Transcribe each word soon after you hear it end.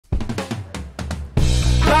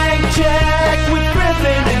check with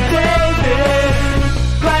Griffin and David.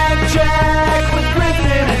 Blank check with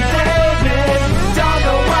Griffin and David. Don't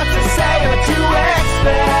know what to say or to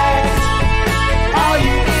expect. All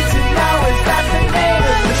you need to know is that the name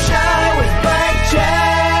of the show is Blank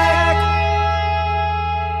Check.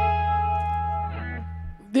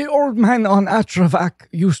 The old man on Atravac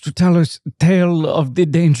used to tell us a tale of the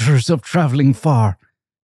dangers of traveling far,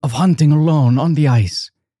 of hunting alone on the ice.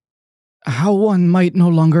 How one might no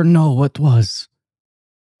longer know what was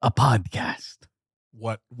a podcast.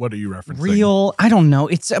 What are you referencing? Real? I don't know.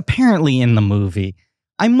 It's apparently in the movie.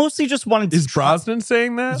 I mostly just wanted to... Is Brosnan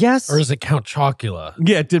saying that? Yes. Or is it Count Chocula?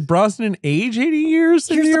 Yeah, did Brosnan age 80 years?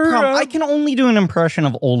 Here's the problem. I can only do an impression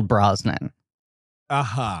of old Brosnan.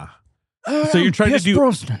 Aha. So you're trying Pierce to do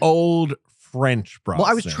Brosnan. old French Brosnan.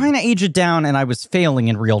 Well, I was trying to age it down and I was failing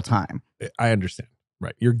in real time. I understand.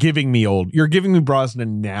 Right. You're giving me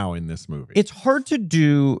Brosnan now in this movie. It's hard to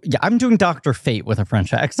do... Yeah, I'm doing Dr. Fate with a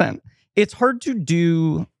French accent. It's hard to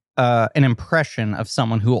do an impression of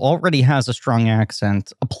someone who already has a strong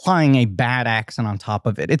accent, applying a bad accent on top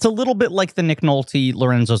of it. It's a little bit like the Nick Nolte,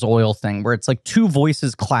 Lorenzo's Oil thing, where it's like two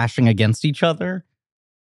voices clashing against each other.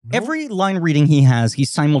 No. Every line reading he has, he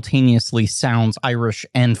simultaneously sounds Irish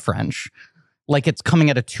and French. Like it's coming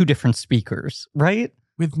out of two different speakers, right?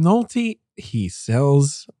 With Nolte, he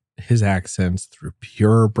sells his accents through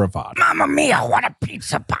pure bravado. Mamma mia, what a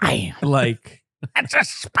pizza pie. Like, that's a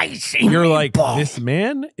spicy you're like, meatball. this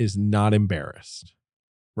man is not embarrassed,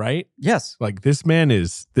 right? Yes. Like this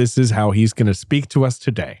is how he's going to speak to us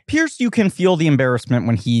today. Pierce, you can feel the embarrassment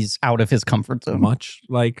when he's out of his comfort zone. Much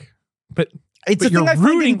like, but it's a thing I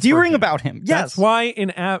find endearing about him. Yes. That's why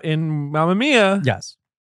in Mamma Mia, yes,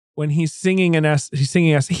 when he's singing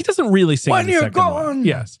he doesn't really sing when in the you're second gone. line.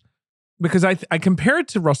 Yes. Because I compare it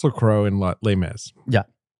to Russell Crowe in Les Mis. Yeah.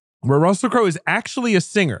 Where Russell Crowe is actually a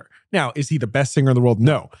singer. Now, is he the best singer in the world?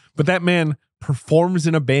 No. But that man performs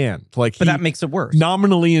in a band. But that makes it worse.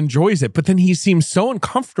 Nominally enjoys it. But then he seems so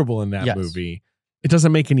uncomfortable in that movie. It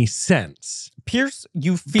doesn't make any sense. Pierce,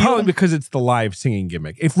 you feel... Probably because it's the live singing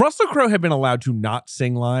gimmick. If Russell Crowe had been allowed to not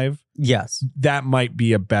sing live, yes, that might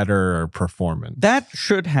be a better performance. That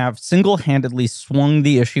should have single-handedly swung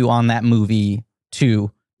the issue on that movie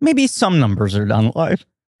to maybe some numbers are done live.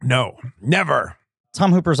 No, never.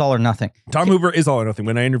 Tom Hooper's all or nothing. Tom Hooper is all or nothing.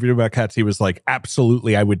 When I interviewed him about Cats, he was like,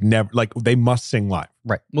 absolutely, I would never, like, they must sing live.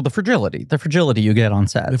 Right. Well, the fragility you get on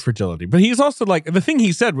set. The fragility. But he's also like, the thing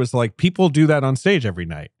he said was like, people do that on stage every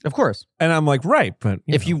night. Of course. And I'm like, right. But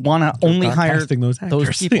if you want to only hire those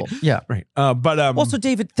people. Yeah. Right. But also,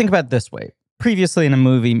 David, think about it this way. Previously in a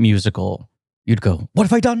movie musical, you'd go, what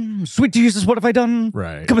have I done? Sweet Jesus, what have I done?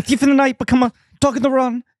 Right. Become a thief in the night, become a dog in the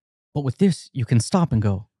run. But with this, you can stop and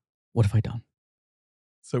go, what have I done?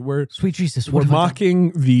 So we're sweet Jesus. We're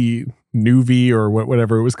mocking the Nuvi or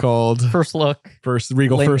whatever it was called. First Look,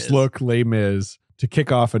 Les Mis to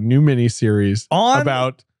kick off a new miniseries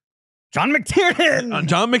about John McTiernan. On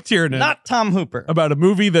John McTiernan, not Tom Hooper. About a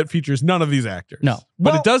movie that features none of these actors. No,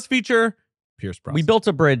 but it does feature Pierce Brosnan. We built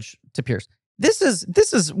a bridge to Pierce. This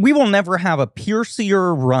is. We will never have a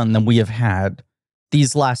Piercier run than we have had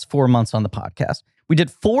these last 4 months on the podcast. We did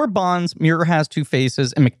 4 Bonds, Mirror Has Two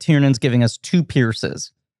Faces, and McTiernan's giving us 2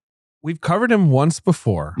 Pierces. We've covered him once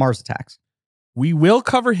before. Mars Attacks. We will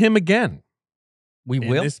cover him again. We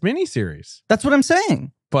will? In this miniseries. That's what I'm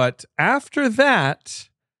saying. But after that,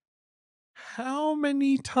 how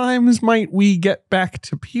many times might we get back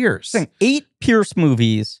to Pierce? 8 Pierce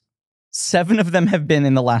movies. 7 of them have been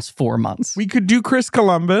in the last 4 months. We could do Chris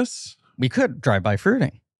Columbus. We could. Drive-by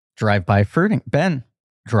fruiting. Drive-by fruiting. Ben.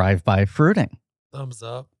 Drive-by fruiting. Thumbs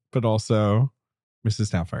up. But also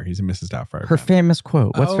Mrs. Doubtfire. He's in Mrs. Doubtfire. Her famous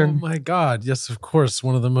quote. What's her? Oh my God. Yes, of course.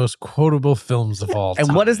 One of the most quotable films of all time.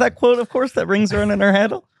 And what is that quote, of course, that rings around in her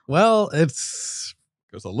head? Well, goes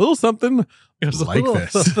a little something like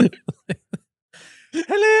this.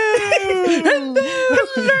 Hello.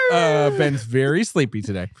 Hello. Ben's very sleepy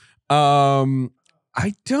today.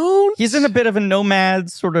 He's in a bit of a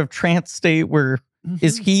nomad sort of trance state where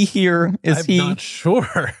is he here? I'm not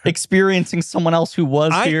sure. Experiencing someone else who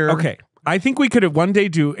was here? Okay. I think we could one day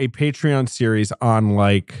do a Patreon series on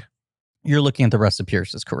like... You're looking at the rest of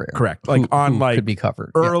Pierce's career. Correct. Like on like could be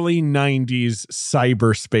covered. Early 90s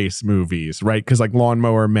cyberspace movies, right? Because like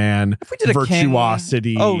Lawnmower Man, if we did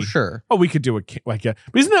Virtuosity. Oh, sure. Oh, we could do but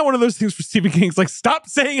isn't that one of those things for Stephen King? It's like, stop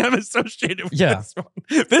saying I'm associated with this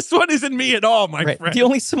one. This one isn't me at all, my friend. The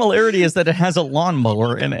only similarity is that it has a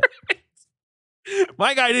lawnmower in it.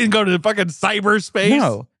 My guy didn't go to the fucking cyberspace.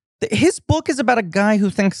 No. His book is about a guy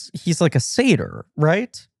who thinks he's like a satyr,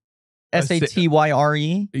 right?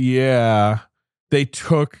 Satyre. Yeah. they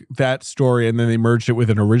took that story and then they merged it with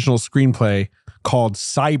an original screenplay called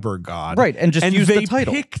Cyber God. Right, and just used the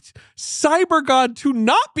title. They picked Cyber God to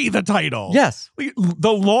not be the title. Yes.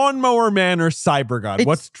 The Lawnmower Man or Cyber God. It's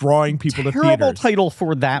What's drawing people to theaters? Terrible title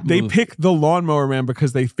for that movie. They pick the Lawnmower Man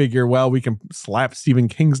because they figure, well, we can slap Stephen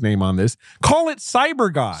King's name on this. Call it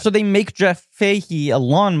Cyber God. So they make Jeff Fahey a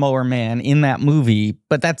lawnmower man in that movie,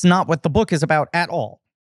 but that's not what the book is about at all.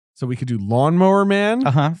 So we could do Lawnmower Man,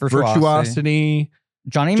 Virtuosity,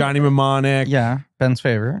 Johnny Mnemonic. Yeah, Ben's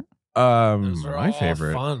favorite. Those are My all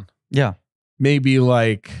favorite. Fun. Yeah. Maybe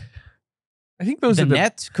like, I think those The are the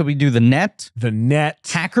Net. Could we do The Net? The Net.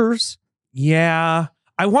 Hackers. Yeah.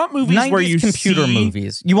 I want movies 90s where you computer see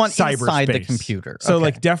movies. You want inside the cyberspace. computer. So Okay.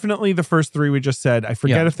 like definitely the first three we just said. I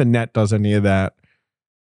forget Yeah. if the Net does any of that.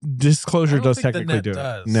 Disclosure I don't does think the technically Net do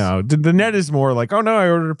does. it. No, the Net is more like, oh no, I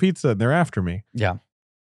ordered a pizza and they're after me. Yeah.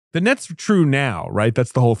 The Net's true now, right?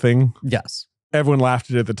 That's the whole thing. Yes. Everyone laughed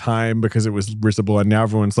at it at the time because it was risible, and now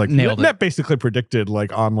everyone's like, Nailed it. Net basically predicted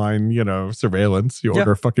like online, surveillance. You Yeah.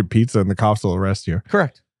 order a fucking pizza and the cops will arrest you.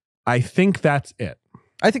 Correct. I think that's it.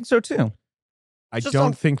 I think so too. I Just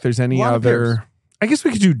don't think there's any lot of peers. other. I guess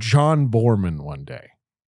we could do John Borman one day.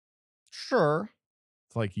 Sure.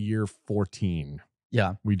 It's like year 14.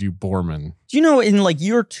 Yeah. We do Borman. Do you know in like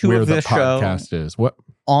year 2 where of the this show podcast is. What?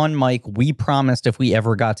 on mic, we promised if we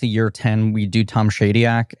ever got to year 10, we'd do Tom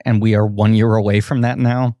Shadyac, and we are 1 year away from that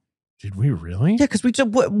now. Did we really? Yeah, because we just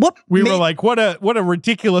what We made- were like, what a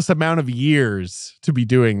ridiculous amount of years to be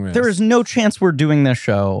doing this. there is no chance we're doing this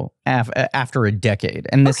show after a decade.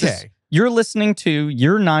 And this is, you're listening to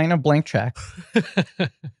year 9 of Blank Check.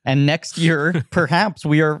 And next year, perhaps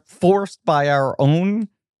we are forced by our own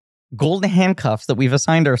golden handcuffs that we've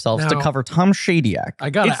assigned ourselves to Now, cover Tom Shadyac. I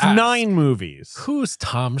gotta It's ask, 9 movies. Who's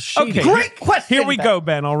Tom Shadyac? Okay. Great question. Here we Ben. go,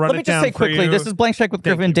 Ben. I'll run Let me it just down say for quickly, you. this is Blank Check with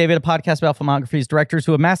Thank Griffin and you. David, a podcast about filmographies. Directors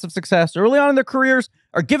who have massive success early on in their careers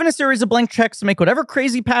are given a series of blank checks to make whatever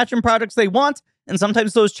crazy passion projects they want, and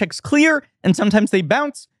sometimes those checks clear, and sometimes they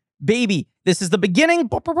bounce. Baby, this is the beginning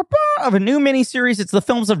of a new miniseries. It's the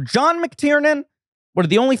films of John McTiernan, one of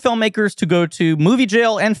the only filmmakers to go to movie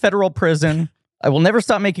jail and federal prison. I will never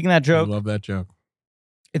stop making that I joke. love that joke.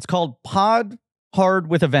 It's called HARD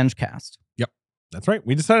with a VengeCast. That's right.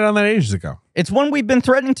 We decided on that ages ago. It's one we've been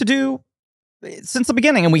threatening to do since the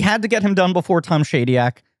beginning, and we had to get him done before Tom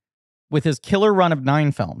Shadyac with his killer run of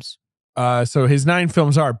 9 films. So his 9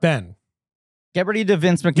 films are, Ben, Get ready to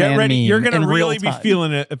Vince McMahon. get ready. meme You're going in to real really be time.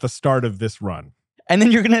 feeling it at the start of this run. And then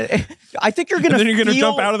you're going to, I think you're going And to then you're going to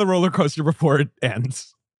feel, jump out of the roller coaster before it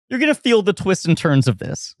ends. you're going to feel the twists and turns of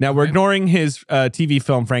this. Now, we're ignoring his TV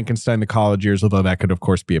film, Frankenstein, The College Years, although that could, of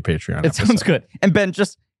course, be a Patreon It sounds good. And Ben,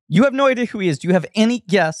 you have no idea who he is. Do you have any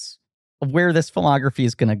guess of where this filmography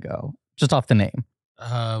is going to go? Just off the name.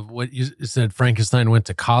 What you said, Frankenstein went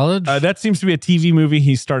to college? That seems to be a TV movie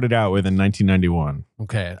he started out with in 1991.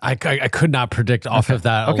 Okay. I could not predict off of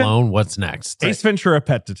that Okay. alone what's next. Ace Ventura,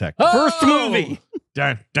 Pet Detective. First movie.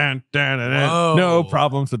 Dun, dun, dun, dun, dun. Whoa. No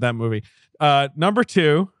problems with that movie. Number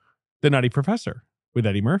 2, The Nutty Professor with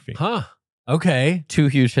Eddie Murphy. Huh. Okay. 2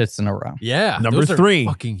 huge hits in a row. Yeah. Number those are 3.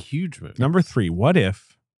 fucking huge movies. Number 3, What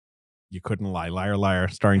If You Couldn't Lie? Liar, Liar,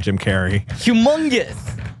 starring Jim Carrey.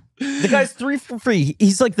 Humongous. The guy's 3 for free.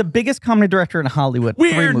 He's like the biggest comedy director in Hollywood.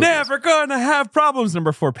 3 We're movies. never gonna have problems.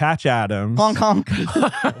 Number 4, Patch Adams. Honk honk.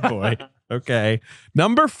 Oh, boy. Okay.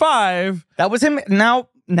 Number 5. That was him. Now,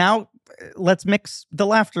 let's mix the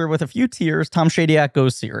laughter with a few tears. Tom Shadyac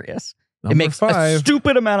goes serious. Number It makes 5. a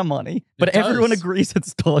stupid amount of money, but It does. everyone agrees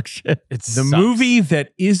it's dog shit. It's The movie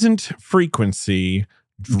that isn't Frequency,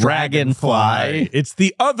 Dragonfly. It's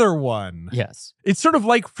the other one. Yes. It's sort of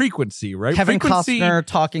like Frequency, right? Kevin Frequency, Costner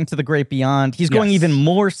talking to the great beyond. He's going Yes. even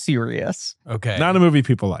more serious. Okay. not a movie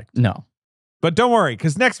people like. No. But don't worry,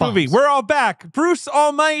 because next Bombs. movie, we're all back. Bruce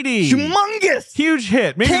Almighty. Humongous. Huge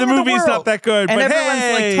hit. Maybe King the of the movie's world. not that good, And but everyone's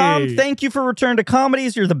hey. like, Tom, thank you for return to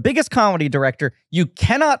comedies. You're the biggest comedy director. You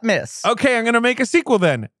cannot miss. Okay, I'm going to make a sequel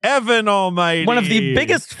then. Evan Almighty. One of the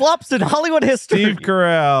biggest flops in Hollywood history. Steve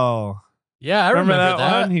Carell. Yeah, I remember that.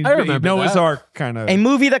 one? I remember Noah's that. Ark kind of. A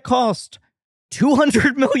movie that cost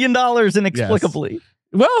 $200 million inexplicably.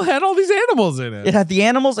 Well, had all these animals in it. It had the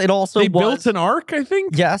animals. It also They was. built an ark, I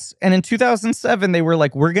think. Yes. And in 2007, they were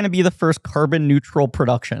like, we're going to be the first carbon neutral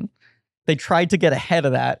production. They tried to get ahead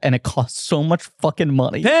of that, and it cost so much fucking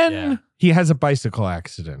money. Then Yeah. he has a bicycle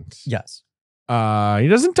accident. Yes. He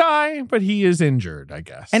doesn't die, but he is injured, I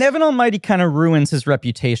guess. And Evan Almighty kind of ruins his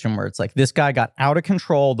reputation, where it's like this guy got out of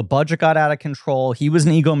control. The budget got out of control. He was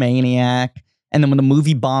an egomaniac. And then when the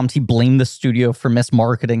movie bombed, he blamed the studio for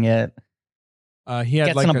mismarketing it. He had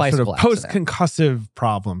Gets like in a a sort of bicycle accident. post-concussive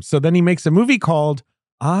problem. So then he makes a movie called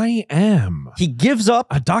I Am, He gives up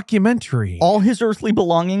a documentary. all his earthly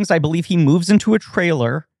belongings. I believe he moves into a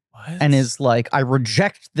trailer What? and is like, I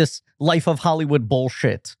reject this life of Hollywood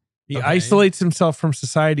bullshit. He Okay. isolates himself from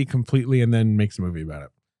society completely and then makes a movie about it.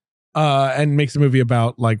 And makes a movie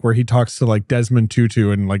about like where he talks to like Desmond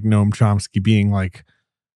Tutu and like Noam Chomsky being like,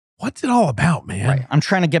 what's it all about, man? Right. I'm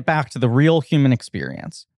trying to get back to the real human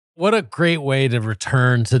experience. What a great way to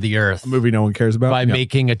return to the earth A movie no one cares about. by Yeah.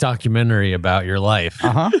 making a documentary about your life.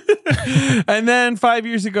 Uh-huh. And then 5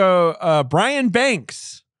 years ago, Brian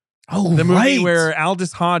Banks, Oh, the movie right. where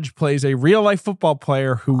Aldous Hodge plays a real life football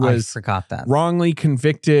player who I was forgot that. wrongly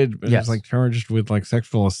convicted and Yes. was like charged with like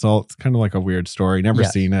sexual assault. It's kind of like a weird story. Never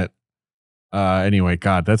Yes. seen it. Anyway,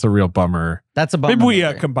 God, that's a real bummer. That's a bummer. Maybe we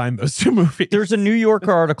movie. combine those two movies. There's a New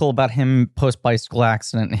Yorker article about him post-bicycle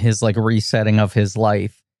accident and his like resetting of his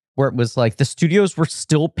life, where it was like the studios were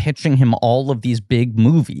still pitching him all of these big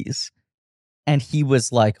movies. And he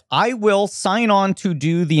was like, I will sign on to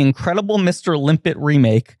do the incredible Mr. Limpet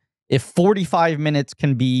remake if 45 minutes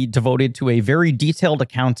can be devoted to a very detailed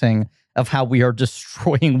accounting of how we are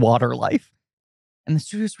destroying water life. And the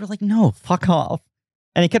studios were like, no, fuck off.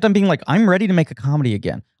 And he kept on being like, I'm ready to make a comedy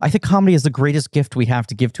again. I think comedy is the greatest gift we have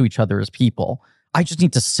to give to each other as people. I just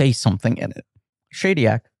need to say something in it.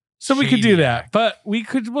 Shadyac. So we could do that, but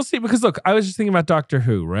we'll see. Because look, I was just thinking about Doctor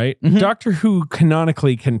Who, right? Mhm. Doctor Who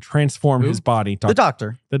canonically can transform Who? his body. The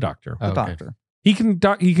doctor. The Doctor. The Okay. doctor. He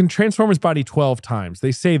can transform his body 12 times.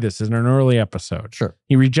 They say this in an early episode. Sure.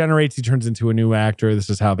 He regenerates. He turns into a new actor. This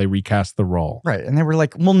is how they recast the role. Right. And they were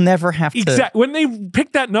like, we'll never have to. Exactly. When they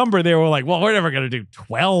picked that number, they were like, "Well, we're never going to do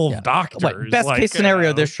 12 Yeah. doctors." Wait, best Like, case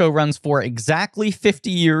scenario, this show runs for exactly 50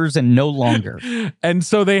 years and no longer. And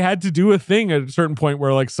so they had to do a thing at a certain point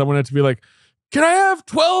where like someone had to be like, can I have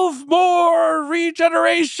 12 more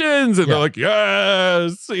regenerations? And Yeah. they're like,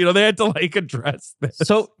 yes. You know, they had to like address this. So,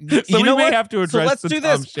 So you we know may what? have to So address let's the do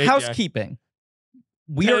Tom this. Shadyac. Housekeeping.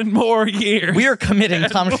 We are 10 more years. we are committing 10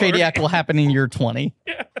 Tom more Shadyac will happen in year 20.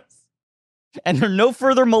 Yes. And there are no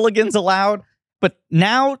further mulligans allowed. But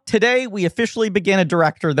now, today, we officially begin a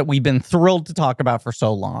director that we've been thrilled to talk about for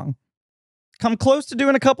so long. Come close to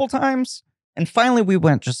doing a couple times. And finally, we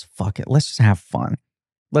went, just fuck it. Let's just have fun.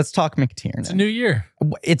 Let's talk McTiernan. It's a new year.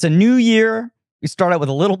 It's a new year. We start out with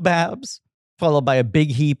a little Babs, followed by a big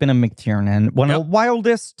heap in a McTiernan. One of the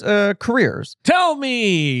wildest careers. Tell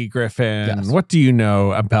me, Griffin, Yes. what do you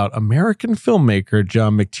know about American filmmaker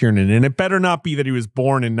John McTiernan? And it better not be that he was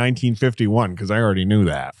born in 1951, because I already knew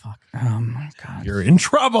that. Fuck. Oh my God. You're in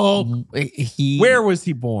trouble. Where was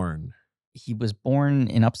he born? He was born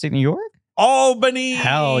in upstate New York? Albany.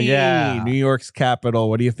 Hell yeah. New York's capital.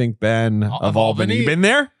 What do you think, Ben, of Albany? Albany? You been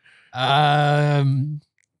there?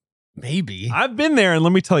 Maybe. I've been there, and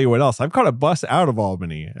let me tell you what else. I've caught a bus out of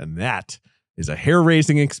Albany, and that is a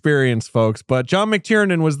hair-raising experience, folks. But John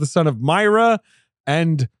McTiernan was the son of Myra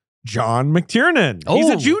and John McTiernan. He's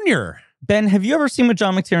a Oh. junior. Ben, have you ever seen what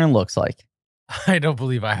John McTiernan looks like? I don't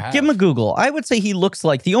believe I have. Give him a Google. I would say he looks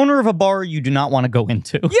like the owner of a bar you do not want to go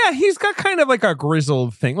into. Yeah, he's got kind of like a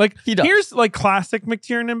grizzled thing. Like, He does. here's like classic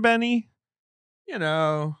McTiernan Benny, you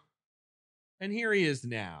know. And here he is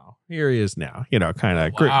now. You know, kind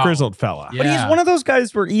of Wow. grizzled fella. Yeah. But he's one of those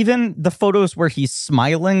guys where even the photos where he's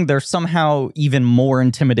smiling, they're somehow even more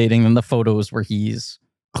intimidating than the photos where he's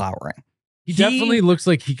glowering. He definitely looks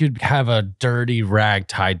like he could have a dirty rag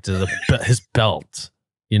tied to his belt.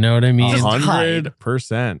 You know what I mean? Just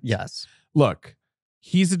 100%. Yes. Look,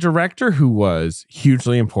 he's a director who was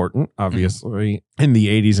hugely important, obviously, in the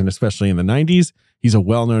 80s and especially in the 90s. He's a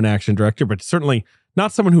well-known action director, but certainly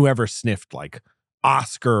not someone who ever sniffed like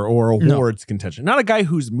Oscar or awards contention. Not a guy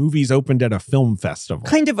whose movies opened at a film festival.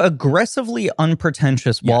 Kind of aggressively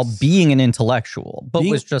unpretentious while being an intellectual, but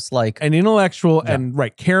was just like an intellectual and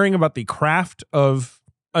caring about the craft of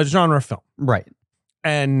a genre film. Right.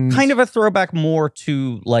 And kind of a throwback more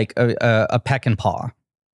to like a Peck and Paw.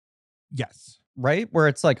 Yes. Right? Where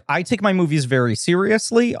it's like, I take my movies very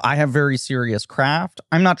seriously. I have very serious craft.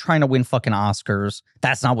 I'm not trying to win fucking Oscars.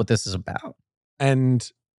 That's not what this is about. And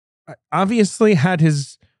obviously had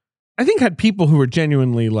people who were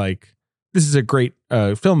genuinely like, this is a great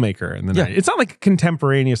filmmaker in the 90s. It's not like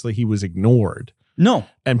contemporaneously he was ignored. No.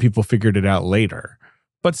 And people figured it out later.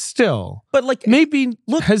 But still, but like maybe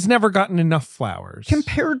has never gotten enough flowers.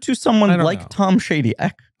 Compared to someone like Tom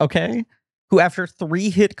Shadyac, okay? Who after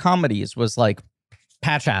 3 hit comedies was like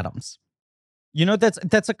Patch Adams. You know,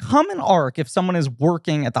 that's a common arc if someone is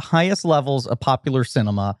working at the highest levels of popular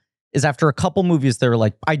cinema, is after a couple movies, they're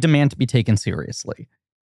like, I demand to be taken seriously.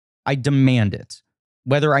 I demand it.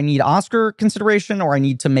 whether I need Oscar consideration or I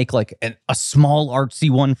need to make like a small artsy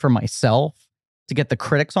one for myself to get the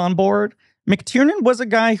critics on board. McTiernan was a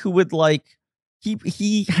guy who would like,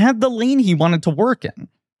 he had the lane he wanted to work in.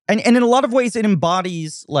 And in a lot of ways it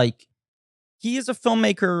embodies like, he is a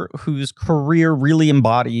filmmaker whose career really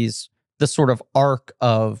embodies the sort of arc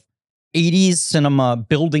of 80s cinema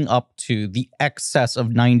building up to the excess of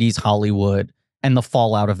 90s Hollywood and the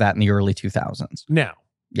fallout of that in the early 2000s. Now,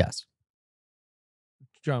 Yes.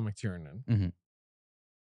 John McTiernan.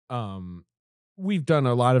 Mm-hmm. We've done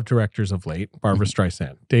a lot of directors of late. Barbara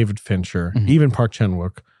Streisand, David Fincher, Mhm. even Park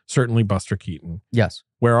Chan-wook, certainly Buster Keaton, Yes.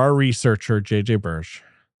 where our researcher, J.J. Bursch,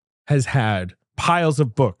 has had piles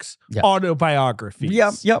of books, Yep.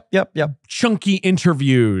 autobiographies, Yep. chunky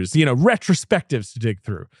interviews, retrospectives to dig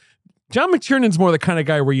through. John McTiernan's more the kind of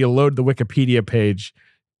guy where you load the Wikipedia page.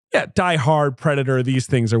 Yeah, Die Hard, Predator, these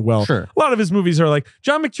things are Sure. a lot of his movies are like,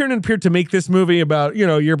 John McTiernan appeared to make this movie about,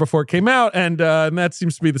 a year before it came out, and that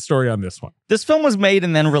seems to be the story on this one. This film was made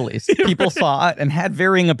and then released. People saw it and had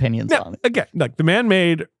varying opinions on it. Again, like the man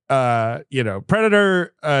made,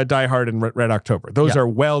 Predator, Die Hard, and Red October. Those Yeah. are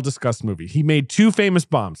well-discussed movies. He made two famous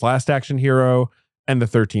bombs, Last Action Hero and The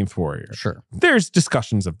 13th Warrior. Sure. There's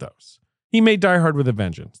discussions of those. He made Die Hard with a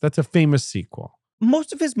Vengeance. That's a famous sequel.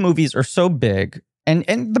 Most of his movies are so big, and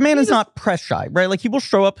the man is not press shy, right? Like he will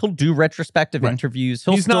show up, he'll do retrospective Right. interviews.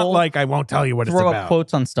 He'll He's not still like, I won't tell you what it's throw about. up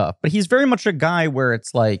quotes on stuff, but he's very much a guy where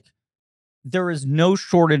it's like there is no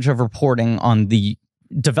shortage of reporting on the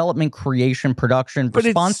development, creation, production, But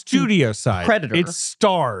response it's studio side. Predator. It's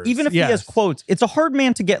stars. Even if he has quotes, it's a hard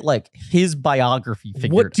man to get like his biography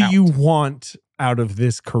figured out. What do you want out of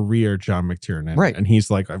this career, John McTiernan? Right. And he's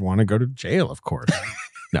like, I want to go to jail, of course.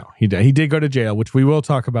 No, he did go to jail, which we will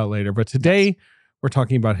talk about later. But today we're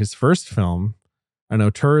talking about his first film, an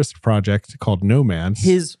auteurist project called Nomads.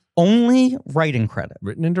 His only writing credit.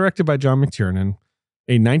 Written and directed by John McTiernan.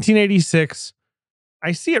 A 1986,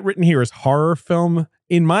 I see it written here as horror film.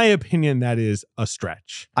 In my opinion, that is a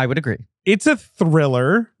stretch. I would agree. It's a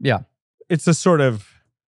thriller. Yeah. It's a sort of,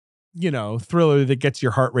 thriller that gets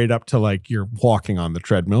your heart rate up to like you're walking on the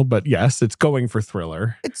treadmill. But yes, it's going for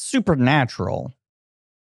thriller. It's supernatural.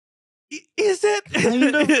 Is it? Kind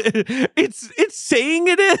of. It's saying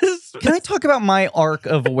it is. Can I talk about my arc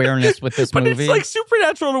of awareness with this But movie? it's like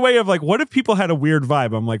supernatural in a way of like, what if people had a weird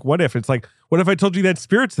vibe? I'm like, what if? It's like, what if I told you they had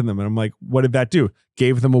spirits in them? And I'm like, what did that do?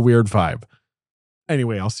 Gave them a weird vibe.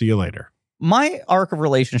 Anyway, I'll see you later. My arc of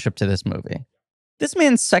relationship to this movie. This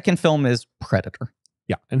man's second film is Predator.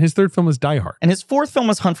 Yeah. And his third film is Die Hard. And his fourth film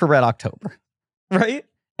was Hunt for Red October. Right?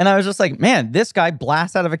 And I was just like, man, this guy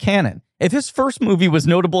blasts out of a cannon. If his first movie was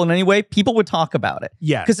notable in any way, people would talk about it.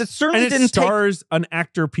 Yeah. Because it certainly And it didn't stars an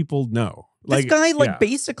actor people know. This guy yeah.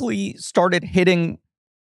 basically started hitting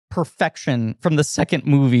perfection from the second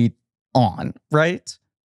movie on, right?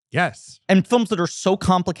 Yes. And films that are so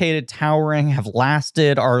complicated, towering, have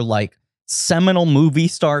lasted, are like seminal movie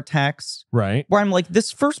star texts. Right. Where I'm like,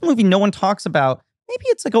 this first movie no one talks about. Maybe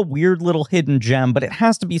it's like a weird little hidden gem, but it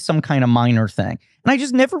has to be some kind of minor thing. And I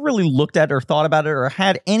just never really looked at it or thought about it or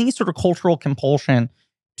had any sort of cultural compulsion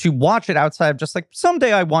to watch it outside of just like,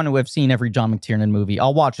 someday I want to have seen every John McTiernan movie.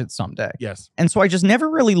 I'll watch it someday. Yes. And so I just never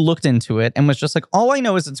really looked into it and was just like, all I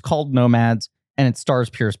know is it's called Nomads and it stars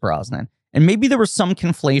Pierce Brosnan. And maybe there was some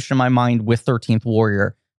conflation in my mind with 13th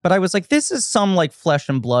Warrior, but I was like, this is some like flesh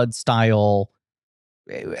and blood style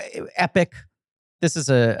epic. This is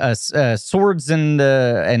a swords and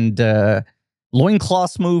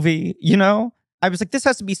loincloths movie, I was like, this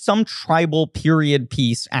has to be some tribal period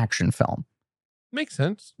piece action film. Makes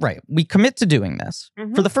sense. Right. We commit to doing this.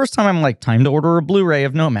 Mhm. For the first time, I'm like, time to order a Blu-ray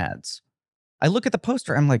of Nomads. I look at the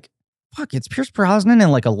poster. I'm like, fuck, it's Pierce Brosnan in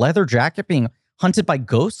like a leather jacket being hunted by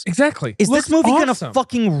ghosts. Exactly. Is Looks this movie awesome. gonna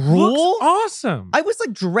fucking rule? Looks awesome. I was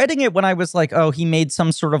like dreading it when I was like, oh, he made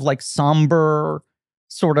some sort of like somber,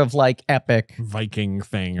 sort of like epic. Viking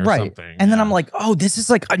thing or Right. something. And then yeah. I'm like, oh, this is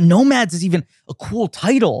like, Nomads is even a cool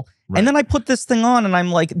title. Right. And then I put this thing on and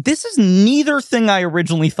I'm like, this is neither thing I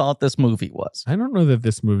originally thought this movie was. I don't know that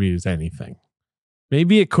this movie is anything.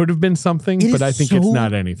 Maybe it could have been something, It but is I think so it's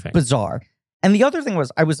not anything. Bizarre. And the other thing was,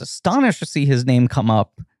 I was astonished to see his name come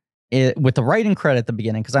up with the writing credit at the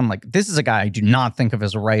beginning, because I'm like, this is a guy I do not think of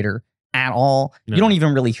as a writer at all. No. You don't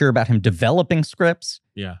even really hear about him developing scripts.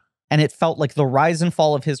 Yeah. And it felt like the rise and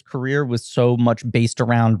fall of his career was so much based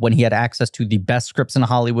around when he had access to the best scripts in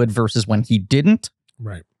Hollywood versus when he didn't.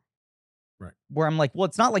 Right. Where I'm like, well,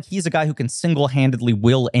 it's not like he's a guy who can single-handedly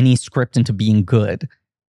will any script into being good.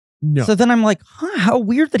 No. So then I'm like, how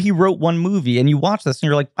weird that he wrote one movie. And you watch this and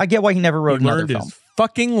you're like, I get why he never wrote he another learned film. his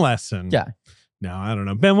fucking lesson. Yeah. No, I don't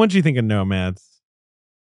know. Ben, what do you think of Nomads?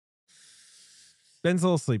 Ben's a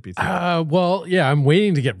little sleepy. Too. Well, yeah, I'm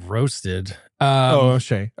waiting to get roasted.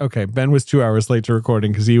 Shay. Okay. Ben was 2 hours late to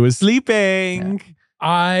recording because he was sleeping. Yeah.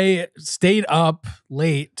 I stayed up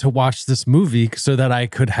late to watch this movie so that I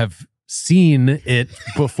could have seen it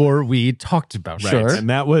before we talked about it. Right. And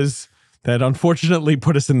that unfortunately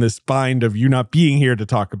put us in this bind of you not being here to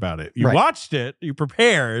talk about it. You watched it. You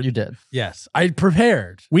prepared. You did. Yes, I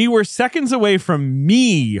prepared. We were seconds away from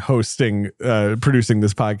me producing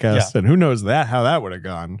this podcast. And who knows how that would have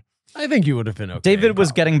gone. I think you would have been okay. David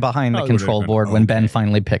was getting behind the control board when Ben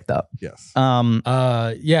finally picked up. Yes.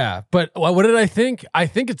 Yeah. But what did I think? I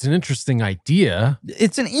think it's an interesting idea.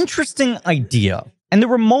 It's an interesting idea. And there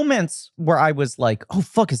were moments where I was like, oh,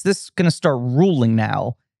 fuck, is this going to start ruling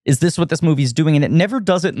now? Is this what this movie's doing? And it never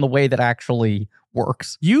does it in the way that actually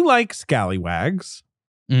works. You like scallywags.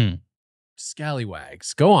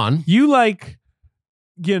 Scallywags. Go on. You like,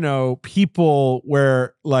 people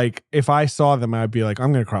where, like, if I saw them, I'd be like,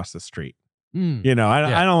 I'm going to cross the street. I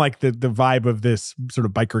don't like the vibe of this sort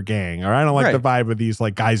of biker gang, or I don't like the vibe of these,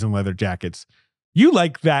 like, guys in leather jackets. You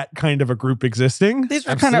like that kind of a group existing. These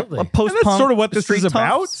are kind of a post-punk. That's sort of what this is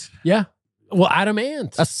about. Yeah. Well,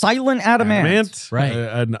 Adamant. A silent Adamant. Right.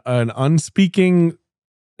 An unspeaking.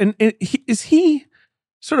 And is he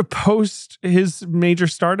sort of post his major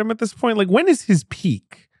stardom at this point? Like, when is his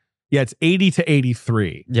peak? Yeah, it's 80 to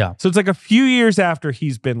 83. Yeah. So it's like a few years after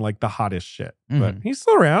he's been like the hottest shit. But he's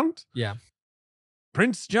still around. Yeah.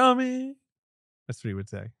 Prince Charming. That's what he would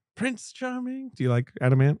say. Prince Charming. Do you like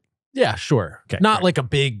Adamant? Yeah, sure. Okay, Not like a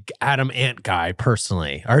big Adam Ant guy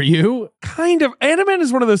personally. Are you? Kind of. Adamant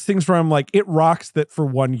is one of those things where I'm like, it rocks that for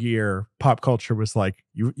 1 year, pop culture was like,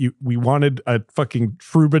 we wanted a fucking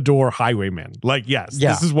troubadour highwayman. Like, yes,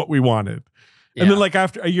 this is what we wanted. Yeah. And then, like,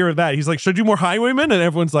 after a year of that, he's like, should I do more highwaymen? And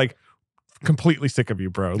everyone's like, completely sick of you,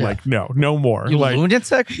 bro. Yeah. Like, no more. You like,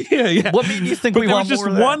 lunatic? Yeah. What made you think we want just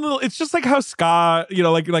more of one little? It's just like how ska,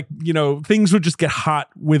 things would just get hot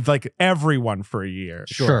with like everyone for a year.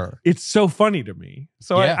 Sure. It's so funny to me.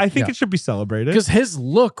 So I think it should be celebrated because his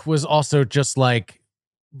look was also just like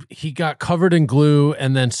he got covered in glue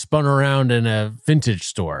and then spun around in a vintage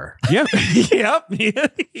store. Yep.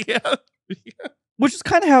 Yeah. Which is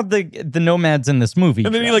kind of how the Nomads in this movie.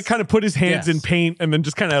 And then he like kind of put his hands in paint and then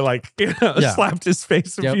just kind of like slapped his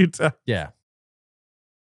face a few times. Yeah.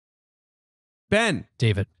 Ben.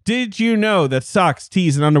 David. Did you know that socks,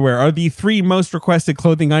 tees, and underwear are the 3 most requested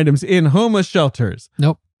clothing items in homeless shelters?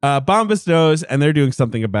 Nope. Bombas knows, and they're doing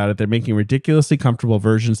something about it. They're making ridiculously comfortable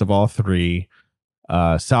versions of all 3.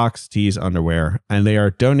 Socks, tees, underwear. And they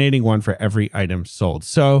are donating one for every item sold.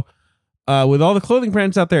 So with all the clothing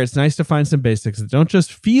brands out there, it's nice to find some basics that don't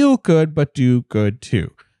just feel good, but do good too.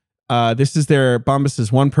 This is their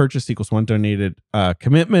Bombas' 1 purchase equals 1 donated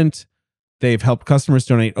commitment. They've helped customers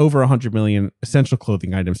donate over 100 million essential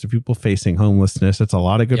clothing items to people facing homelessness. It's a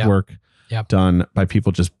lot of good work done by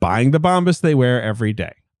people just buying the Bombas they wear every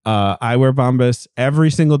day. I wear Bombas every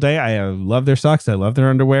single day. I love their socks. I love their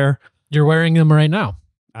underwear. You're wearing them right now.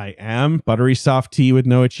 I am. Buttery soft tee with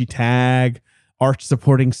no itchy tag. Arch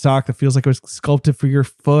supporting sock that feels like it was sculpted for your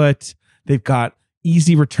foot. They've got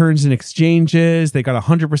easy returns and exchanges. They got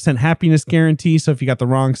 100% happiness guarantee. So if you got the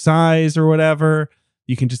wrong size or whatever,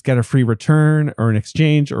 you can just get a free return or an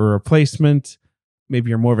exchange or a replacement. Maybe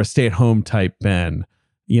you're more of a stay-at-home type, Ben.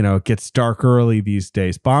 It gets dark early these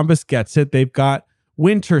days. Bombas gets it. They've got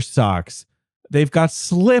winter socks. They've got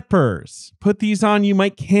slippers. Put these on, you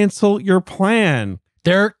might cancel your plan.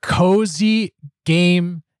 Their cozy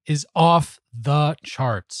game is off the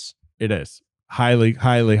charts. It is highly,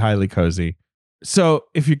 highly, highly cozy. So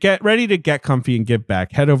if you get ready to get comfy and give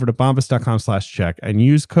back, head over to bombas.com/check and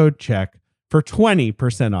use code check for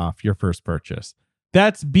 20% off your first purchase.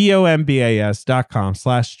 That's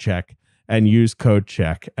bombas.com/check and use code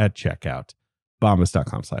check at checkout.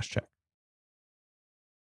 bombas.com/check.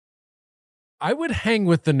 I would hang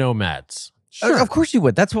with the Nomads. Sure. Of course you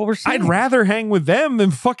would. That's what we're saying. I'd rather hang with them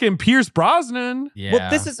than fucking Pierce Brosnan. Yeah.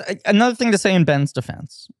 Well, this is another thing to say in Ben's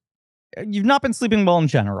defense. You've not been sleeping well in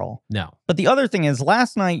general. No. But the other thing is,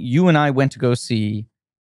 last night you and I went to go see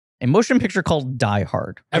a motion picture called Die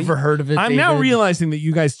Hard. Ever heard of it, I'm David? now realizing that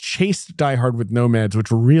you guys chased Die Hard with Nomads,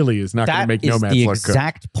 which really is not going to make Nomads look good. That is the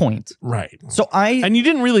exact point. Right. So And you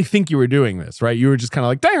didn't really think you were doing this, right? You were just kind of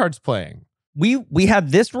like, Die Hard's playing. We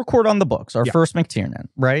had this record on the books, our first McTiernan,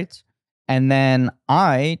 right? And then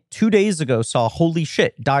 2 days ago, saw, holy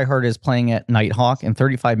shit, Die Hard is playing at Nighthawk in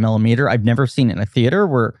 35 millimeter. I've never seen it in a theater.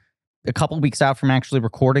 We're a couple weeks out from actually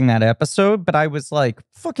recording that episode, but I was like,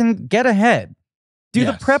 fucking get ahead. Do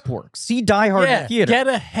the prep work. See Die Hard in theater. Get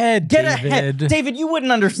ahead, David. David, you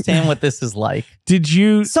wouldn't understand what this is like. Did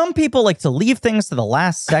you? Some people like to leave things to the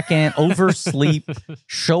last second, oversleep,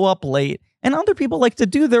 show up late, and other people like to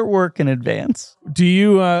do their work in advance. Did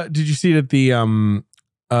you see it at the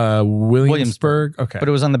Williamsburg? Okay, But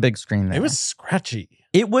it was on the big screen there. It was scratchy.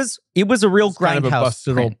 It was a real kind grindhouse of a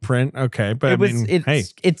busted print. old print. Okay, but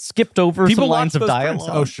It skipped over people some lines watch of those prints. dialogue.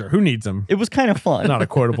 Oh, sure. Who needs them? It was kind of fun. Not a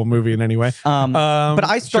quotable movie in any way. But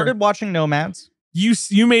I started watching Nomads.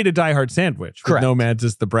 You made a Die Hard sandwich. Correct. With Nomads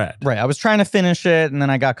as the bread. Right. I was trying to finish it, and then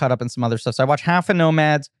I got caught up in some other stuff. So I watched half of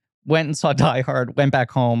Nomads, went and saw Die Hard, went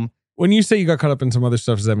back home. When you say you got caught up in some other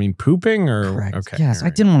stuff, does that mean pooping or? Correct. Okay. Yes, all I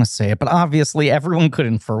right. didn't want to say it, but obviously everyone could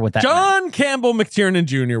infer what that meant. John Campbell McTiernan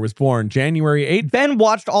Jr. was born January 8th. Ben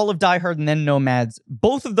watched all of Die Hard and then Nomads.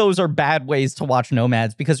 Both of those are bad ways to watch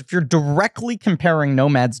Nomads because if you're directly comparing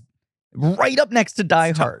Nomads right up next to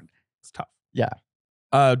Die Hard. It's tough. Yeah.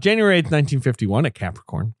 January 8th, 1951 at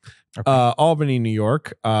Capricorn. Okay. Albany, New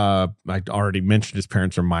York. I already mentioned his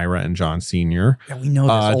parents are Myra and John Sr. Yeah, we know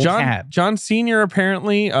this old John, cat. John Sr.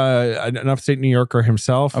 apparently, an upstate New Yorker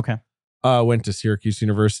himself. Okay. Went to Syracuse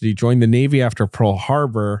University, joined the Navy after Pearl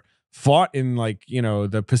Harbor, fought in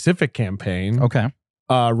the Pacific campaign. Okay.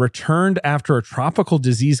 Returned after a tropical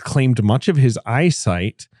disease claimed much of his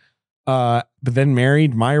eyesight. But then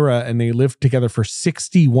married Myra and they lived together for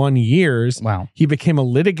 61 years. Wow. He became a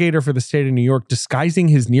litigator for the state of New York, disguising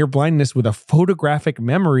his near blindness with a photographic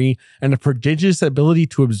memory and a prodigious ability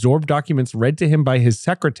to absorb documents read to him by his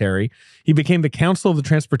secretary. He became the counsel of the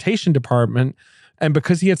transportation department. And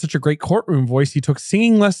because he had such a great courtroom voice, he took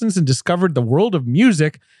singing lessons and discovered the world of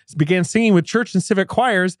music, began singing with church and civic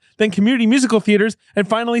choirs, then community musical theaters, and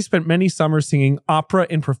finally spent many summers singing opera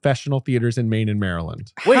in professional theaters in Maine and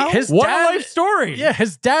Maryland. Wait, What a life story! Yeah,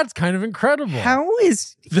 his dad's kind of incredible. How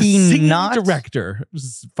is The he singing not director,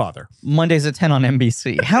 his father. Mondays at 10 on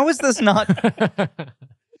NBC? How is this not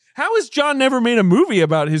How has John never made a movie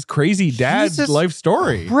about his crazy dad's Jesus life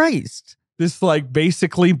story? Christ? This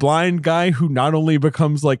basically blind guy who not only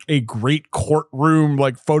becomes a great courtroom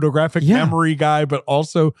photographic memory guy, but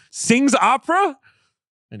also sings opera.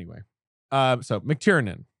 Anyway, so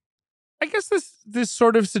McTiernan. I guess this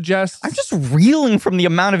sort of suggests. I'm just reeling from the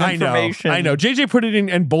amount of information. I know. JJ put it in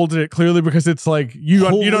and bolded it clearly because it's you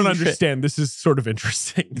Holy don't shit. understand. This is sort of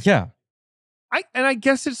interesting. Yeah. I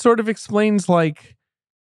guess it sort of explains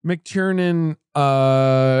McTiernan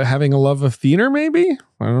having a love of theater, maybe.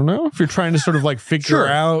 I don't know. If you're trying to sort of figure Sure.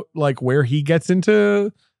 out where he gets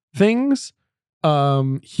into things.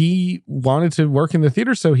 He wanted to work in the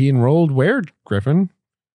theater, so he enrolled where, Griffin?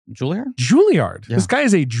 Julliard? Juilliard. Yeah. This guy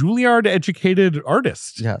is a Juilliard educated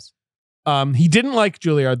artist. Yes. He didn't like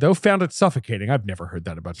Juilliard though, found it suffocating. I've never heard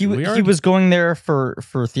that about Juilliard. He was going there for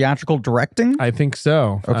theatrical directing, I think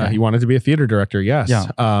so. Okay. He wanted to be a theater director, yes.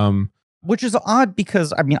 Yeah. Which is odd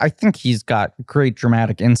because, I think he's got great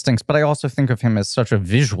dramatic instincts, but I also think of him as such a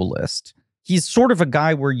visualist. He's sort of a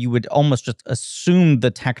guy where you would almost just assume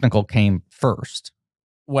the technical came first.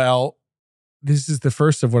 Well, this is the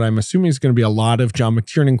first of what I'm assuming is going to be a lot of John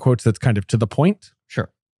McTiernan quotes that's kind of to the point.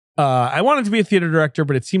 Sure. I wanted to be a theater director,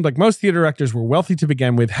 but it seemed like most theater directors were wealthy to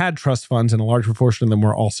begin with, had trust funds, and a large proportion of them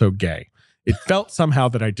were also gay. It felt somehow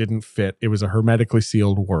that I didn't fit. It was a hermetically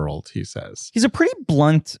sealed world, he says. He's a pretty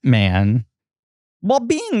blunt man while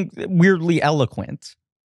being weirdly eloquent.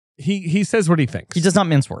 He says what he thinks. He does not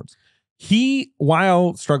mince words. He,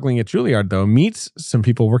 while struggling at Juilliard, though, meets some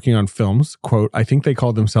people working on films. Quote, I think they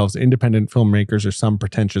call themselves independent filmmakers or some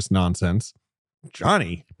pretentious nonsense.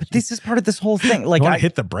 Johnny. But this is part of this whole thing. You want to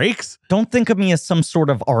hit the brakes? Don't think of me as some sort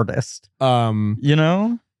of artist. You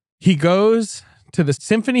know? He goes to the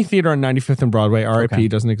Symphony Theater on 95th and Broadway. RIP Okay.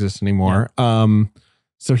 doesn't exist anymore.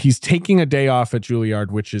 So he's taking a day off at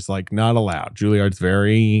Juilliard, which is not allowed. Juilliard's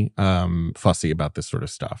very fussy about this sort of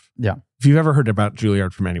stuff. Yeah. If you've ever heard about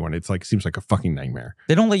Juilliard from anyone, it's seems like a fucking nightmare.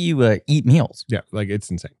 They don't let you eat meals. Yeah, it's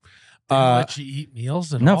insane. They don't let you eat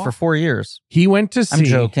meals at No, all? for 4 years. He went to see. I'm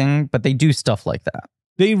joking, but they do stuff like that.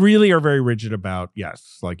 They really are very rigid about,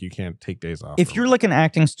 yes, you can't take days off. If you're an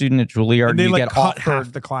acting student at Juilliard and and they you get cut half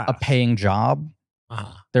offered the class. a paying job,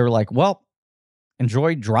 Ah, they're like, well,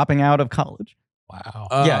 enjoy dropping out of college. wow.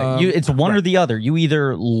 Yeah, it's one or the other. You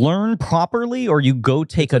either learn properly or you go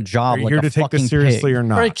take a job Are you like here a to take fucking this seriously pig. or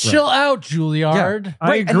not? All right, chill out, Juilliard. I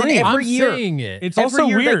Right, and then agree. every I'm year- saying it. It's Every also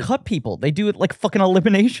year weird. they cut people. They do it like fucking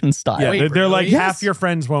elimination style. Yeah, Wait, they're like really? half Yes. your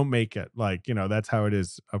friends won't make it. That's how it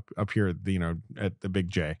is up here, at the Big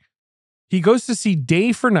J. He goes to see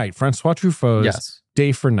Day for Night, Francois Truffaut's Yes.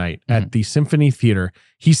 Day for Night at the Symphony Theater.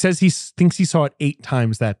 He says he thinks he saw it 8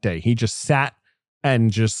 times that day. He just sat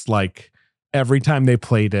and just every time they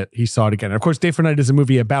played it, he saw it again. And of course, Day for Night is a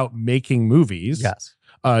movie about making movies. Yes.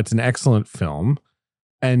 It's an excellent film.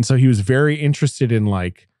 And so he was very interested in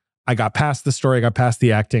like, I got past the story, I got past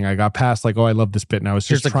the acting, I got past like, oh, I love this bit. And I was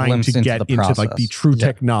Here's just a trying glimpse to into get the into like process. the true Yeah.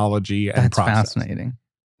 technology and That's process. fascinating.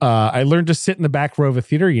 I learned to sit in the back row of a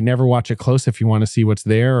theater. You never watch it close if you want to see what's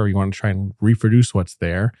there or you want to try and reproduce what's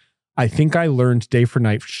there. I think I learned Day for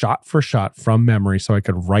Night shot for shot from memory so I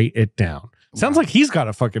could write it down. Sounds like he's got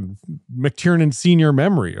a fucking McTiernan senior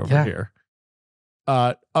memory over here.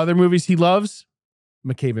 Other movies he loves,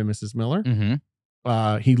 McCabe and Mrs. Miller.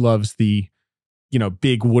 Mm-hmm. He loves the,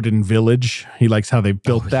 big wooden village. He likes how they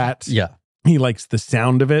built that. Yeah. He likes the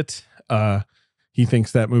sound of it. He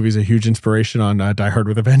thinks that movie's a huge inspiration on Die Hard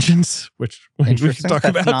with a Vengeance, which we can Interesting. talk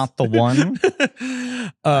That's about. not the one.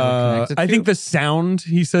 I think the sound,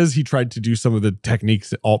 he says he tried to do some of the techniques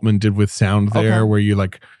that Altman did with sound there, where you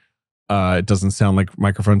like, it doesn't sound like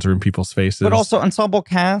microphones are in people's faces. But also ensemble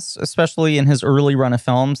casts, especially in his early run of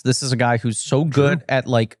films. This is a guy who's so good at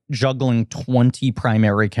like juggling 20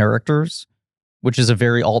 primary characters, which is a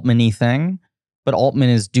very Altman-y thing. But Altman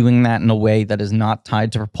is doing that in a way that is not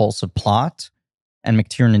tied to propulsive plot. And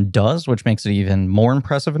McTiernan does, which makes it even more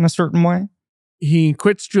impressive in a certain way. He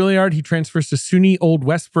quits Julliard. He transfers to SUNY Old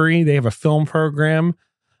Westbury. They have a film program.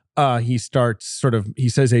 He starts he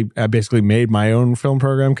says I basically made my own film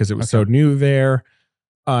program because it was so new there.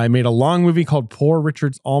 I made a long movie called Poor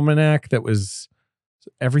Richard's Almanac that was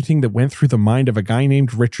everything that went through the mind of a guy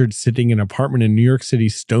named Richard sitting in an apartment in New York City,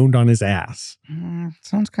 stoned on his ass.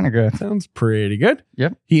 Sounds kind of good. Sounds pretty good.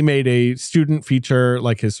 Yep. He made a student feature,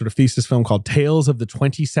 like his sort of thesis film called Tales of the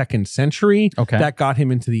 22nd Century. Okay. That got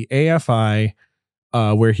him into the AFI,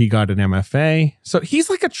 where he got an MFA. So he's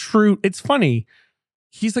like it's funny.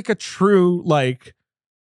 He's like a true, like,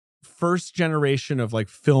 first generation of like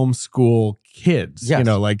film school kids, Yes.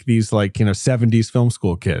 Like these like, 70s film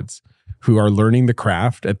school kids who are learning the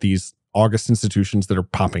craft at these August institutions that are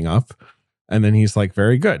popping up. And then he's like,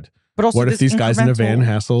 very good. But also, what if these guys in a van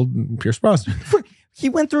incremental- hassled Pierce Brosnan? He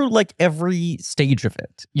went through like every stage of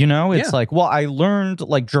it. It's like, well, I learned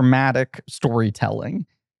like dramatic storytelling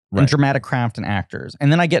and dramatic craft and actors.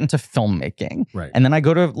 And then I get into filmmaking. Right. And then I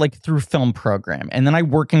go to like through film program. And then I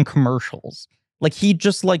work in commercials. Like he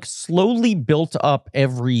just like slowly built up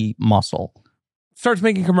every muscle. Starts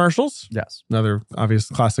making commercials. Yes. Another obvious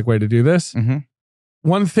classic way to do this. Mm-hmm.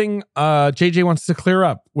 One thing JJ wants to clear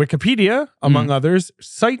up. Wikipedia, among others,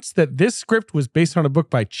 cites that this script was based on a book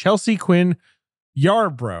by Chelsea Quinn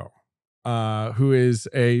Yarbrough, who is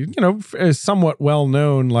a somewhat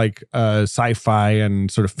well-known like sci-fi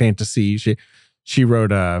and sort of fantasy. She wrote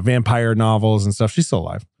vampire novels and stuff. She's still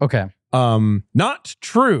alive. Okay. Not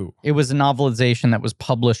true. It was a novelization that was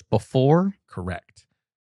published before. Correct.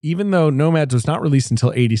 Even though Nomads was not released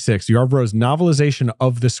until 86, Yarbrough's novelization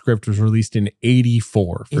of the script was released in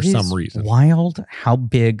 84 for some reason. Wild how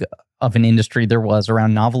big of an industry there was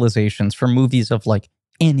around novelizations for movies of like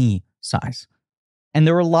any size. And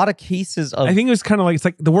there were a lot of cases of... I think it was kind of like, it's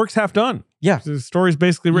like the work's half done. Yeah. The story's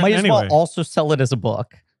basically written Might as anyway. well also sell it as a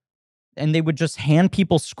book. And they would just hand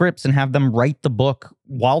people scripts and have them write the book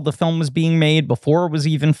while the film was being made, before it was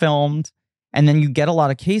even filmed. And then you get a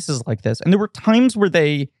lot of cases like this. And there were times where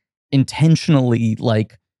they intentionally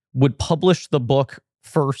like would publish the book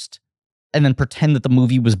first and then pretend that the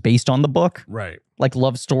movie was based on the book. Right. Like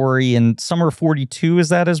Love Story and Summer 42 is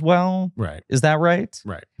that as well? Right. Is that right?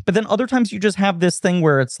 Right. But then other times you just have this thing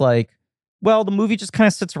where it's like, well, the movie just kind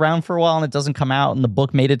of sits around for a while and it doesn't come out and the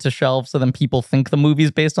book made it to shelves. So then people think the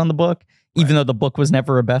movie's based on the book, even though the book was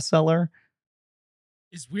never a bestseller.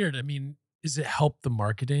 It's weird. I mean, does it help the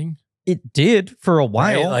marketing? It did for a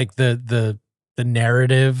while. Right? Like the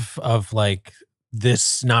narrative of like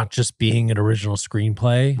this not just being an original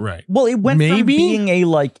screenplay. Right. Well, it went from Maybe? being a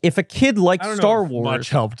like, if a kid liked I don't Star know if Wars, much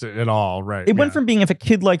helped at all. Right. it went from being if a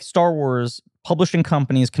kid liked Star Wars, publishing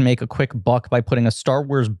companies can make a quick buck by putting a Star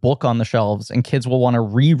Wars book on the shelves, and kids will want to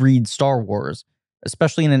reread Star Wars,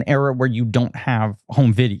 especially in an era where you don't have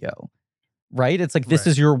home video. Right? It's like this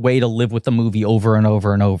is your way to live with the movie over and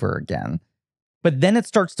over and over again. But then it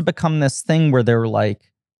starts to become this thing where they're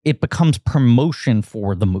like, it becomes promotion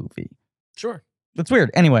for the movie. Sure. That's weird.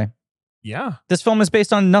 Anyway, Yeah. this film is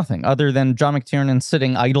based on nothing other than John McTiernan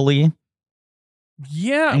sitting idly.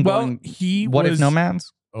 Yeah. And Well, going, he What was if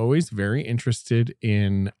Nomads? always very interested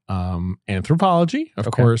in anthropology. Of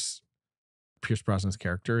Okay. course, Pierce Brosnan's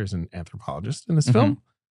character is an anthropologist in this Mhm. film.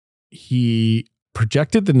 He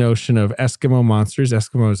projected the notion of Eskimo monsters.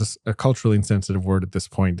 Eskimo is a culturally insensitive word at this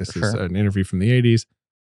point. This is Sure. an interview from the 80s.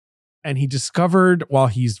 And he discovered while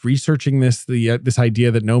he's researching this, this idea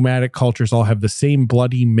that nomadic cultures all have the same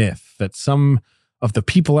bloody myth that some of the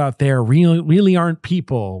people out there really aren't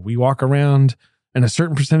people. We walk around and a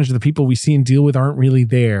certain percentage of the people we see and deal with aren't really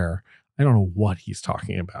there. I don't know what he's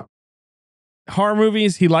talking about. Horror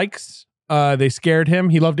movies he likes. They scared him.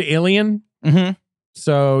 He loved Alien. Mm-hmm.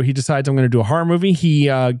 So he decides, I'm going to do a horror movie. He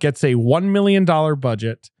gets a $1 million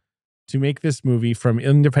budget to make this movie from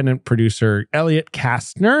independent producer Elliot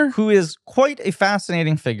Kastner, who is quite a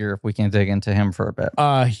fascinating figure if we can dig into him for a bit.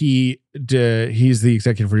 He's the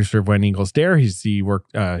executive producer of When Eagles Dare. He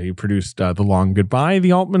produced The Long Goodbye,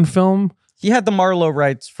 the Altman film. He had the Marlowe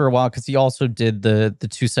rights for a while because he also did the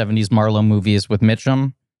 270s Marlowe movies with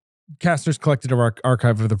Mitchum. Kastner's collected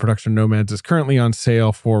archive of the production Nomads is currently on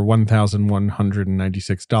sale for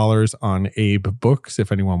 $1,196 on Abe Books if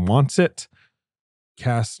anyone wants it.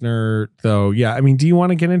 Kastner, though, yeah, I mean, do you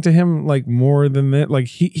want to get into him like more than that? Like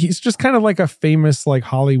he's just kind of like a famous like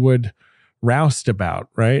Hollywood roustabout,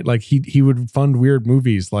 right? Like he would fund weird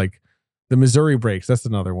movies like The Missouri Breaks. That's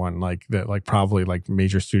another one like that, like probably like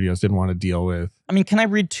major studios didn't want to deal with. I mean, can I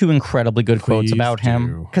read two incredibly good quotes about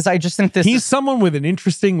him? Because I just think he's someone with an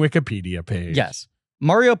interesting Wikipedia page. Yes.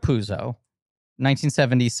 Mario Puzo,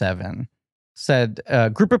 1977, said a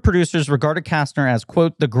group of producers regarded Kastner as,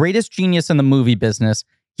 quote, the greatest genius in the movie business.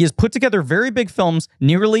 He has put together very big films,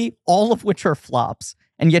 nearly all of which are flops.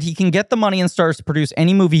 And yet he can get the money and stars to produce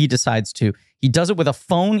any movie he decides to. He does it with a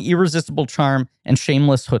phone, irresistible charm, and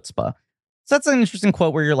shameless chutzpah. So that's an interesting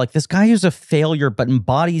quote where you're like, this guy who's a failure but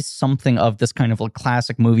embodies something of this kind of like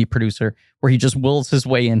classic movie producer where he just wills his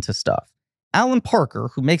way into stuff. Alan Parker,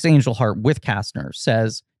 who makes Angel Heart with Kastner,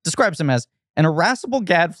 describes him as an irascible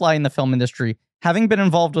gadfly in the film industry, having been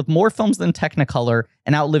involved with more films than Technicolor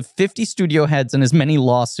and outlived 50 studio heads and as many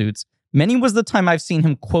lawsuits. Many was the time I've seen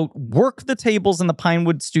him, quote, work the tables in the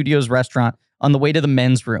Pinewood Studios restaurant on the way to the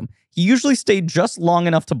men's room. He usually stayed just long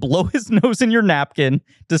enough to blow his nose in your napkin,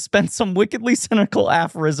 dispense some wickedly cynical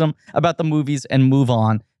aphorism about the movies, and move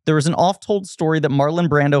on. There was an oft-told story that Marlon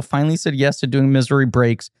Brando finally said yes to doing Missouri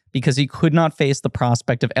Breaks because he could not face the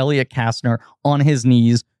prospect of Elliot Kastner on his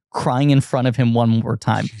knees crying in front of him one more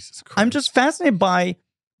time. I'm just fascinated by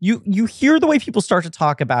you hear the way people start to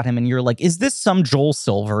talk about him and you're like, is this some Joel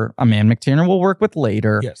Silver, a man McTiernan will work with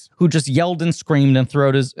later, yes, who just yelled and screamed and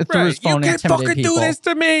threw his phone and intimidated people? You can't fucking do this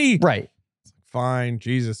to me! Right. Fine,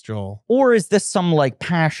 Jesus, Joel. Or is this some like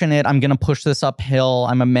passionate, I'm going to push this uphill,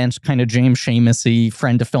 I'm a mensch kind of James Seamus-y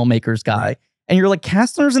friend to filmmakers guy. Right. And you're like,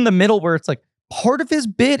 Kastner's in the middle where it's like, part of his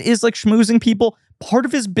bit is like schmoozing people. Part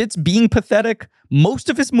of his bit's being pathetic. Most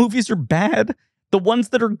of his movies are bad. The ones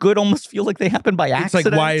that are good almost feel like they happen by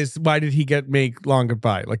accident. It's like, why did he make Long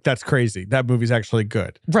Goodbye? Like, that's crazy. That movie's actually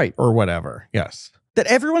good. Right. Or whatever. Yes. That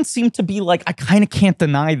everyone seemed to be like, I kind of can't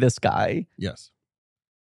deny this guy. Yes.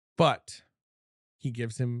 But he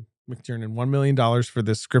gives him McTiernan $1 million for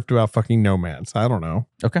this script about fucking nomads. I don't know.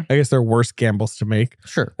 Okay. I guess there are worse gambles to make.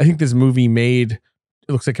 Sure. I think this movie it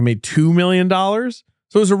looks like it made $2 million.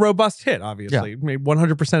 So it was a robust hit, obviously. Yeah. It made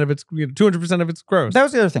 100% of its, 200% of its gross. That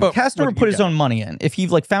was the other thing. But Kastner would put his own money in. If he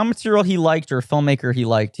like found material he liked or a filmmaker he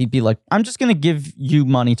liked, he'd be like, I'm just going to give you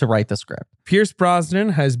money to write the script. Pierce Brosnan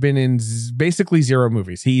has been in basically zero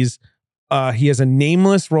movies. He has a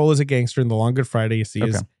nameless role as a gangster in The Long Good Friday. You see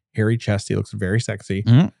his hairy chest. He looks very sexy.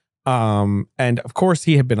 Mm-hmm. And of course,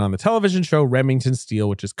 he had been on the television show Remington Steele,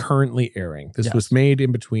 which is currently airing. This was made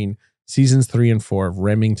in between seasons 3 and 4 of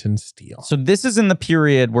Remington Steele. So this is in the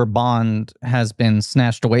period where Bond has been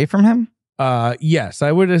snatched away from him? Yes,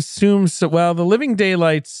 I would assume so. Well, The Living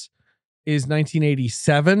Daylights is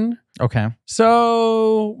 1987. Okay.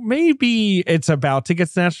 So maybe it's about to get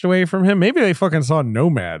snatched away from him. Maybe they fucking saw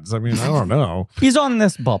Nomads. I mean, I don't know. He's on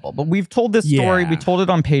this bubble, but we've told this story. We told it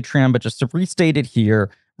on Patreon, but just to restate it here,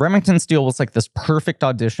 Remington Steele was like this perfect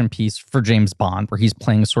audition piece for James Bond, where he's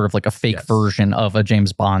playing sort of like a fake version of a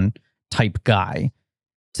James Bond type guy,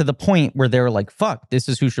 to the point where they're like, fuck, this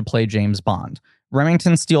is who should play James Bond.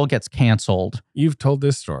 Remington Steele gets canceled. You've told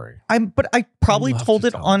this story. But I probably told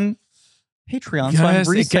it on Patreon, so I'm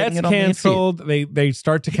restating it on canceled. They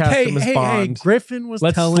start to cast him as Bond. Hey, Griffin was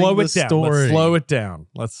Let's telling slow the it down. story. Let's slow it down.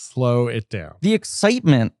 Let's slow it down. The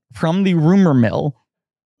excitement from the rumor mill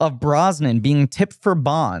of Brosnan being tipped for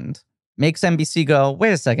Bond makes NBC go,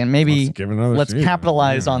 wait a second, maybe let's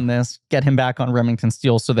capitalize on this, get him back on Remington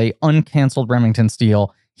Steele. So they uncanceled Remington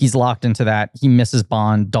Steele. He's locked into that. He misses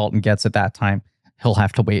Bond. Dalton gets it that time. He'll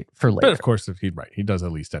have to wait for later. But of course, if he does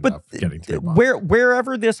at least end up getting through Bond.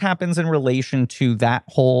 Wherever this happens in relation to that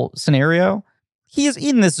whole scenario, he is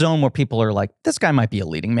in this zone where people are like, this guy might be a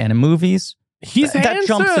leading man in movies. He's that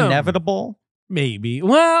handsome. jump's inevitable. Maybe.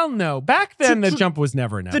 Well, no. Back then, the jump was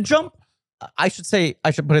never inevitable. The jump, I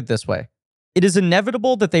should put it this way. It is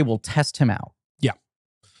inevitable that they will test him out. Yeah.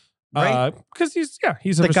 Right? Because he's of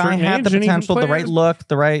The a guy certain had age the and he can potential, play the right it. look,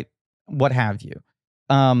 the right what have you.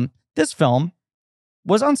 This film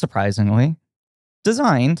was unsurprisingly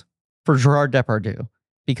designed for Gerard Depardieu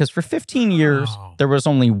because for 15 years, there was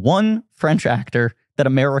only one French actor that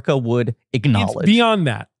America would acknowledge. It's beyond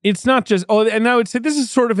that. It's not just, and I would say this is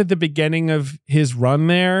sort of at the beginning of his run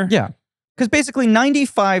there. Yeah. Because basically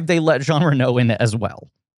 95, they let Jean Reno in as well.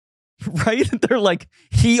 Right? They're like,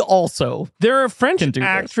 he also. There are French can do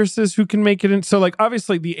actresses who can make it in. So, like,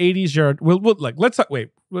 obviously, the 80s Gerard. Well, like, let's wait.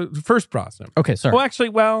 First Brosnan. Okay, sorry. Well, actually,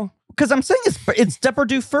 because I'm saying it's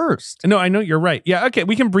Depardieu first. no, I know you're right. Yeah, okay.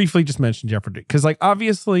 We can briefly just mention Depardieu because, like,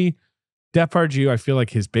 obviously, Depardieu. I feel like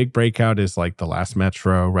his big breakout is like The Last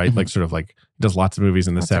Metro, right? Mm-hmm. Like, sort of like does lots of movies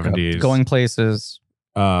in the 70s, Going Places.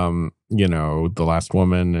 You know, The Last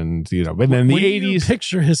Woman, and you know, and then the When 80s. you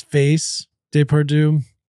picture his face, Depardieu.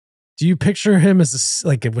 Do you picture him as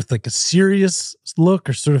with a serious look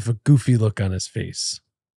or sort of a goofy look on his face?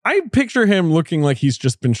 I picture him looking like he's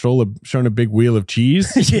just been shown a big wheel of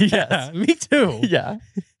cheese. Yes. Me too. Yeah.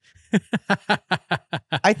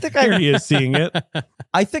 I think Here he is seeing it.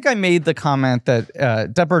 I think I made the comment that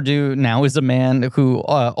Depardieu now is a man who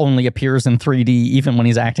only appears in 3D even when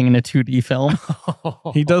he's acting in a 2D film.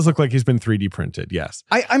 He does look like he's been 3D printed. Yes.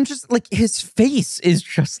 I'm just like, his face is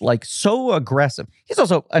just like so aggressive. He's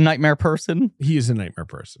also a nightmare person. He is a nightmare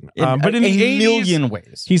person. In, But in a the 80s, million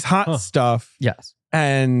ways. he's hot stuff. Yes.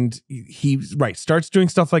 And he starts doing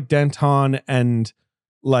stuff like Danton and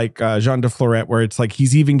like Jean de Florette, where it's like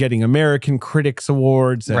he's even getting American Critics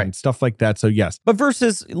Awards and stuff like that. So yes. But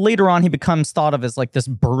versus later on, he becomes thought of as like this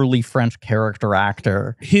burly French character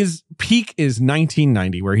actor. His peak is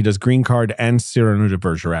 1990, where he does Green Card and Cyrano de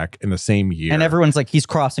Bergerac in the same year. And everyone's like, he's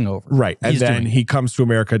crossing over. Right. And He's then doing he comes to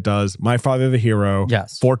America, does My Father the Hero,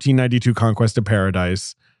 Yes. 1492 Conquest of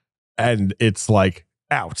Paradise. And it's like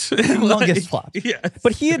out. Humongous flop. Yes.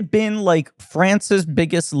 But he had been like France's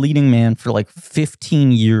biggest leading man for like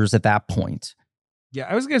 15 years at that point. Yeah,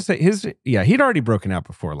 I was going to say he'd already broken out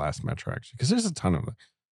before Last Metro, actually, because there's a ton of,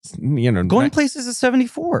 you know. Going Places is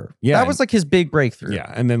 74. Yeah. That was like his big breakthrough.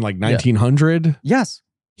 Yeah. And then like 1900. Yes.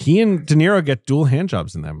 He and De Niro get dual hand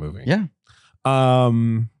jobs in that movie. Yeah.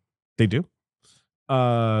 They do.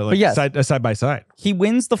 Like yes. side by side. He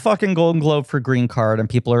wins the fucking Golden Globe for Green Card, and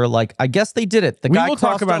people are like, I guess they did it. We guy will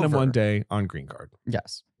talk crossed about him over. one day on Green Card.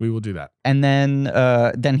 Yes. We will do that. And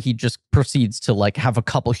then he just proceeds to like have a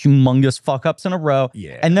couple humongous fuck ups in a row.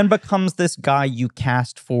 Yeah. And then becomes this guy you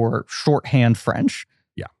cast for shorthand French.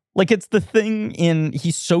 Yeah. Like it's the thing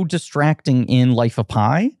he's so distracting in Life of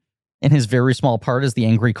Pi, and his very small part is the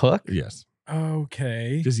angry cook. Yes.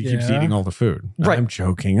 Okay. Because he keeps eating all the food. Right. I'm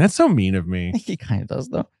joking. That's so mean of me. He kind of does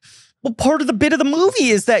though. Well, part of the bit of the movie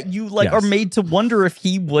is that you like Yes. are made to wonder if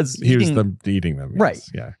he was Eating them. Yes. Right.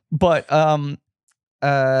 Yeah. But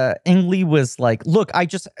Ang Lee was like, look,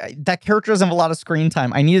 that character doesn't have a lot of screen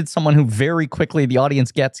time. I needed someone who very quickly the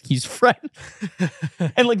audience gets he's French.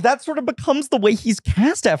 And like that sort of becomes the way he's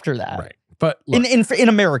cast after that. Right. But look, In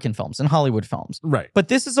American films, in Hollywood films. right. But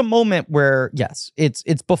this is a moment where, yes, it's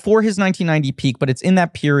before his 1990 peak, but it's in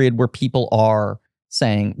that period where people are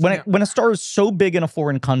saying, when a star is so big in a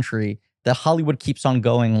foreign country that Hollywood keeps on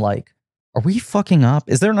going like, are we fucking up?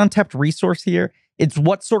 Is there an untapped resource here? It's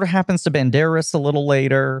what sort of happens to Banderas a little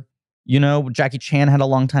later. You know, Jackie Chan had a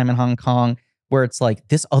long time in Hong Kong where it's like,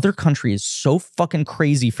 this other country is so fucking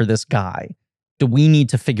crazy for this guy. Do we need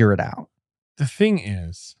to figure it out? The thing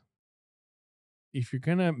is, if you're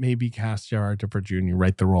going to maybe cast Gerard Depardieu and you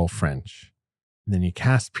write the role French, and then you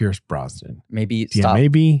cast Pierce Brosnan, Maybe stop.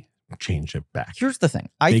 maybe change it back. Here's the thing.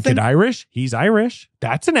 Make it Irish. He's Irish.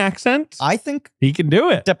 That's an accent. I think He can do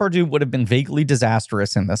it. Depardieu would have been vaguely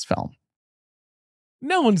disastrous in this film.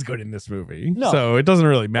 No one's good in this movie. No. So it doesn't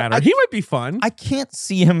really matter. He might be fun. I can't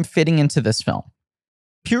see him fitting into this film.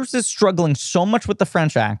 Pierce is struggling so much with the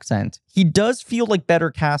French accent. He does feel like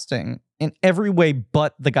better casting in every way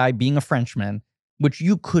but the guy being a Frenchman, which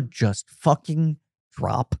you could just fucking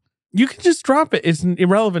drop. You can just drop it. It's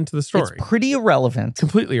irrelevant to the story. It's pretty irrelevant.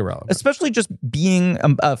 Completely irrelevant. Especially just being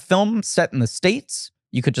a film set in the States.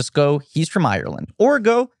 You could just go, he's from Ireland. Or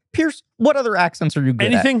go, Pierce, what other accents are you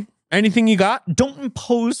good at? Anything you got? Don't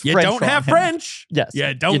impose You French don't on have him. French. Yes.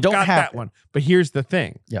 You don't You don't got have that it. one. But here's the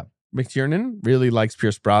thing. Yeah. McTiernan really likes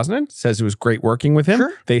Pierce Brosnan, says it was great working with him.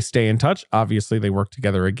 Sure. They stay in touch. Obviously, they work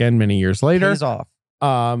together again many years later. Pays off.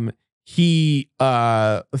 He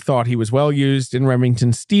thought he was well used in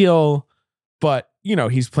Remington Steele, but you know,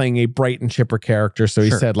 he's playing a bright and chipper character. So he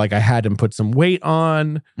Sure. said, like, I had him put some weight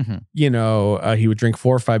on. Mhm. You know, he would drink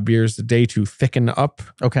 4 or 5 beers a day to thicken up.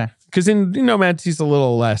 Okay. Because in Nomads, he's a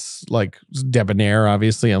little less like debonair,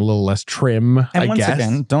 obviously, and a little less trim, And I once guess.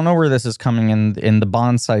 again, don't know where this is coming in the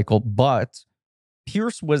Bond cycle, but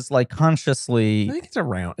Pierce was like I consciously think it's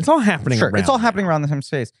around. It's all happening sure. around. It's all happening around the same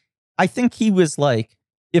space. I think he was like,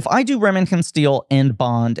 if I do Remington Steele and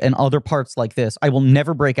Bond and other parts like this, I will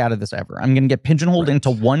never break out of this ever. I'm going to get pigeonholed Right. into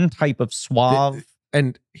one type of suave.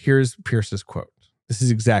 And here's Pierce's quote. This is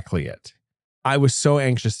exactly it. I was so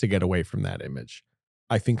anxious to get away from that image.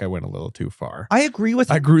 I think I went a little too far. I agree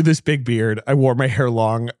with I grew this big beard. I wore my hair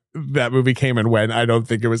long. That movie came and went. I don't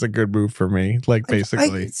think it was a good move for me. Like,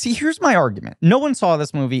 basically. See, here's my argument. No one saw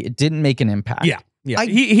this movie. It didn't make an impact. Yeah.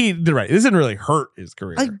 He did right. This didn't really hurt his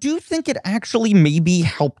career. I do think it actually maybe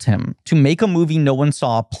helped him to make a movie no one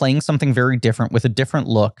saw, playing something very different with a different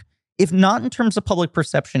look, if not in terms of public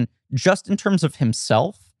perception, just in terms of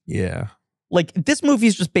himself. Yeah. Like, this movie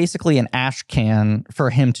is just basically an ash can for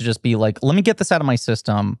him to just be like, let me get this out of my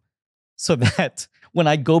system so that when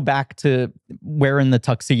I go back to wearing the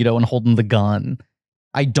tuxedo and holding the gun,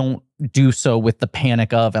 I don't do so with the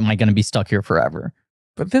panic of, am I going to be stuck here forever?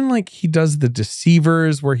 But then, like, he does the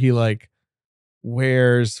Deceivers where he, like,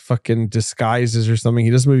 wears fucking disguises or something.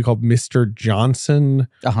 He does a movie called Mr. Johnson,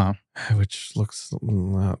 Uh-huh. which looks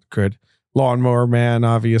not good. Lawnmower Man,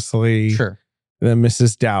 obviously. Sure. Then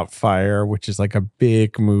Mrs. Doubtfire, which is like a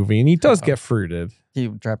big movie. And he does get fruited. He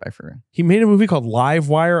would drive by for He made a movie called Live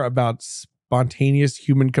Wire about spontaneous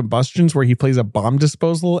human combustions where he plays a bomb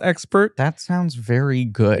disposal expert. that sounds very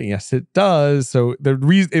good. Yes, it does. So the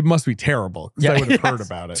reason it must be terrible because I would have heard yes,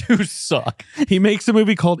 about it. To suck. He makes a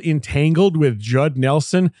movie called Entangled with Judd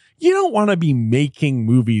Nelson. You don't want to be making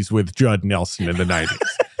movies with Judd Nelson in the 90s.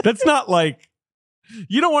 That's not like,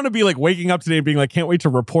 you don't want to be like waking up today and being like, can't wait to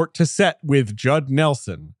report to set with Judd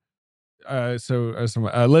Nelson.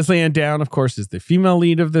 Leslie Ann Down, of course, is the female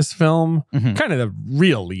lead of this film. Mhm. Kind of the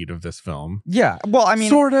real lead of this film. Yeah. Well, I mean,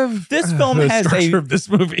 sort of. this film the has structure a of this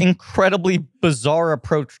movie. incredibly bizarre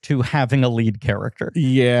approach to having a lead character.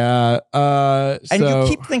 Yeah. And you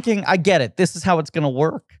keep thinking, I get it. This is how it's going to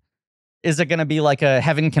work. Is it going to be like a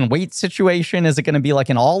heaven can wait situation? Is it going to be like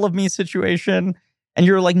an all of me situation? And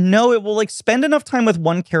you're like, no, it will like spend enough time with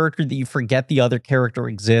one character that you forget the other character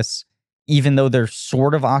exists, even though they're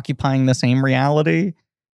sort of occupying the same reality,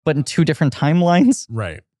 but in two different timelines.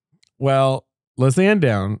 Right. Well, Leslie Ann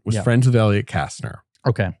Down was Yeah. friends with Elliot Kastner.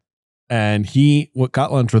 Okay. And he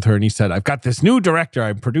got lunch with her and he said, I've got this new director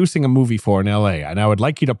I'm producing a movie for in LA, and I would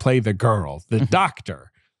like you to play the girl, the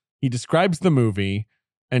doctor. He describes the movie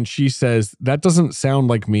and she says, that doesn't sound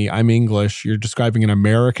like me. I'm English. You're describing an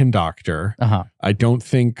American doctor. Uh-huh. I don't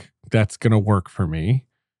think that's going to work for me.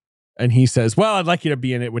 And he says, well, I'd like you to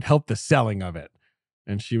be in it. It would help the selling of it.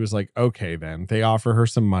 And she was like, okay, then. They offer her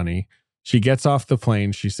some money. She gets off the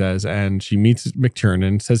plane, she says, and she meets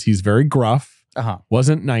McTiernan, says he's very gruff. Uh-huh.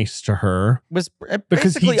 Wasn't nice to her Was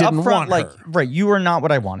because he basically didn't upfront, want like, her. right, you are not what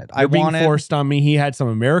I wanted. I You're being wanted forced on me. He had some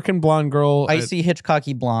American blonde girl, icy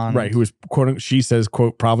Hitchcocky blonde. right, who was quote. She says,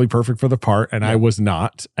 "quote probably perfect for the part," and I was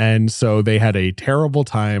not, and so they had a terrible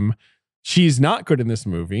time. She's not good in this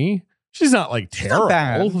movie. She's not like She's not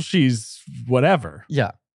terrible. bad. She's whatever.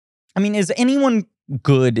 Yeah. I mean, is anyone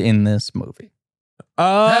good in this movie?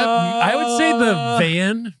 I would say the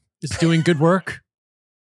van is doing good work.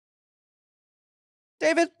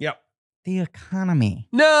 David? Yep. The economy.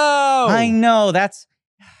 No, I know that's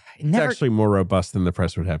it's never. actually more robust than the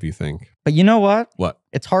press would have you think. But you know what? What?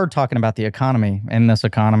 It's hard talking about the economy in this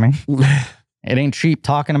economy. It ain't cheap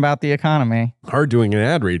talking about the economy Hard doing an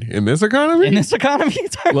ad read in this economy. in this economy.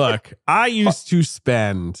 Look, I used to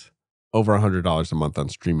spend over $100 a month on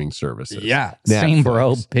streaming services. Yeah, same,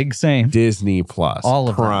 bro. Netflix, Big same. Disney Plus, All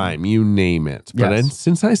of them. Prime, you name it. But Yes.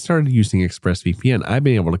 since I started using ExpressVPN, I've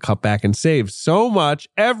been able to cut back and save so much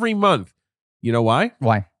every month. You know why?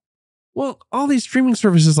 Why? Well, all these streaming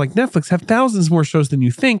services like Netflix have thousands more shows than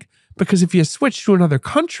you think, because if you switch to another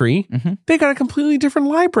country, Mhm. they got a completely different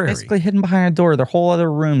library. Basically hidden behind a door. There are whole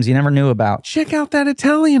other rooms you never knew about. Check out that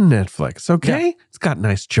Italian Netflix, okay? It's got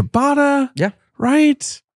nice ciabatta. Yeah.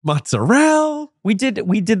 Right? Mozzarella. We did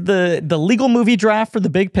the legal movie draft for the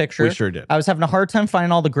big picture. We sure did. I was having a hard time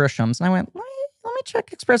finding all the Grishams, and I went, let me check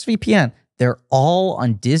ExpressVPN. They're all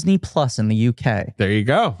on Disney Plus in the UK. There you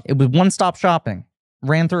go. It was one-stop shopping.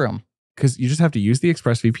 Ran through them. Because you just have to use the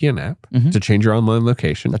ExpressVPN app Mhm. to change your online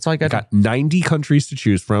location. That's all you got. Got 90 countries to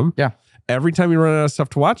choose from. Yeah. Every time you run out of stuff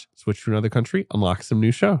to watch, switch to another country, unlock some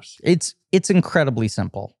new shows. It's incredibly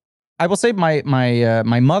simple. I will say my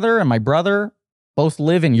mother and my brother both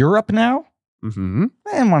live in Europe now, Mm-hmm.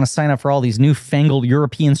 I didn't want to sign up for all these newfangled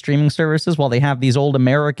European streaming services while they have these old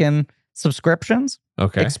American subscriptions.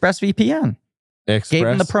 Okay. ExpressVPN. Gave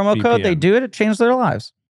them the promo code. They do it. It changed their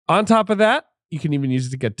lives. On top of that, you can even use it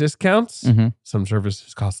to get discounts. Mm-hmm. Some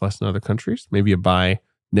services cost less in other countries. Maybe you buy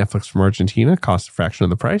Netflix from Argentina, costs a fraction of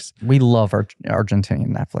the price. We love our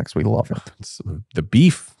Argentinian Netflix. We love it. It's the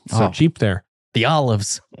beef, so cheap there. The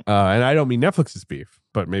olives. And I don't mean Netflix's beef,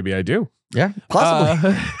 but maybe I do. Yeah,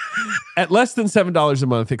 possibly. At less than $7 a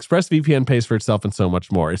month, ExpressVPN pays for itself and so much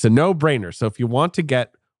more. It's a no-brainer. So if you want to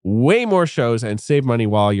get way more shows and save money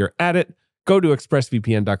while you're at it, go to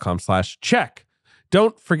expressvpn.com/check.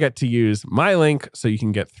 Don't forget to use my link so you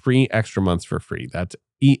can get 3 extra months for free. That's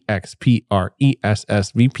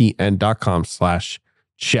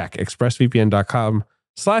expressvpn.com/check.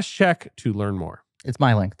 expressvpn.com/check to learn more. It's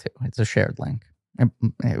my link too. It's a shared link.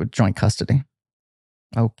 Joint custody.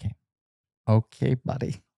 Okay. Okay,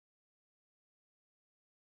 buddy.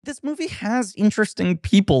 This movie has interesting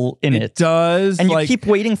people in it. It does. And you keep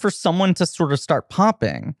waiting for someone to sort of start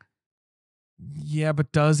popping. Yeah,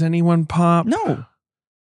 but does anyone pop? No.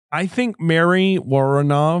 I think Mary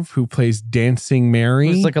Woronov, who plays Dancing Mary,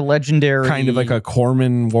 Who's like a legendary, kind of like a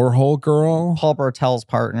Corman Warhol girl. Paul Bartel's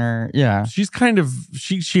partner. Yeah. She's kind of,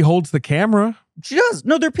 she holds the camera. She does.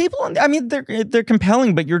 No, they're people. I mean, they're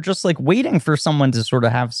compelling, but you're just like waiting for someone to sort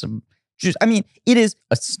of have some. I mean, it is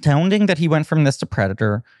astounding that he went from this to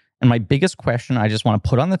Predator. And my biggest question I just want to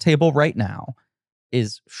put on the table right now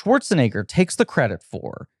is Schwarzenegger takes the credit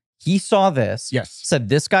for. He saw this. Yes. Said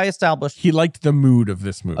this guy established. He liked the mood of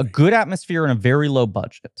this movie. A good atmosphere and a very low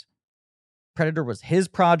budget. Predator was his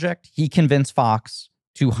project. He convinced Fox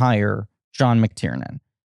to hire John McTiernan.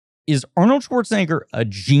 Is Arnold Schwarzenegger a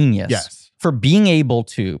genius? Yes. For being able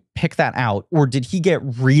to pick that out? Or did he get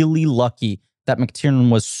really lucky that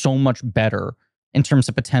McTiernan was so much better in terms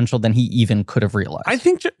of potential than he even could have realized? I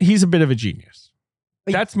think he's a bit of a genius.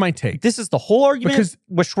 That's my take. This is the whole argument Because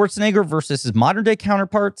with Schwarzenegger versus his modern day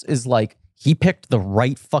counterparts is like he picked the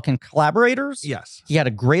right fucking collaborators. yes. He had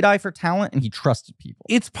a great eye for talent and he trusted people.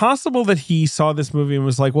 It's possible that he saw this movie and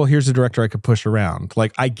was like, well, here's a director I could push around.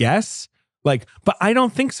 Like, I guess. Like, but I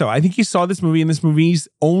don't think so. I think he saw this movie and this movie's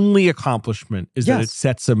only accomplishment is that it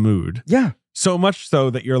sets a mood. Yeah. So much so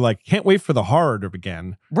that you're like, can't wait for the horror to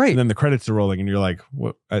begin. Right. And then the credits are rolling and you're like,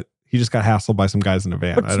 what? He just got hassled by some guys in a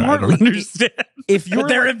van. But I don't understand. If you're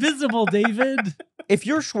They're invisible, David. if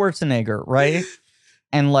you're Schwarzenegger, right?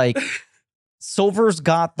 And like Silver's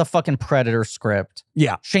got the fucking Predator script.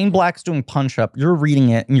 Yeah. Shane Black's doing Punch Up. You're reading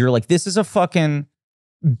it and you're like, this is a fucking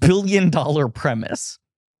 $1 billion premise.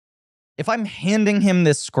 If I'm handing him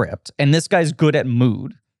this script and this guy's good at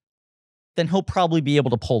mood, then he'll probably be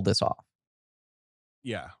able to pull this off.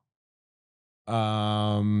 Yeah.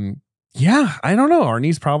 Yeah, I don't know.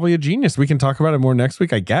 Arnie's probably a genius. We can talk about it more next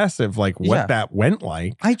week, I guess, of like what that went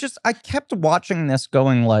like. I kept watching this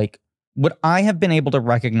going like, would I have been able to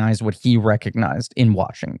recognize what he recognized in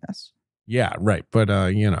watching this? Yeah, right. But,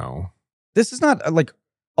 This is not like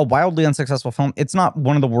a wildly unsuccessful film. It's not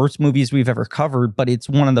one of the worst movies we've ever covered, but it's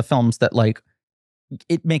one of the films that like,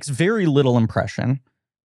 it makes very little impression.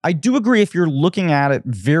 I do agree if you're looking at it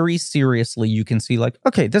very seriously, you can see like,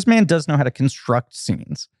 okay, this man does know how to construct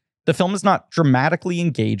scenes. The film is not dramatically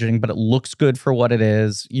engaging, but it looks good for what it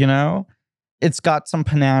is, you know? It's got some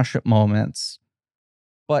panache at moments,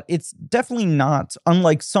 but it's definitely not,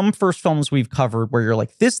 unlike some first films we've covered where you're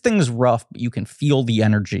like, this thing's rough, but you can feel the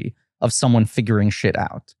energy of someone figuring shit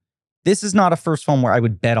out. This is not a first film where I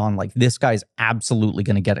would bet on like, this guy's absolutely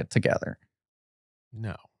going to get it together.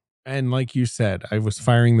 No. And like you said, I was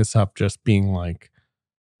firing this up just being like,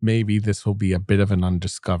 maybe this will be a bit of an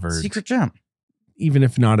undiscovered secret gem. Even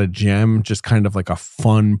if not a gem, just kind of like a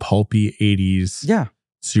fun, pulpy 80s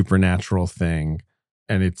supernatural thing.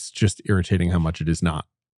 And it's just irritating how much it is not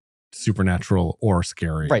supernatural or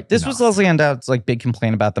scary. Right. This was Leslie Andout's like big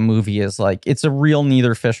complaint about the movie is like, it's a real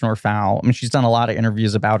neither fish nor fowl. I mean, she's done a lot of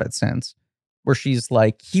interviews about it since, where she's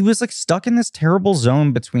like, he was like stuck in this terrible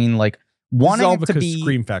zone between like wanting it to be.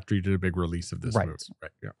 Scream Factory did a big release of this movie.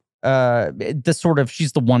 Right. Yeah. This sort of,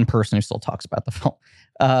 she's the one person who still talks about the film.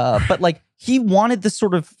 But like he wanted this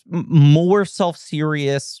sort of more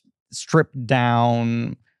self-serious, stripped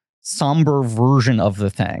down, somber version of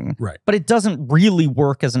the thing. Right. But it doesn't really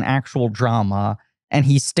work as an actual drama. And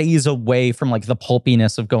he stays away from like the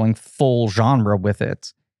pulpiness of going full genre with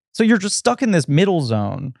it. So you're just stuck in this middle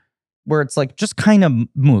zone where it's like just kind of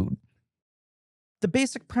mood. The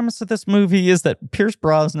basic premise of this movie is that Pierce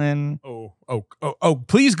Brosnan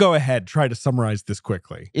please go ahead. Try to summarize this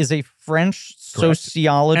quickly. Is a French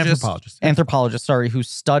sociologist, anthropologist, who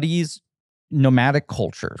studies nomadic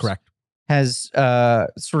cultures. Correct. has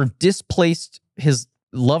sort of displaced his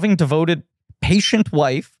loving, devoted, patient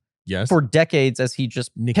wife Yes. for decades as he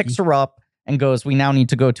just Nikki. picks her up and goes, we now need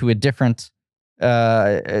to go to a different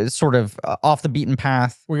sort of off the beaten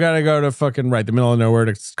path. We got to go to fucking the middle of nowhere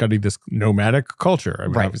to study this nomadic culture. I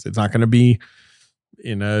mean, Right. obviously, it's not going to be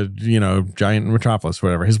in a giant metropolis,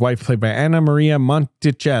 whatever. His wife, played by Anna Maria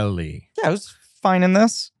Monticelli. Yeah, I was fine in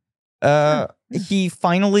this. He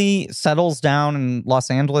finally settles down in Los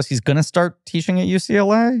Angeles. He's going to start teaching at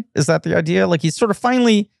UCLA. Is that the idea? Like he's sort of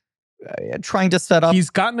finally trying to set up. He's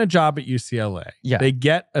gotten a job at UCLA. Yeah. They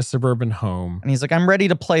get a suburban home. And he's like, I'm ready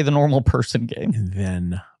to play the normal person game. And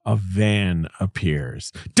then a van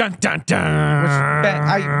appears. Dun, dun, dun.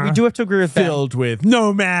 Ben, we do have to agree with Ben. Filled with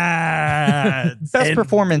nomads. Best and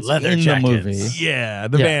performance leather in the jackets. movie. Yeah,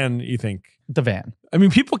 the Yeah. van, you think. The van. I mean,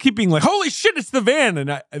 people keep being like, holy shit, it's the van.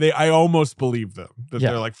 And I almost believe them. That Yeah.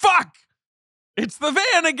 they're like, fuck, it's the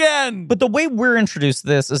van again. But the way we're introduced to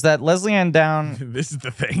this is that Leslie Ann Down This is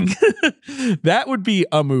the thing. That would be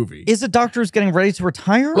a movie. is a doctor who's getting ready to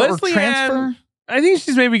retire Leslie or transfer. Ann- I think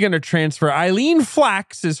she's maybe going to transfer. Eileen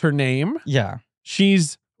Flax is her name. Yeah.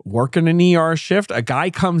 She's working an ER shift. A guy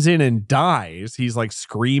comes in and dies. He's like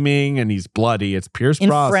screaming and he's bloody. It's Pierce In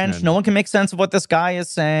Brosnan. French, no one can make sense of what this guy is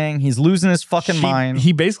saying. He's losing his fucking mind.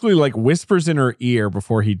 He basically like whispers in her ear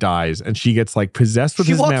before he dies, and she gets like possessed with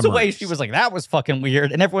She his walks memories. away. She was like, that was fucking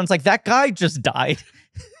weird. And everyone's like, that guy just died.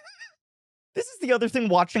 This is the other thing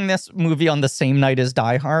watching this movie on the same night as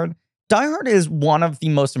Die Hard. Die Hard is one of the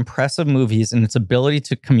most impressive movies in its ability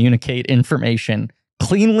to communicate information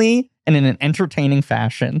cleanly and in an entertaining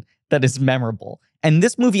fashion that is memorable. And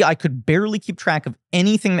this movie, I could barely keep track of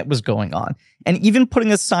anything that was going on. And even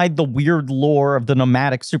putting aside the weird lore of the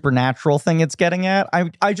nomadic supernatural thing it's getting at,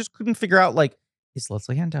 I just couldn't figure out, like, is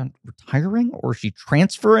Leslie Ann Down retiring, or is she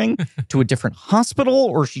transferring to a different hospital,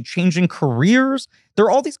 or is she changing careers? There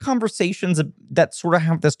are all these conversations that sort of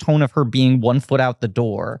have this tone of her being one foot out the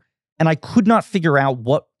door. And I could not figure out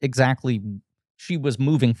what exactly she was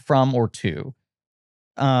moving from or to.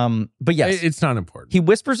 But yes, It's not important. he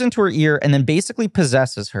whispers into her ear and then basically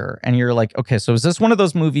possesses her. And you're like, okay, so is this one of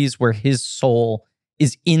those movies where his soul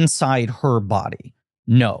is inside her body?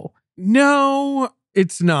 No. No,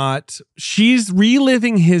 it's not. She's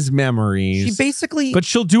reliving his memories. She basically... But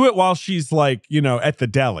she'll do it while she's like, at the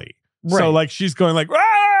deli. Right. So like she's going like,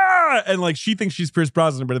 ah! And like she thinks she's Pierce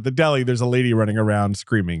Brosnan, but at the deli, there's a lady running around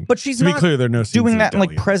screaming. But she's to be not clear, there are no scenes doing in that the in like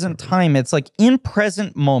deli present whatsoever. time. It's like in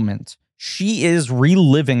present moment, she is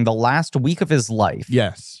reliving the last week of his life.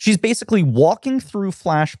 Yes. She's basically walking through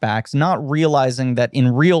flashbacks, not realizing that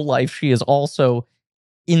in real life, she is also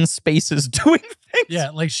in spaces doing things. Yeah,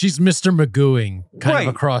 like she's Mr. Magooing kind Right.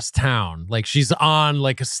 of across town. Like she's on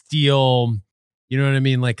like a steel, you know what I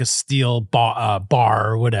mean? Like a steel bar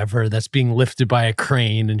or whatever that's being lifted by a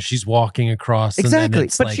crane, and she's walking across. And then Exactly.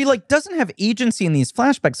 it's But she like doesn't have agency in these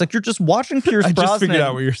flashbacks. Like you're just watching Pierce I Brosnan. just figured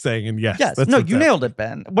out what you're saying, and yes, Yes. that's No, what's you nailed it,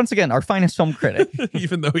 Ben. Once again, our finest film critic. happening.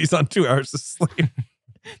 Even though he's on 2 hours of sleep.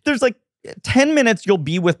 There's like 10 minutes you'll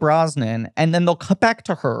be with Brosnan, and then they'll cut back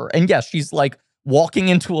to her. And yes, she's like walking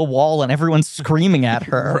into a wall and everyone's screaming at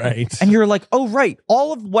her. Right. And you're like, oh, right.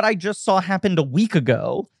 All of what I just saw happened a week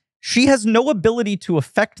ago. She has no ability to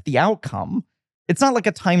affect the outcome. It's not like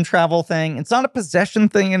a time travel thing. It's not a possession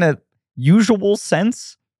thing in a usual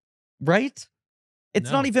sense, right? It's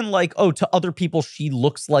No. not even like, oh, to other people, she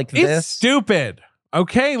looks like It's this. stupid.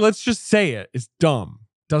 Okay, let's just say it. It's dumb.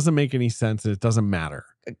 Doesn't make any sense, and it doesn't matter.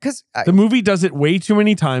 Because The movie does it way too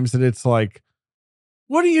many times that it's like,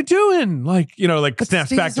 what are you doing? Like, But snaps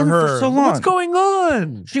stays back to on for her. so What's long. going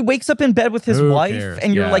on? she wakes up in bed with his Who wife, cares?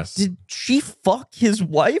 and you're like, Yes. did she fuck his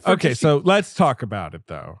wife? Or Okay, did she- so let's talk about it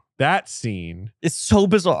though. That scene it's so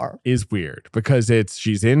bizarre. is weird because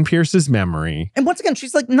she's in Pierce's memory. And once again,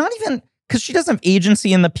 she's like, not even because she doesn't have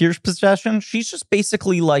agency in the Pierce possession. She's just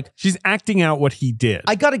basically like, She's acting out what he did.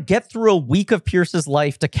 I got to get through a week of Pierce's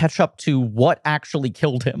life to catch up to what actually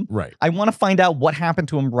killed him. Right. I want to find out what happened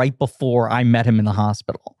to him right before I met him in the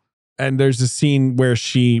hospital. And there's a scene where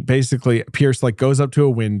Pierce like goes up to a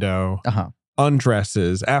window,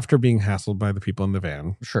 undresses after being hassled by the people in the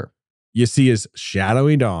van. Sure. You see his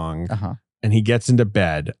shadowy dong, and he gets into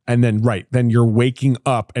bed. And then you're waking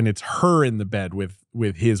up and it's her in the bed with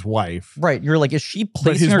his wife. Right. You're like, is she But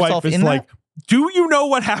placing his herself wife is in like, that? do you know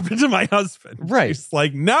what happened to my husband? Right. She's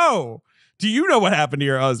like, no. Do you know what happened to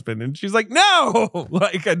your husband? And she's like, no.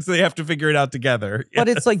 Like, and so they have to figure it out together. But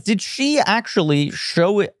it's like, did she actually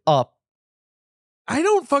show it up? I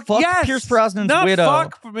don't Fuck yes. Pierce Brosnan's Not widow.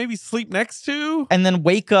 fuck, but maybe sleep next to. And then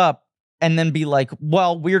wake up and then be like,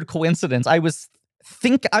 well, weird coincidence. I was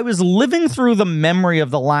I was living through the memory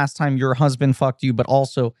of the last time your husband fucked you, but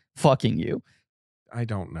also fucking you. I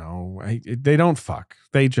don't know. They don't fuck.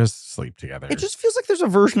 They just sleep together. It just feels like there's a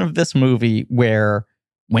version of this movie where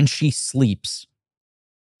when she sleeps,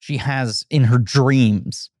 she has in her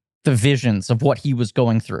dreams the visions of what he was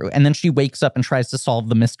going through. And then she wakes up and tries to solve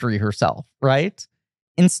the mystery herself, right?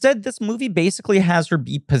 Instead, this movie basically has her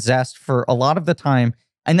be possessed for a lot of the time.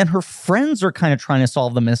 And then her friends are kind of trying to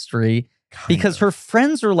solve the mystery because her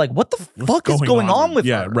friends are like, what the fuck is going on with her?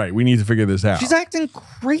 Yeah, right. We need to figure this out. She's acting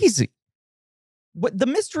crazy. What the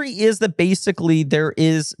mystery is that basically there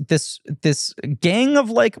is this gang of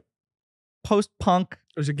like post-punk.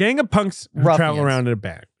 There's a gang of punks who travel around in a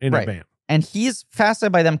van. And he's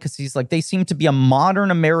fascinated by them because he's like, they seem to be a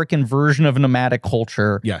modern American version of nomadic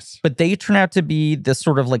culture. Yes. But they turn out to be this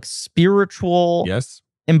sort of like spiritual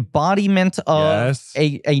embodiment of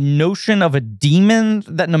a notion of a demon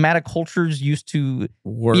that nomadic cultures used to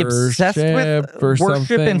be obsessed with.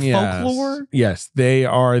 Worship and folklore. Yes. They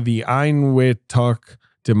are the Ainwittuk,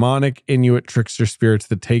 demonic Inuit trickster spirits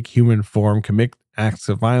that take human form, commit acts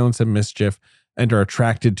of violence and mischief, and are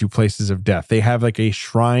attracted to places of death. They have like a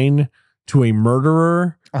shrine to a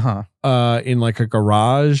murderer in like a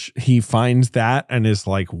garage. He finds that and is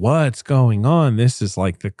like, what's going on? This is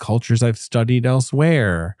like the cultures I've studied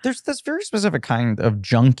elsewhere. There's this very specific kind of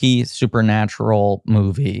junky supernatural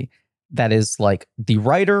movie that is like the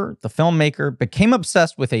writer, the filmmaker became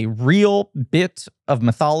obsessed with a real bit of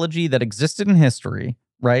mythology that existed in history,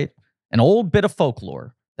 right? An old bit of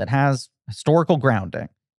folklore that has historical grounding.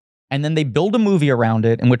 And then they build a movie around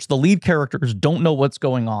it in which the lead characters don't know what's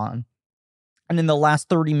going on. And in the last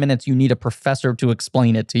 30 minutes, you need a professor to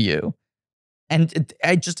explain it to you. And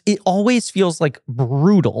it always feels like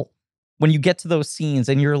brutal when you get to those scenes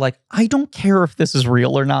and you're like, I don't care if this is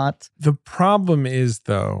real or not. The problem is,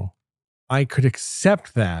 though, I could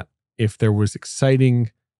accept that if there was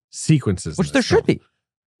exciting sequences. Which there should be.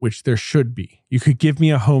 Which there should be. You could give me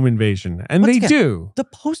a home invasion. And they do. The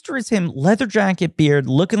poster is him, leather jacket, beard,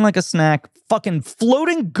 looking like a snack, fucking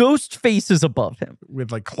floating ghost faces above him.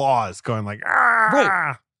 With like claws going like, ah!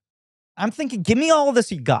 Right. I'm thinking, give me all of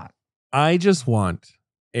this you got. I just want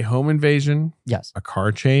a home invasion. Yes. A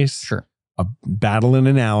car chase. Sure. A battle in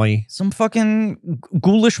an alley. Some fucking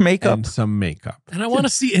ghoulish makeup. And some makeup. And I want to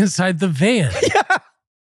see inside the van. Yeah.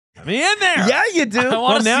 Let me in there. Yeah, you do. I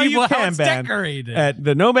want to see how it's Ben. decorated. At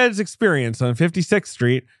the Nomads Experience on 56th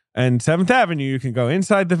Street and 7th Avenue, you can go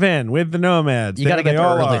inside the van with the Nomads. You got to get there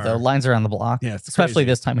early, though. Lines around the block. Yeah, especially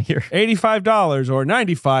this time of year. $85 or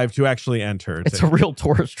 $95 to actually enter. It's a real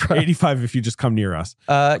tourist trap. $85 if you just come near us.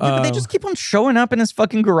 But they just keep on showing up in his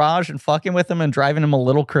fucking garage and fucking with him and driving him a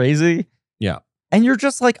little crazy. Yeah. And you're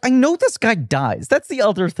just like, I know this guy dies. That's the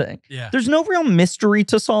other thing. Yeah. There's no real mystery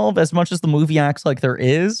to solve as much as the movie acts like there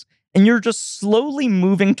is. And you're just slowly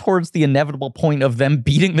moving towards the inevitable point of them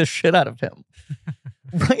beating the shit out of him.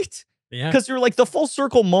 Right? Yeah. Because you're like, the full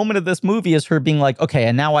circle moment of this movie is her being like, okay,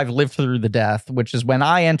 and now I've lived through the death, which is when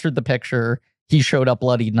I entered the picture, he showed up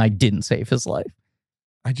bloodied and I didn't save his life.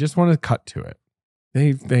 I just want to cut to it.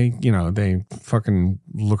 They fucking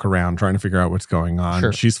look around trying to figure out what's going on.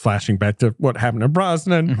 Sure. She's flashing back to what happened to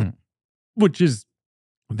Brosnan, which is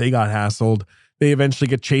they got hassled. They eventually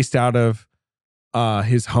get chased out of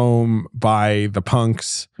his home by the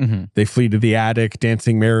punks. They flee to the attic.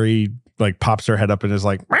 Dancing Mary like pops her head up and is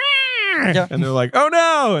like, and they're like, oh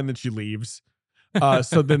no, and then she leaves.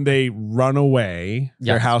 So then they run away.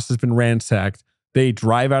 Their house has been ransacked. They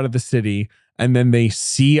drive out of the city, and then they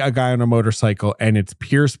see a guy on a motorcycle, and it's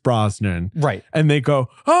Pierce Brosnan. Right. And they go,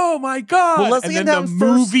 oh my God. Well, Leslie and then the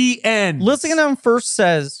movie ends. Leslie Down first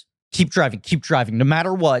says, keep driving, no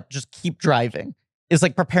matter what, just keep driving. Is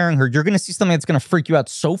like preparing her. You're going to see something that's going to freak you out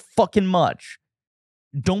so fucking much.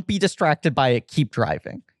 Don't be distracted by it. Keep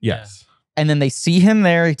driving. Yes. And then they see him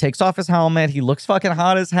there. He takes off his helmet. He looks fucking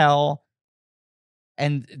hot as hell.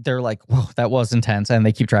 And they're like, whoa, that was intense. And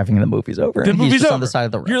they keep driving and the movie's over. The movie's he's just over. on the side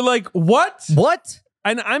of the road. You're like, what? What?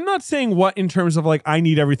 And I'm not saying what in terms of like, I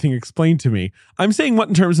need everything explained to me. I'm saying what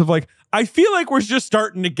in terms of like, I feel like we're just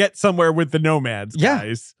starting to get somewhere with the Nomads,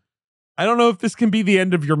 guys. I don't know if this can be the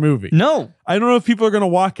end of your movie. No. I don't know if people are going to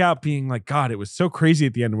walk out being like, God, it was so crazy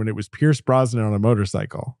at the end when it was Pierce Brosnan on a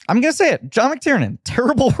motorcycle. I'm going to say it. John McTiernan,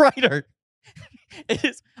 terrible writer. It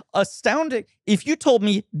is astounding. If you told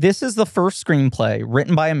me this is the first screenplay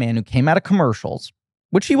written by a man who came out of commercials,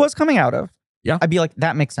 which he was coming out of, I'd be like,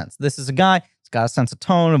 that makes sense. This is a guy, he's got a sense of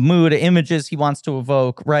tone, of mood, of images he wants to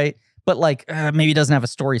evoke, right? But like, maybe he doesn't have a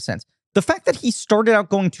story sense. The fact that he started out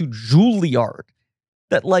going to Julliard,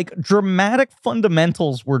 that like dramatic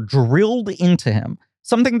fundamentals were drilled into him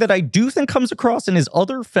something that I do think comes across in his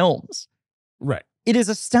other films. Right. It is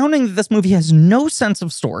astounding that this movie has no sense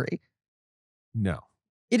of story. No.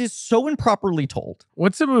 It is so improperly told.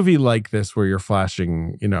 What's a movie like this where you're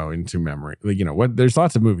flashing, into memory? Like, there's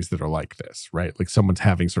lots of movies that are like this, right? Like someone's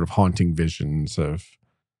having sort of haunting visions of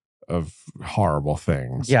horrible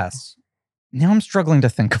things. Yes. Now I'm struggling to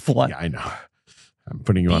think of one. Yeah, I know. I'm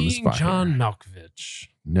putting you on the Being spot. John here. Malkovich.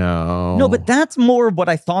 No. But that's more what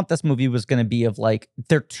I thought this movie was going to be, of like,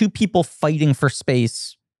 they're two people fighting for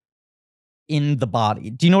space in the body.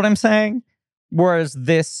 Do you know what I'm saying? Whereas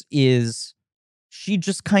this is, she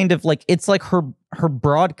just kind of like, it's like her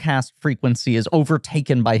broadcast frequency is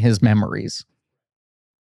overtaken by his memories.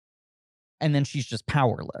 And then she's just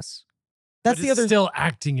powerless. That's But the it's other. still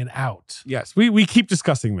acting it out. Yes, we keep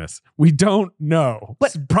discussing this. We don't know.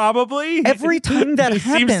 But probably every time that it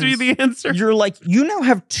happens, seems to be the answer. you're like, you now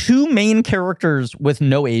have two main characters with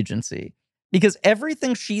no agency, because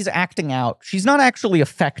everything she's acting out, she's not actually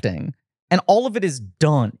affecting. And all of it is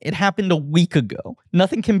done. It happened a week ago.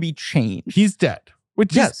 Nothing can be changed. He's dead,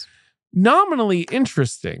 which is nominally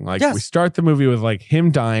interesting. Like we start the movie with like him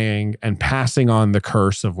dying and passing on the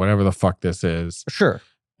curse of whatever the fuck this is. Sure.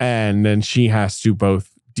 And then she has to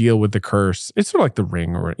both deal with the curse. It's sort of like The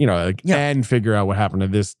Ring, or and figure out what happened to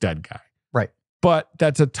this dead guy. Right. But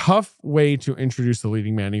that's a tough way to introduce the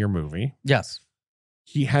leading man of your movie. Yes.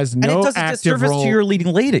 He has And no it does a active disservice role. to your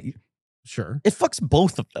leading lady. Sure. It fucks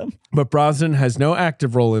both of them. But Brosnan has no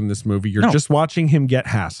active role in this movie. You're just watching him get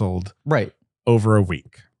hassled Right. over a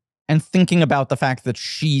week. And thinking about the fact that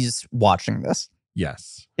she's watching this.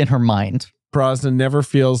 Yes. In her mind. Brosnan never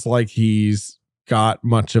feels like he's got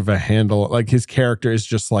much of a handle. Like his character is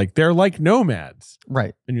just like, they're like nomads.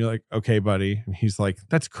 Right. And you're like, okay, buddy. And he's like,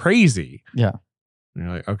 that's crazy. Yeah. And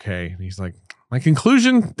you're like, okay. And he's like, my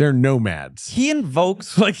conclusion, they're nomads. He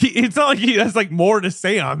invokes it's not like he has like more to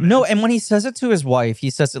say on this. No, and when he says it to his wife, he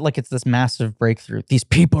says it like it's this massive breakthrough. These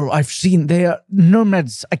people I've seen, they are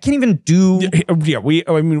nomads. I can't even do. Yeah,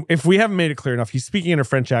 if we haven't made it clear enough, he's speaking in a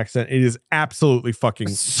French accent. It is absolutely fucking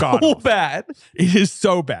so bad. It is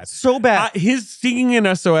so bad. So bad. His singing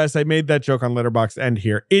in SOS, I made that joke on Letterboxd and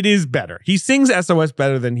here. It is better. He sings SOS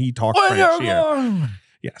better than he talks French here.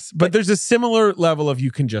 Yes, but there's a similar level of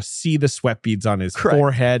you can just see the sweat beads on his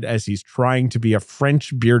forehead as he's trying to be a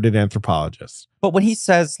French bearded anthropologist. But when he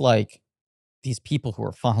says, like, these people who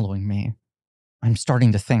are following me, I'm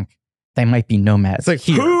starting to think they might be nomads. It's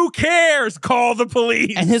like, who cares? Call the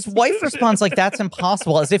police. And his wife responds like, that's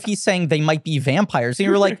impossible, as if he's saying they might be vampires. And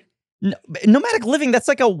you're like, nomadic living, that's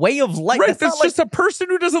like a way of life. Right, that's just a person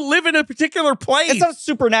who doesn't live in a particular place. It's not a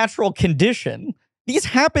supernatural condition. These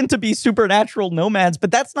happen to be supernatural nomads,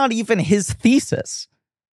 but that's not even his thesis.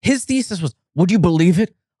 His thesis was, would you believe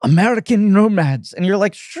it? American nomads. And you're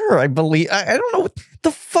like, sure, I believe. I don't know what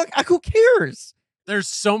the fuck. Who cares? There's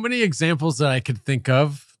so many examples that I could think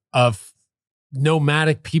of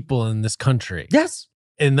nomadic people in this country. Yes.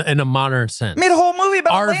 In a modern sense. Made a whole movie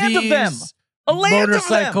about a land of them. A land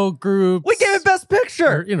motorcycle of them. groups. We gave it Best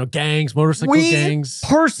Picture. Or, gangs, motorcycle gangs.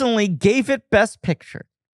 Personally gave it Best Picture.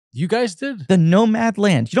 You guys did? The Nomad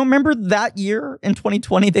Land. You don't remember that year in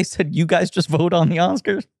 2020, they said, you guys just vote on the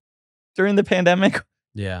Oscars during the pandemic?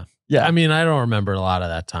 Yeah. Yeah. I mean, I don't remember a lot of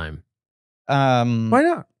that time. Why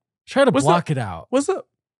not? Try to block it out. What's up?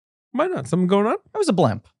 Why not? Something going on? It was a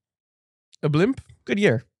blimp. A blimp? Good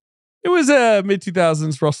year. It was a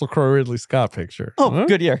mid-2000s Russell Crowe Ridley Scott picture. Oh,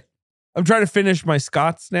 good year. I'm trying to finish my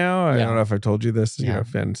Scotts now. I don't know if I told you this. Yeah.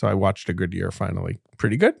 And so I watched A Good Year finally.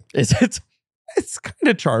 Pretty good. Is it? It's kind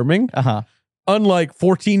of charming. Uh-huh. Unlike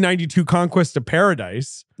 1492 Conquest of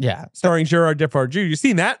Paradise. Yeah. Starring Gerard Depardieu. You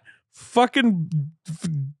seen that? Fucking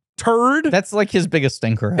turd. That's like his biggest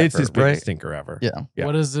stinker ever. It's his biggest stinker ever. Yeah.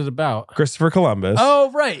 What is it about? Christopher Columbus. Oh,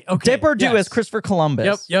 right. Okay. Depardieu as Christopher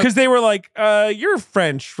Columbus. Yep. Because they were like, you're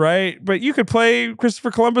French, right? But you could play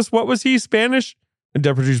Christopher Columbus. What was he? Spanish? And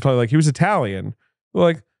Depardieu's probably like, he was Italian. We're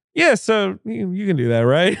like, yeah, so you can do that,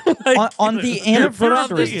 right? Like, on the Put on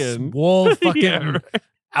this anniversary. wool fucking Yeah, right.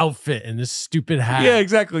 outfit and this stupid hat. Yeah,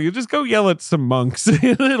 exactly. You just go yell at some monks.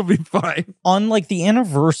 It'll be fine. On like the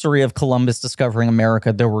anniversary of Columbus discovering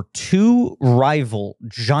America, there were two rival,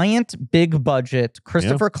 giant, big budget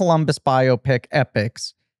Christopher Columbus biopic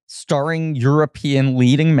epics starring European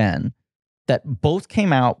leading men that both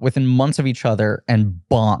came out within months of each other and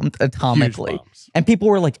bombed atomically. Huge bombs. And people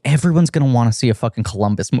were like, everyone's going to want to see a fucking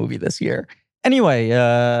Columbus movie this year. Anyway,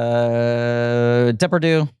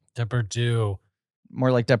 Depardieu. Depardieu.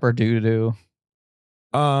 More like Depardieu.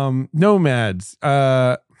 Nomads.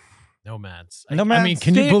 Nomads. Nomads. I mean,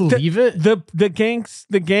 can you believe it? The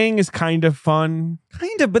gang is kind of fun.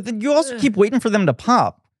 Kind of, but then you also keep waiting for them to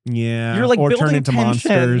pop. Yeah. You're like or building turn into tension.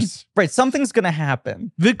 monsters. Right, something's going to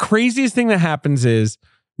happen. The craziest thing that happens is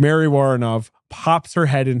Mary Woronov pops her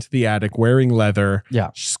head into the attic wearing leather. Yeah.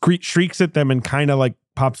 Shrieks at them and kind of like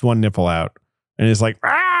pops one nipple out and is like,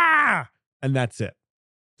 ah! And that's it.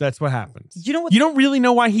 That's what happens. You know what? You don't really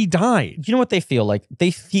know why he died. You know what they feel like? They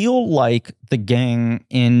feel like the gang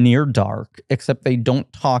in Near Dark, except they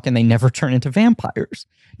don't talk and they never turn into vampires.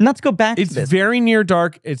 Not to go back It's to this. very Near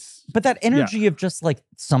Dark. But that energy of just like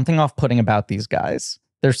something off-putting about these guys.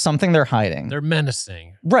 There's something they're hiding. They're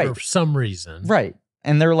menacing. Right. For some reason. Right.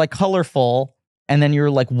 And they're like colorful. And then you're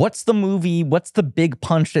like, what's the movie? What's the big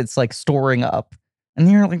punch that's like storing up? And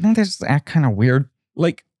you're like, no, they just act kind of weird.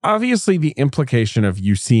 like, obviously the implication of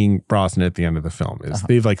you seeing Brosnan at the end of the film is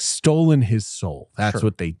they've like stolen his soul. That's Sure.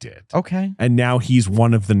 what they did. Okay. And now he's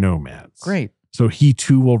one of the nomads. Great. So he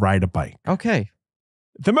too will ride a bike. Okay.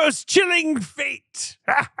 The most chilling fate.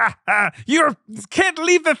 You can't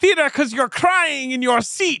leave the theater because you're crying in your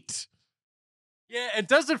seat. Yeah, it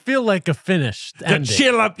doesn't feel like a finished The ending.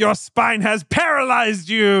 chill up your spine has paralyzed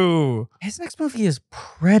you. His next movie is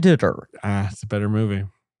Predator. It's a better movie.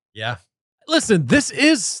 Yeah. Listen, this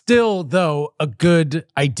is still, though, a good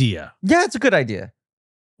idea. Yeah, it's a good idea.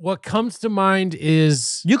 What comes to mind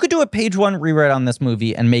is You could do a page one rewrite on this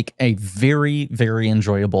movie and make a very, very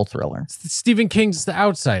enjoyable thriller. Stephen King's The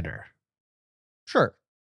Outsider. Sure.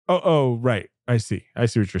 Oh, right. I see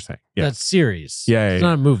what you're saying. Yeah. That series. Yeah, It's yeah,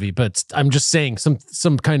 not a movie, but I'm just saying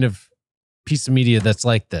some kind of piece of media that's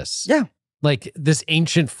like this. Yeah. Like this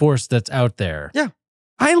ancient force that's out there. Yeah.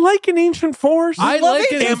 I like an ancient force. I love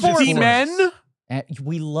like an ancient empty forces. men.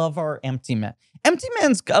 We love our Empty Man. Empty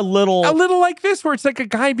Man's a little... A little like this, where it's like a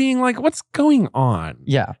guy being like, what's going on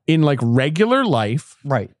Yeah, in like regular life?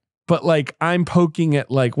 right. But like, I'm poking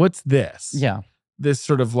at like, what's this? Yeah. This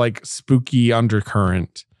sort of like spooky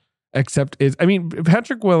undercurrent. Except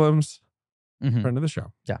Patrick Willems, Mhm. friend of the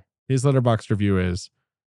show. Yeah. His letterboxd review is,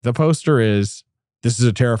 the poster is, this is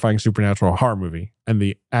a terrifying supernatural horror movie. And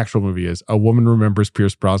the actual movie is, a woman remembers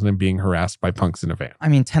Pierce Brosnan being harassed by punks in a van. I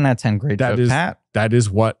mean, 10 out of 10, great That joke, is- Pat. That is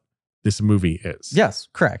what this movie is. Yes,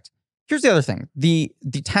 correct. Here's the other thing. The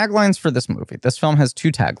taglines for this movie. This film has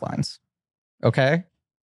two taglines. Okay?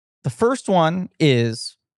 The first one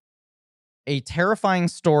is a terrifying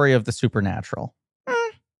story of the supernatural.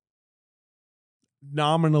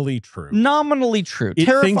 Nominally true. Nominally true. It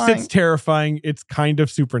terrifying. thinks it's terrifying. It's kind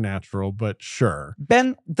of supernatural, but sure.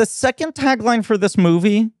 Ben, the second tagline for this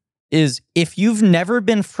movie is, if you've never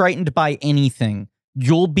been frightened by anything,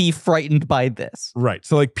 you'll be frightened by this. Right.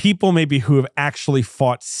 So like people maybe who have actually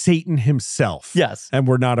fought Satan himself. Yes. And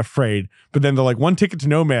we're not afraid. But then they're like, one ticket to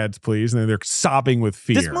Nomads, please. And then they're sobbing with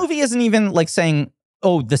fear. This movie isn't even like saying,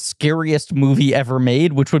 oh, the scariest movie ever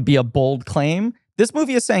made, which would be a bold claim. This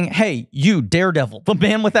movie is saying, hey, you, Daredevil, the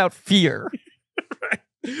man without fear.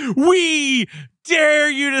 We dare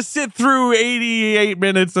you to sit through 88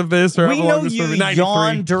 minutes of this. Or We however long know this you movie, 93.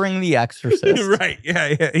 yawned during The Exorcist. Right.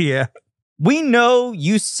 Yeah. We know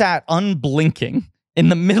you sat unblinking in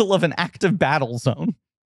the middle of an active battle zone.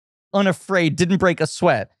 Unafraid, didn't break a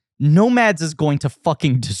sweat. Nomads is going to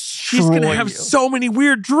fucking destroy She's going to have you. so many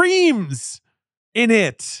weird dreams in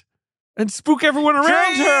it and spook everyone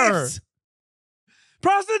around her. Dreams!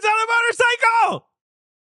 Brosnan's on a motorcycle.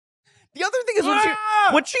 The other thing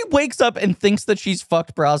is when she wakes up and thinks that she's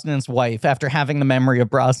fucked Brosnan's wife after having the memory of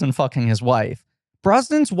Brosnan fucking his wife,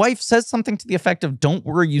 Brosnan's wife says something to the effect of, don't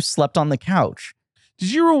worry, you slept on the couch.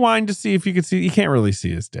 Did you rewind to see if you could see? You can't really see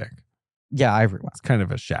his dick. Yeah, I realized. It's kind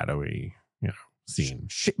of a shadowy, scene.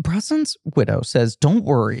 Brosnan's widow says, don't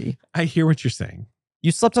worry, I hear what you're saying.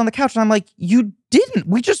 you slept on the couch. And I'm like, you didn't.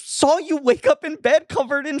 We just saw you wake up in bed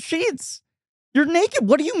covered in sheets. You're naked.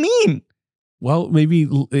 What do you mean? Well, maybe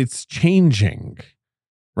it's changing,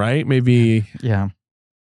 right? Maybe. Yeah.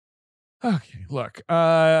 Okay, look.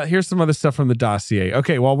 Here's some other stuff from the dossier.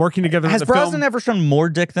 Okay, while working together Has in the Brosnan film, ever shown more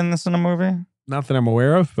dick than this in a movie? not that I'm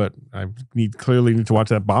aware of, but I clearly need to watch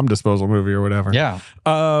that bomb disposal movie or whatever. Yeah.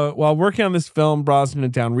 While working on this film, Brosnan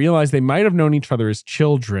and Down realized they might have known each other as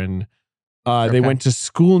children. They Okay. went to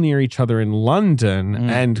school near each other in London,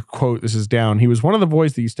 and quote, this is Down, he was one of the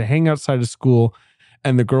boys that used to hang outside of school,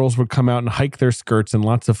 and the girls would come out and hike their skirts, and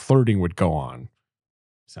lots of flirting would go on.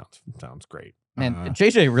 Sounds great. Man,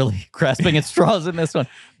 JJ really grasping at straws in this one.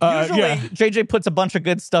 Usually, JJ puts a bunch of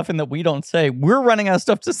good stuff in that we don't say. We're running out of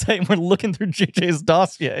stuff to say, and we're looking through JJ's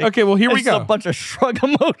dossier. Okay, well, here we It's just go. a bunch of shrug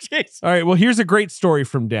emojis. All right, well, here's a great story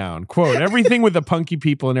from Down. Quote, everything with the punky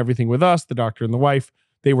people and everything with us, the doctor and the wife,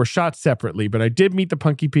 They were shot separately, but I did meet the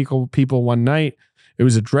Punky people one night. It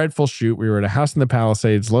was a dreadful shoot. We were at a house in the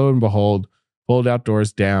Palisades. Lo and behold, pulled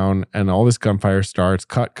outdoors down, and all this gunfire starts.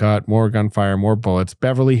 Cut, more gunfire, more bullets.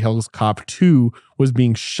 Beverly Hills Cop 2 was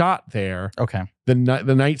being shot there. Okay. The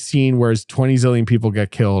night scene where 20 zillion people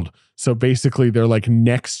get killed. So basically, they're like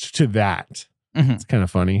next to that. Mhm. It's kind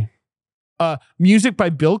of funny. Music by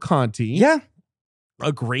Bill Conti. Yeah.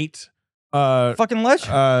 A great Fucking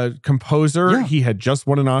legend. composer. Yeah. He had just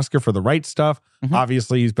won an Oscar for The Right Stuff. Mhm.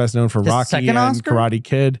 Obviously, he's best known for His Rocky second and Oscar? Karate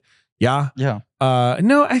Kid. Yeah. Yeah.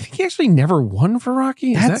 No, I think he actually never won for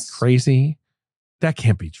Rocky. Is That's- that crazy? That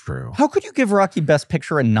can't be true. How could you give Rocky Best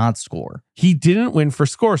Picture and not score? He didn't win for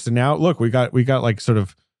score. So now look, we got like sort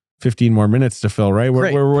of 15 more minutes to fill, right?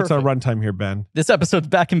 Great, What's our perfect. runtime here, Ben? This episode's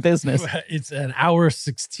back in business. It's an hour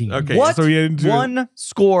 16. Okay. What So we didn't do one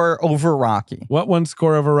score over Rocky? what one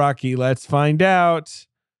score over Rocky? Let's find out.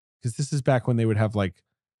 Because this is back when they would have like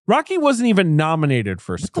Rocky wasn't even nominated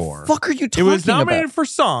for score. What the fuck are you It talking was nominated about? for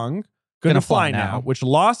song, Gonna Fly Now, which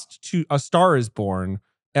lost to A Star Is Born,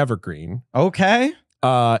 Evergreen. Okay.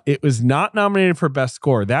 It was not nominated for best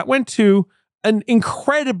score. That went to an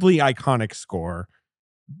incredibly iconic score,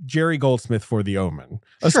 Jerry Goldsmith for The Omen.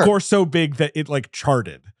 A Sure. score so big that it like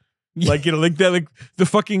charted. Like, you know, like that, like the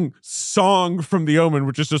fucking song from The Omen,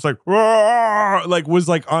 which is just like, "Roar," like was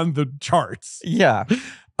like on the charts. Yeah.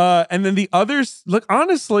 And then the others, look,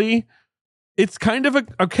 honestly, it's kind of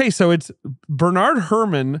okay. So it's Bernard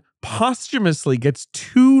Herrmann posthumously gets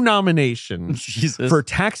 2 nominations Jesus. for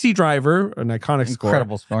Taxi Driver, an iconic score,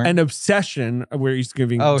 Incredible score. and Obsession, where he's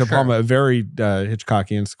giving Oh, De sure. Palma a very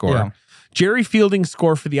Hitchcockian score. Yeah. Jerry Fielding's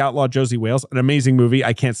score for The Outlaw Josie Wales, an amazing movie.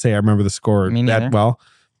 I can't say I remember the score Me neither. that well.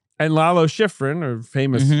 And Lalo Schifrin, a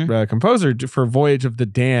famous Mhm. composer, for Voyage of the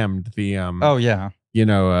Damned, the oh, yeah. you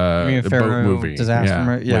know, You mean the Pharaoh boat movie,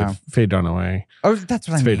 disaster yeah. with Faye Dunaway. Oh, that's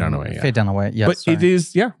what It's I Faye mean. Dunaway, yeah. Faye Dunaway, yes. But sorry. it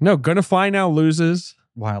is, Gonna Fly Now loses.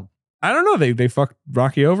 Wild. I don't know. They fucked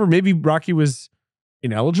Rocky over. Maybe Rocky was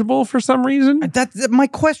ineligible for some reason. My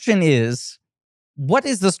question is, what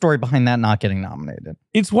is the story behind that not getting nominated?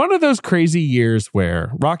 It's one of those crazy years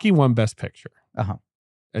where Rocky won Best Picture, Uh-huh.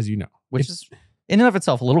 as you know. Which is, in and of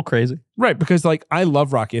itself, a little crazy. Right, because like I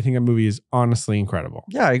love Rocky. I think that movie is honestly incredible.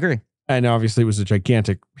 Yeah, I agree. And obviously it was a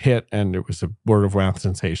gigantic hit and it was a word of mouth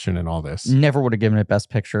sensation and all this. Never would have given it Best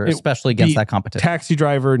Picture, It- especially against the that competition. Taxi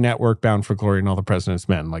Driver, Network, Bound for Glory, and All the President's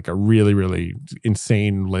Men. Like a really, really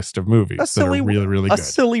insane list of movies A silly- that are really, really a good.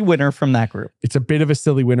 silly winner from that group. It's a bit of a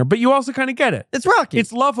silly winner, but you also kind of get it. It's Rocky.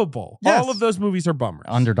 It's lovable. Yes. All of those movies are bummers.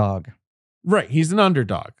 Underdog. Right. He's an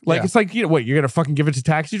underdog. Like, Yeah. it's like, you know, what, you're going to fucking give it to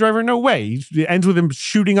Taxi Driver? No way. It ends with him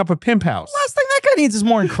shooting up a pimp house. Last thing that guy needs is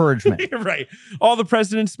more encouragement. Right. All the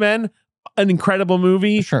President's Men, an incredible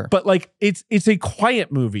movie. Sure. But like, it's a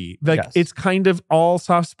quiet movie. Like, Yes. it's kind of all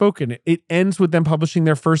soft spoken. It ends with them publishing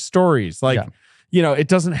their first stories. Like, Yeah. you know, it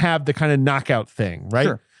doesn't have the kind of knockout thing, right?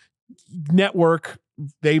 Sure. Network,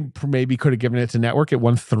 they maybe could have given it to Network. It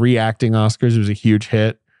won 3 acting Oscars. It was a huge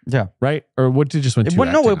hit. Yeah. Right? Or what did it just win 2 No,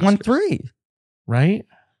 acting it won Oscars? 3. Right?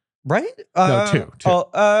 Right? No, 2.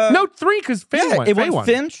 No, 3 because Faye yeah, won. it Faye won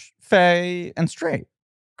Finch, Faye, and Straight.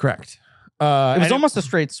 Correct. It was and almost a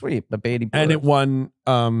straight sweep, but Beatty blew and it. it won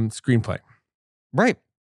screenplay. Right.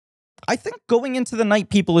 I think going into the night,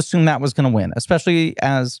 people assume that was going to win, especially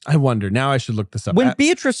as I wonder. Now I should look this up. when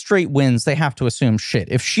Beatrice Straight wins, they have to assume shit.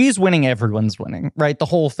 If she's winning, everyone's winning, right? The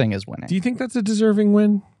whole thing is winning. Do you think that's a deserving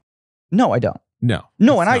win? No, I don't. No.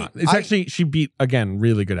 No, it's and not. It's I- actually, she beat, again,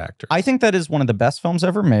 really good actors. I think that is one of the best films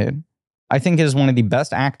ever made. I think it is one of the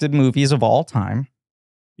best acted movies of all time.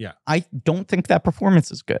 Yeah. I don't think that performance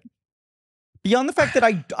is good. Beyond the fact that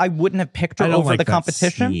I wouldn't have picked her I don't over like the that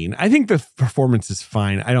competition. scene. I think the performance is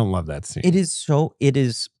fine. I don't love that scene. It is. Have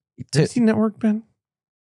you seen Network, Ben?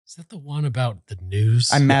 Is that the one about the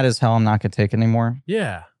news? I'm mad as hell. I'm not going to take it anymore.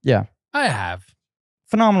 Yeah. Yeah. I have.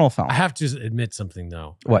 Phenomenal film. I have to admit something,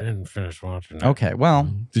 though. What? I didn't finish watching it. Okay,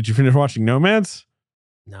 well, Did you finish watching Nomads?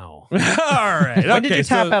 No. All right. when did okay, you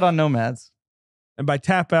tap so- out on Nomads? And by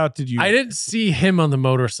tap out, did you? I didn't see him on the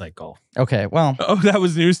motorcycle. Okay, well, Oh, that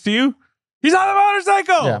was news to you? He's on the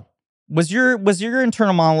motorcycle. yeah. Was your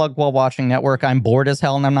internal monologue while watching Network? I'm bored as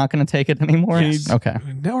hell and I'm not going to take it anymore. Can you- Okay.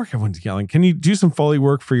 Network, everyone's yelling. Can you do some Foley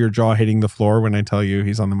work for your jaw hitting the floor when I tell you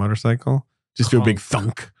he's on the motorcycle? Just do a big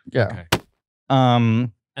thunk. Yeah. Okay.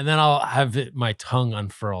 Um. And then I'll have my tongue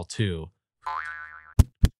unfurl too.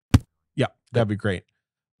 Yeah, that'd be great.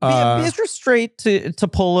 Beatrice Straight to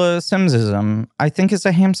pull a Simsism, I think, is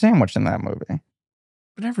a ham sandwich in that movie.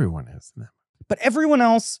 But everyone is. But everyone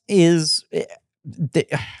else is.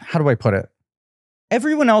 How do I put it?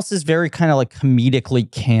 Everyone else is very kind of like comedically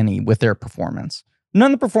canny with their performance.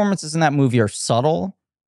 None of the performances in that movie are subtle.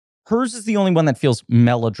 Hers is the only one that feels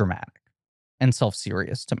melodramatic and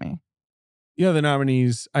self-serious to me. The other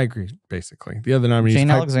nominees, I agree, basically. The other nominees...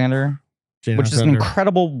 Jane Alexander, which is an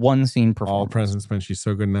incredible one-scene performance. All presents when she's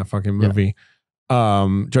so good in that fucking movie.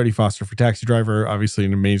 Jodie Foster for Taxi Driver, obviously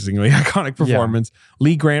an amazingly iconic performance.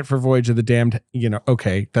 Lee Grant for Voyage of the Damned,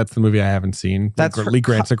 okay, that's the movie I haven't seen. Lee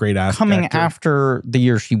Grant's a great actor. Coming after the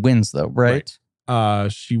year she wins, though, right?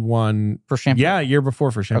 She won for Shampoo. Yeah, year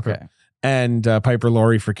before for Shampoo. Okay. And Piper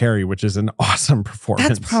Laurie for Carrie, which is an awesome performance.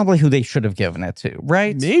 That's probably who they should have given it to,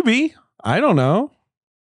 right? Maybe. I don't know.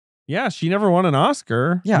 Yeah, she never won an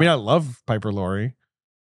Oscar. Yeah. I mean, I love Piper Laurie.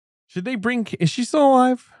 Should they bring... Is she still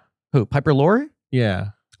alive? Who? Piper Laurie? Yeah.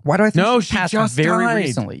 Why do I think No, she she passed just very died.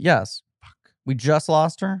 recently? Yes. Fuck. We just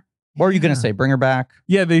lost her? What are you going to say? Bring her back?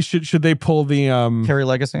 Yeah, they should they pull the... Carrie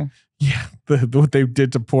Legacy? Yeah, what they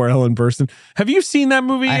did to poor Ellen Burstyn. Have you seen that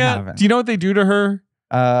movie I yet? haven't. Do you know what they do to her?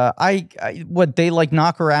 What, they like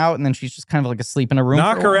knock her out and then she's just kind of like asleep in a room?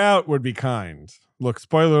 Knock her out would be kind. Look,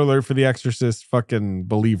 spoiler alert for The Exorcist fucking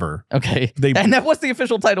Believer. Okay. And that was the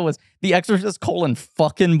official title, was The Exorcist :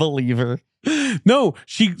 fucking Believer. No,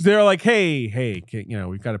 they're like, hey,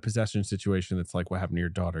 we've got a possession situation that's like what happened to your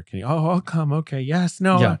daughter. Can you? Oh, I'll come. Okay, yes,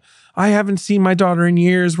 no, Yeah. I haven't seen my daughter in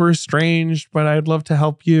years. We're estranged, but I'd love to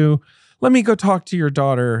help you. Let me go talk to your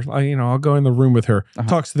daughter. I'll go in the room with her.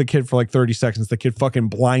 Talks to the kid for like 30 seconds. The kid fucking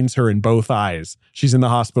blinds her in both eyes. She's in the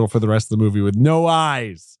hospital for the rest of the movie with no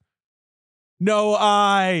eyes. No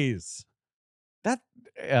eyes. That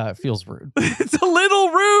feels rude. It's a little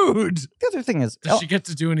rude. The other thing is, Does she get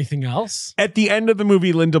to do anything else? At the end of the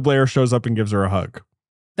movie, Linda Blair shows up and gives her a hug.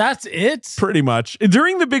 That's it? Pretty much.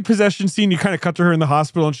 During the big possession scene, you kind of cut to her in the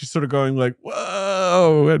hospital and she's sort of going like,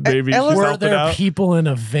 whoa, and maybe she's Were helping there out. people in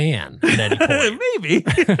a van at any point? Maybe.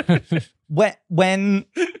 when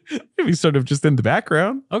Maybe sort of just in the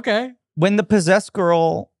background. Okay. when the possessed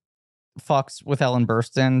girl fucks with Ellen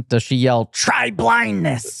Burstyn, does she yell, "Try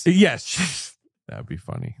blindness"? Yes. That would be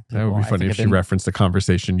funny. That would Well, be I funny think if I've she been referenced the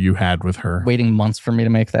conversation you had with her. Waiting months for me to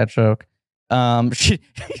make that joke. But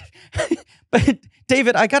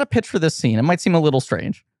David, I got a pitch for this scene. It might seem a little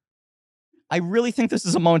strange. I really think this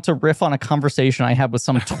is a moment to riff on a conversation I had with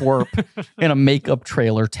some twerp in a makeup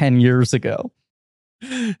trailer 10 years ago.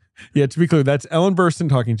 Yeah, to be clear, that's Ellen Burstyn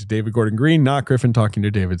talking to David Gordon Green, not Griffin talking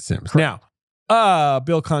to David Sims. Correct. Now,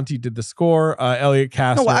 Bill Conti did the score. Elliot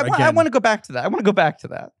Kastner. No, I again. want to go back to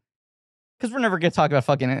that. Because we're never going to talk about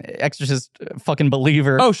fucking Exorcist fucking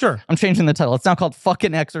Believer. Oh, sure. I'm changing the title. It's now called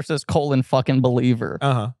fucking Exorcist : fucking Believer.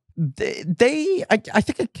 Uh-huh. I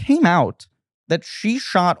think it came out that she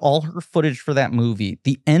shot all her footage for that movie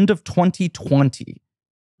the end of 2020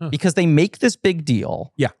 because they make this big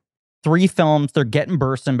deal. Yeah. 3 films. They're getting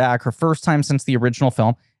Burstyn back. Her first time since the original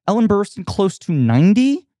film. Ellen Burstyn close to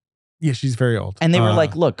 90. Yeah, she's very old. And they were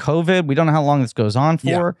like, look, COVID, we don't know how long this goes on for.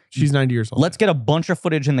 Yeah, she's 90 years old. Let's get a bunch of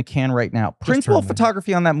footage in the can right now. Principal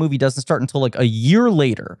photography on that movie doesn't start until like a year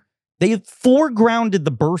later. They foregrounded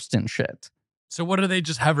the Burstyn shit. So what do they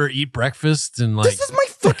just have her eat breakfast and like? This is my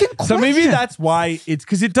fucking question. So maybe that's why it's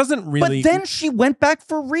because it doesn't really. But then she went back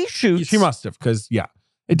for reshoots. She must have because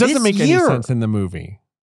it doesn't This make any year. sense in the movie.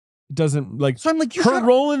 It doesn't like. So I'm like, you her shot-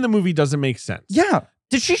 role in the movie doesn't make sense. Yeah.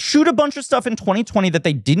 Did she shoot a bunch of stuff in 2020 that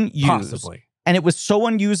they didn't use? Possibly. And it was so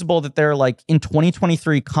unusable that they're like, in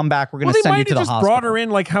 2023, come back. We're going to send you to the hospital. They might have just brought her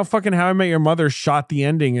in like how fucking How I Met Your Mother shot the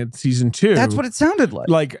ending at season 2. That's what it sounded like.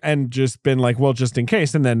 Like, and just been like, well, just in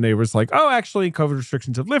case. And then they was like, oh, actually, COVID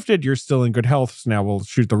restrictions have lifted. You're still in good health. So now we'll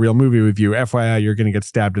shoot the real movie with you. FYI, you're going to get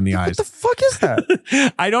stabbed in the eyes. What the fuck is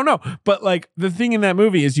that? I don't know. But like the thing in that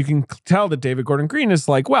movie is you can tell that David Gordon Green is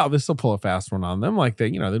like, wow, this will pull a fast one on them. Like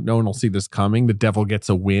that, no one will see this coming. The devil gets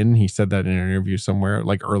a win. He said that in an interview somewhere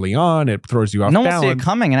like early on. It throws you off No one balance. will see it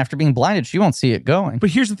coming. And after being blinded, she won't see it going. But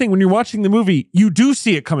here's the thing. When you're watching the movie, you do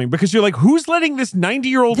see it coming because you're like, who's letting this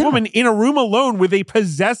 90-year-old woman in a room alone with a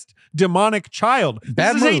possessed demonic child?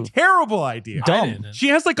 Bad This is move. a terrible idea. Dumb. She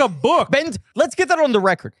has like a book. Ben, let's get that on the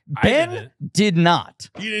record. Ben did not.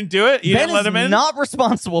 You didn't do it? You Ben didn't let is him in? not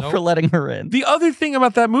responsible for letting her in. The other thing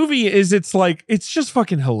about that movie is it's just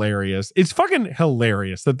fucking hilarious. It's fucking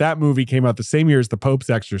hilarious that movie came out the same year as The Pope's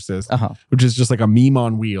Exorcist, which is just like a meme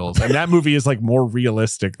on wheels. And that movie is like more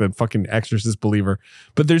realistic than fucking Exorcist Believer.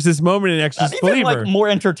 But there's this moment in Exorcist Not even Believer. like more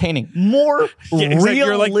entertaining, more realistic.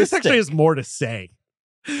 You're like, this actually has more to say.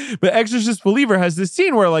 But Exorcist Believer has this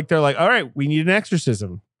scene where like they're like, all right, we need an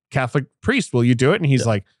exorcism. Catholic priest, will you do it? And he's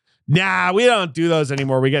like, nah, we don't do those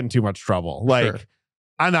anymore. We get in too much trouble. Like,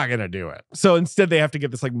 I'm not gonna do it. So instead, they have to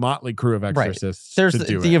get this like motley crew of exorcists. There's to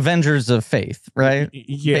do the it. Avengers of Faith, right?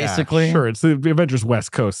 Yeah, basically. Sure, it's the Avengers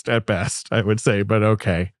West Coast at best, I would say, but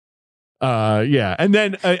okay. Yeah, and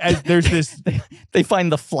then there's this. They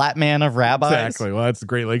find the flat man of rabbis. Exactly. Well, that's the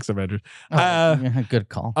Great Lakes Avengers. Oh, yeah, good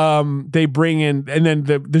call. They bring in, and then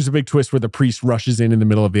there's a big twist where the priest rushes in the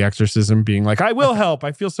middle of the exorcism, being like, "I will help.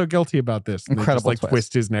 I feel so guilty about this." And Incredible they just, like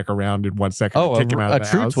twist his neck around in 1 second. Oh, and kick him out of a the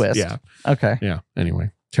true house. twist. Yeah. Okay. Yeah.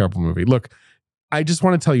 Anyway, terrible movie. Look, I just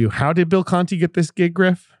want to tell you, how did Bill Conti get this gig,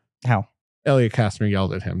 Griff? How? Elliot Kastner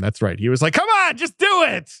yelled at him. That's right. He was like, "Come on, just do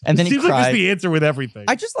it." And then he seems like cried. that's the answer with everything.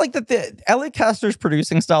 I just like that the Elliot Kastner's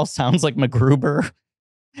producing style sounds like MacGruber,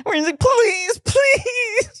 where he's like, "Please,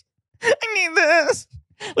 please, I need this."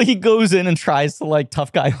 Like he goes in and tries to like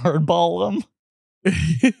tough guy hardball him,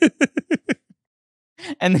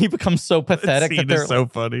 and then he becomes so pathetic that they're so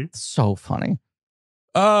funny. so funny.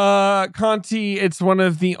 Conti, it's one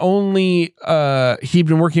of the only he'd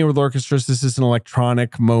been working with orchestras. This is an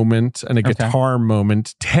electronic moment and a guitar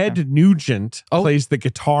moment. Ted Nugent plays the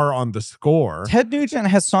guitar on the score. Ted Nugent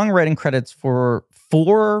has songwriting credits for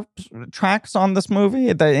 4 tracks on this movie.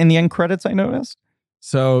 In the end credits, I noticed.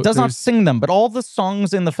 So does not sing them, but all the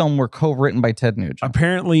songs in the film were co-written by Ted Nugent.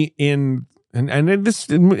 Apparently and this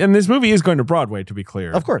movie is going to Broadway, to be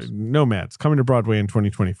clear. Of course. Nomads coming to Broadway in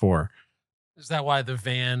 2024. Is that why the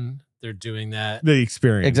van, they're doing that? The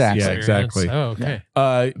experience. Exactly. Yeah, exactly. Oh, okay.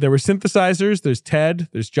 There were synthesizers. There's Ted.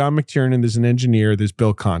 There's John McTiernan. There's an engineer. There's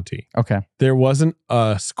Bill Conti. Okay. There wasn't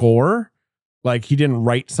a score. Like he didn't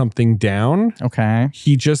write something down. Okay.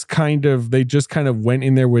 They just kind of went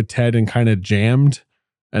in there with Ted and kind of jammed.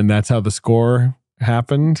 And that's how the score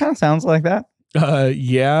happened. Kind of sounds like that.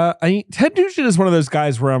 Yeah. Ted Nugent is one of those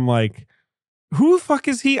guys where I'm like, who the fuck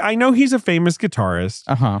is he? I know he's a famous guitarist.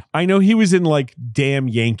 I know he was in like Damn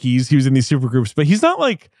Yankees. He was in these super groups, but he's not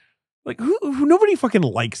like who nobody fucking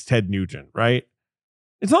likes Ted Nugent, right?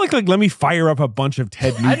 It's not like let me fire up a bunch of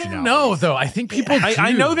Ted Nugent. I don't know though. I think people.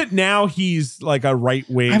 I know that now he's like a right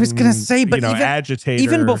wing. I was gonna say, but agitator.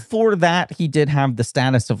 Even before that, he did have the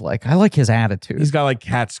status of like, I like his attitude. He's got like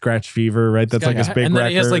cat scratch fever, right? That's like his big and then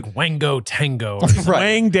record. he has like Wango Tango.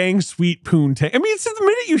 Wang dang sweet poon tango. I mean, since the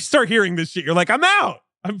minute you start hearing this shit, you're like, I'm out.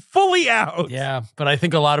 I'm fully out. Yeah, but I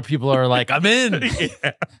think a lot of people are like, I'm in.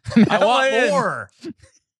 Yeah. I want more.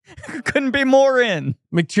 Couldn't be more in.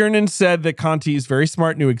 McTiernan said that Conti is very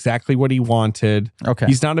smart, knew exactly what he wanted. Okay.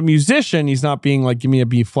 He's not a musician. He's not being like, give me a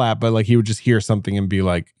B flat, but like he would just hear something and be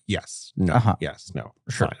like, yes, no, yes, no.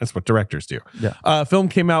 Sure. Fine. That's what directors do. Yeah. Film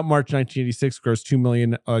came out March 1986, grossed $2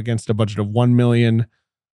 million against a budget of $1 million.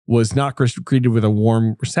 Was not greeted with a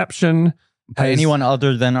warm reception. By anyone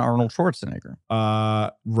other than Arnold Schwarzenegger.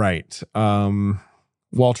 Right.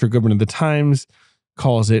 Walter Goodman of the Times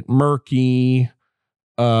calls it murky.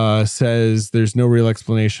 Says there's no real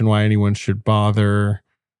explanation why anyone should bother.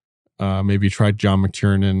 Maybe try John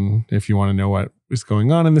McTiernan if you want to know what is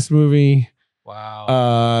going on in this movie.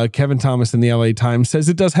 Wow. Kevin Thomas in the LA Times says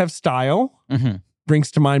it does have style. Mm-hmm.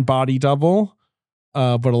 Brings to mind Body Double.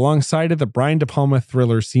 But alongside it, the Brian De Palma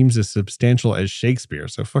thriller seems as substantial as Shakespeare.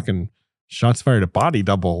 So fucking shots fired at Body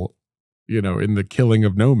Double, in the killing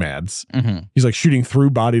of Nomads. Mm-hmm. He's like shooting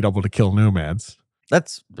through Body Double to kill Nomads.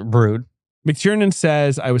 That's rude. McTiernan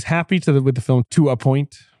says, I was happy with the film to a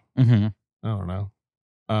point. Mm-hmm. I don't know.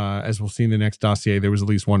 As we'll see in the next dossier, there was at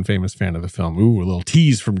least one famous fan of the film. Ooh, a little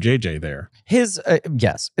tease from JJ there. His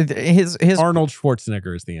Arnold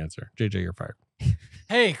Schwarzenegger is the answer. JJ, you're fired.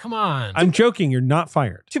 Hey, come on. I'm joking. You're not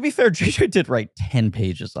fired. To be fair, JJ did write 10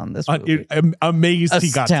 pages on this movie. I'm amazed he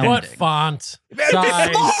got 10. What font?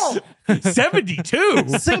 Size?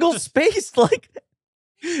 72. Single spaced, like...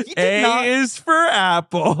 A is for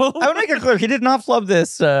Apple. I want to make it clear, he did not flub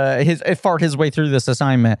this, fart his way through this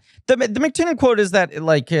assignment. The McTiernan quote is that,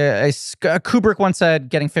 Kubrick once said,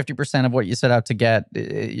 getting 50% of what you set out to get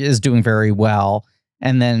is doing very well.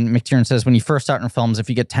 And then McTiernan says, when you first start in films, if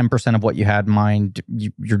you get 10% of what you had in mind,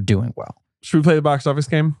 you're doing well. Should we play the box office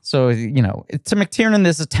game? So, to McTiernan,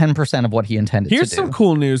 this is 10% of what he intended to do. Here's some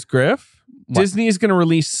cool news, Griff. What? Disney is going to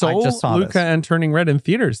release Soul, Luca, this. and Turning Red in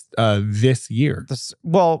theaters this year.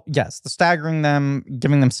 Yes, the staggering them,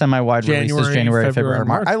 giving them semi-wide releases January, February,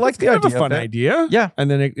 March. I like the idea. Kind of a fun idea. Yeah.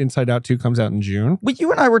 And then Inside Out 2 comes out in June. But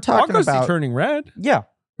you and I were talking I'll go about see Turning Red. Yeah.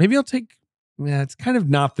 Maybe I'll take... Yeah, it's kind of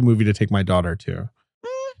not the movie to take my daughter to.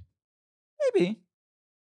 Maybe.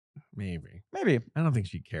 I don't think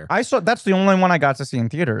she'd care. That's the only one I got to see in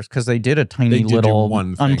theaters because they did a tiny little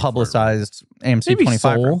unpublicized AMC Maybe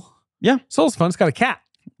 25. Soul. Yeah. Soul's fun. It's got a cat.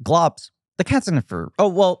 Globs. The cat's in it for... Oh,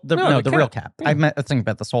 well, the real cat. Yeah. I think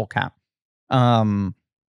about the Soul cat.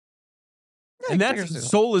 And that's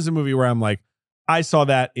Soul is a movie where I'm like, I saw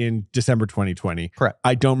that in December 2020. Correct.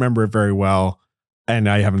 I don't remember it very well, and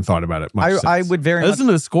I haven't thought about it much since. I would very much listen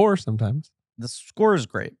to the score sometimes. The score is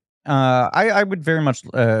great. I would very much.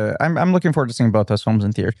 I'm looking forward to seeing both those films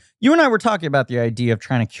in theaters. You and I were talking about the idea of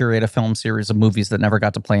trying to curate a film series of movies that never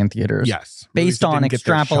got to play in theaters. Yes, based on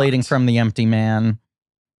extrapolating from The Empty Man.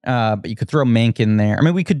 But you could throw Mank in there. I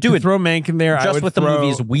mean, we could do it. Throw Mank in there. Just with the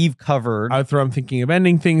movies we've covered. I would throw I'm Thinking of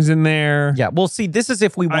Ending Things in there. Yeah, well, see, this is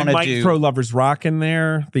if we want to do. I might throw Lovers Rock in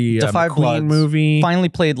there. The Five Queen Bloods movie. Finally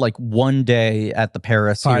played like one day at the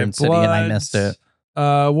Paris here in City, and I missed it.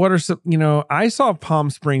 What are some, I saw Palm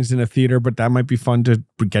Springs in a theater, but that might be fun to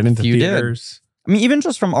get into theaters. I mean, even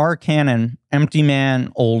just from our canon, Empty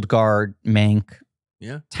Man, Old Guard, Mank.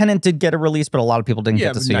 Yeah. Tenet did get a release, but a lot of people didn't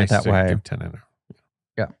get to see it that way. Give Tenet.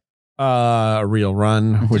 Yeah. A Real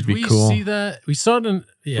Run would be cool. Did we see that? We saw it in,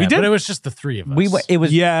 we did. But it was just the three of us. It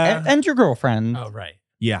was, and your girlfriend. Oh, right.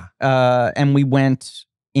 Yeah. And we went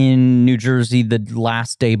in New Jersey the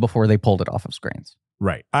last day before they pulled it off of screens.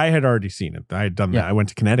 Right. I had already seen it. I had done that. I went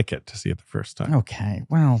to Connecticut to see it the first time. Okay.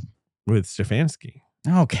 Well. With Stefanski.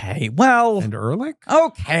 Okay. Well. And Ehrlich?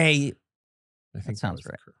 Okay. I think that sounds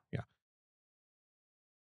right. Yeah.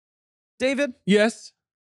 David? Yes?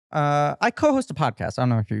 I co-host a podcast. I don't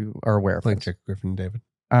know if you are aware of Playing this. Chick Griffin, David.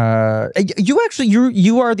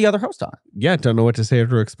 You are the other host on it. Yeah, don't know what to say or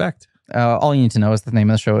to expect. All you need to know is the name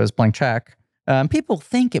of the show is Blank Check. People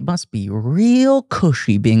think it must be real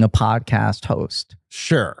cushy being a podcast host.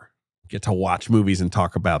 Sure. Get to watch movies and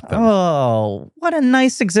talk about them. Oh, what a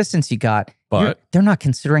nice existence you got. But they're not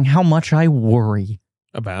considering how much I worry.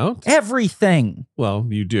 About? Everything. Well,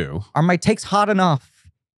 you do. Are my takes hot enough?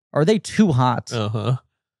 Are they too hot? Uh-huh.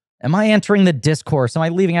 Am I entering the discourse? Am I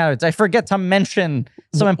leaving out? Did I forget to mention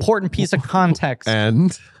some important piece of context?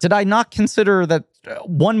 And? Did I not consider that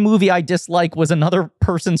one movie I dislike was another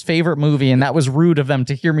person's favorite movie, and that was rude of them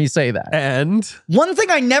to hear me say that? And? One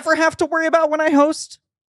thing I never have to worry about when I host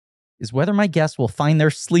is whether my guests will find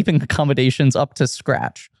their sleeping accommodations up to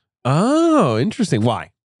scratch. Oh, interesting.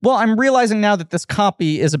 Why? Well, I'm realizing now that this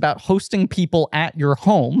copy is about hosting people at your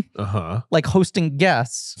home. Uh-huh. Like hosting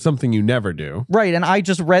guests. Something you never do. Right. And I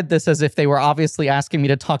just read this as if they were obviously asking me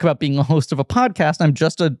to talk about being a host of a podcast. I'm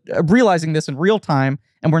just realizing this in real time.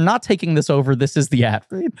 And we're not taking this over. This is the ad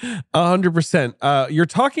read. 100%. You're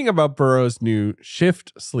talking about Burrow's new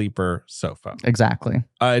Shift Sleeper sofa. Exactly.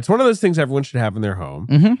 It's one of those things everyone should have in their home.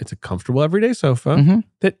 Mm-hmm. It's a comfortable everyday sofa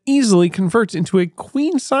that easily converts into a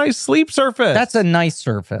queen-size sleep surface. That's a nice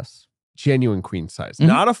surface. Genuine queen size.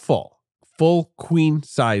 Not a full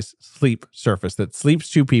queen-size sleep surface that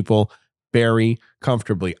sleeps two people very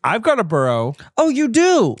comfortably. I've got a Burrow. Oh, you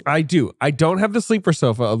do? I do. I don't have the sleeper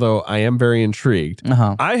sofa, although I am very intrigued.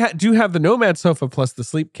 Uh-huh. I do have the Nomad sofa plus the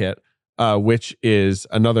sleep kit, which is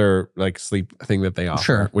another like sleep thing that they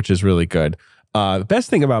offer, which is really good. The best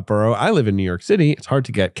thing about Burrow, I live in New York City. It's hard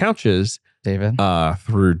to get couches, David,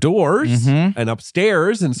 through doors and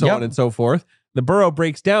upstairs and so on and so forth. The Burrow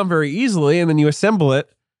breaks down very easily, and then you assemble it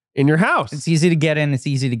in your house. It's easy to get in. It's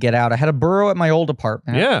easy to get out. I had a Burrow at my old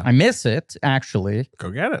apartment. Yeah. I miss it, actually.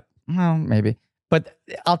 Go get it. Well, maybe. But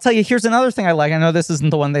I'll tell you, here's another thing I like. I know this isn't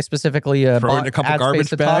the one they specifically throw in a couple garbage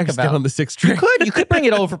bags, get on the 6 string. You could bring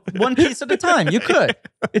it over one piece at a time. You could.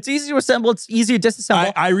 It's easy to assemble. It's easy to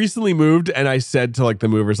disassemble. I recently moved, and I said to like the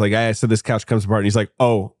movers, like, "Hey, so this couch comes apart," and he's like,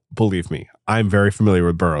 "Oh, believe me, I'm very familiar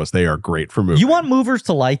with Burrows. They are great for moving." You want movers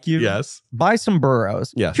to like you? Yes. Buy some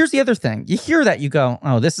Burrows. Yes. Here's the other thing. You hear that, you go,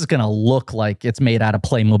 "Oh, this is going to look like it's made out of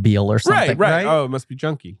Playmobil or something." Right. Oh, it must be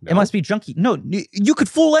junky. No. It must be junky. No, you could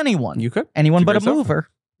fool anyone. You could. Anyone but a mover.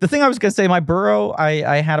 The thing I was going to say, my Burrow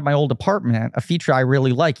I had at my old apartment, a feature I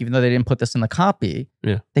really like, even though they didn't put this in the copy.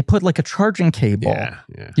 Yeah. They put like a charging cable. Yeah.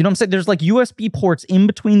 You know what I'm saying? There's like USB ports in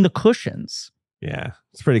between the cushions. Yeah.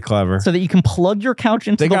 It's pretty clever. So that you can plug your couch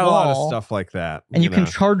into the wall. They got a lot of stuff like that. And you can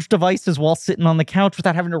charge devices while sitting on the couch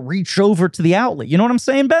without having to reach over to the outlet. You know what I'm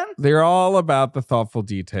saying, Ben? They're all about the thoughtful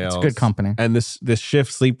details. It's good company. And this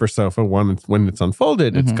Shift Sleeper sofa, when it's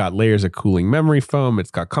unfolded, it's got layers of cooling memory foam. It's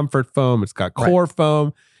got comfort foam. It's got core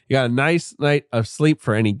foam. You got a nice night of sleep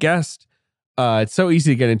for any guest. It's so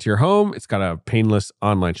easy to get into your home. It's got a painless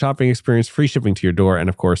online shopping experience, free shipping to your door, and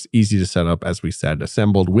of course, easy to set up, as we said,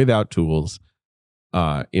 assembled without tools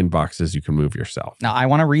in boxes you can move yourself. Now, I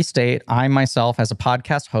want to restate, I myself, as a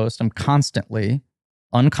podcast host, am constantly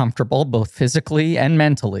uncomfortable, both physically and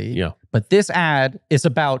mentally. Yeah. But this ad is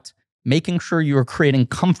about making sure you are creating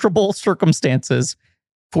comfortable circumstances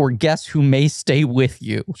for guests who may stay with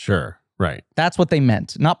you. Sure. Right. That's what they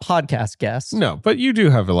meant, not podcast guests. No, but you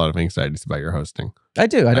do have a lot of anxieties about your hosting. I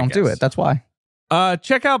do. I don't do it. That's why.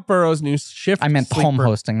 Check out Burrow's new Shift I meant home Sleeper.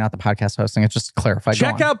 hosting, not the podcast hosting. It's just clarified.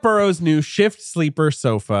 Check out Burrow's new Shift Sleeper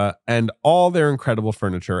sofa and all their incredible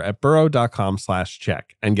furniture at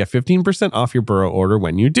burrow.com/check and get 15% off your Burrow order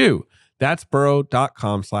when you do. That's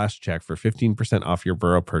burrow.com/check for 15% off your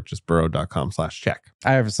Burrow purchase. Burrow.com/check.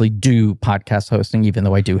 I obviously do podcast hosting, even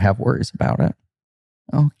though I do have worries about it.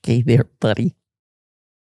 Okay, there, buddy.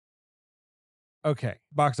 Okay.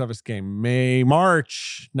 Box office game.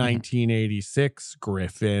 March 1986.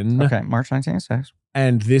 Griffin. Okay, March 1986.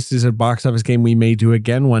 And this is a box office game we may do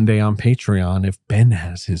again one day on Patreon if Ben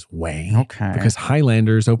has his way. Okay. Because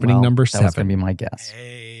Highlander is opening number 7. That was going to be my guess.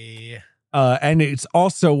 Hey. And it's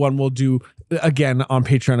also one we'll do again on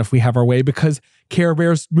Patreon if we have our way, because Care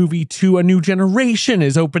Bears movie 2, A New Generation,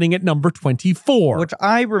 is opening at number 24. Which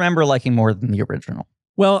I remember liking more than the original.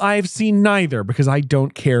 Well, I've seen neither because I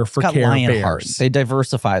don't care for It's got Care Lionheart. Bears. They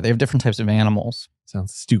diversify. They have different types of animals.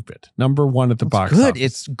 Sounds stupid. Number 1 at the box Good. office.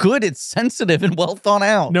 It's good. It's sensitive and well thought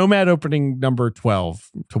out. Nomad opening number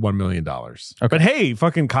 12 to $1 million. Okay. But hey,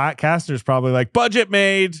 fucking Caster's probably like, budget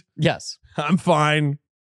made. Yes. I'm fine.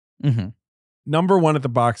 Mm-hmm. Number 1 at the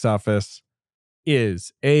box office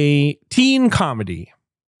is a teen comedy.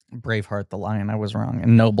 Braveheart the lion. I was wrong.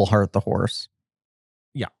 And Nobleheart the horse.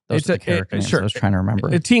 Yeah. Those are the character names I was trying to remember.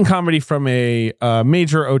 A teen comedy from a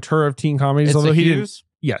major auteur of teen comedies, It's although a he Hughes? didn't.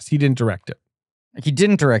 Yes, he didn't direct it. He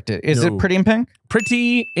didn't direct it. Is No. it Pretty in Pink?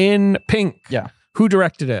 Pretty in Pink. Yeah. Who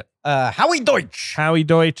directed it? Howie Deutsch. Howie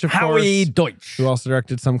Deutsch, of Howie course. Deutsch. Who also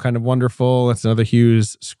directed Some Kind of Wonderful. That's another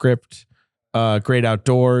Hughes script. Great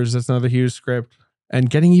Outdoors. That's another Hughes script. And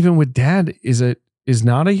Getting Even with Dad is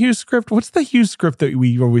not a Hughes script. What's the Hughes script that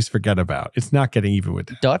we always forget about? It's not Getting Even with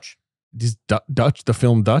Dad. Dutch. Is Dutch, the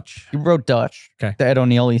film Dutch? He wrote Dutch. Okay. The Ed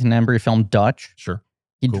O'Neill, Ethan Embry film Dutch. Sure.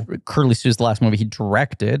 Cool. Curly Sue's the last movie he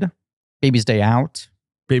directed. Baby's Day Out.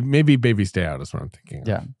 Maybe Baby Stay Out is what I'm thinking of.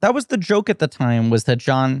 Yeah. That was the joke at the time, was that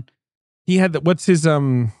John... He had what's his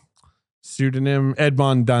pseudonym?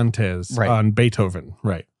 Edmond Dantes on Beethoven.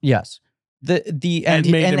 Right. Yes. Made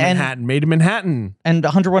in Manhattan. And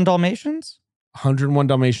 101 Dalmatians? 101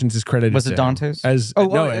 Dalmatians is credited. Was it to Dantes? him as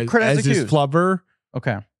credited as his Hughes. flubber.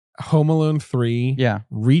 Okay. Home Alone 3. Yeah.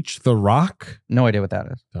 Reach the Rock. No idea what that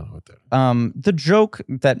is. Don't know what that is. The joke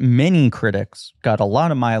that many critics got a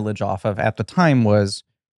lot of mileage off of at the time was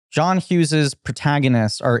John Hughes's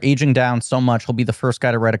protagonists are aging down so much he'll be the first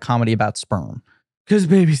guy to write a comedy about sperm. Because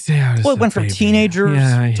Baby's Day Out is Well, it went from teenagers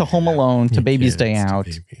to Home Alone to Baby's Day Out.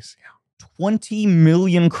 20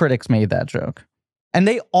 million critics made that joke. And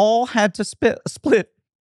they all had to split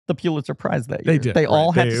the Pulitzer Prize that year. They did. They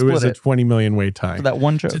all had to split it. was a 20 million wait time. for that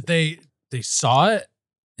one joke. Did they saw it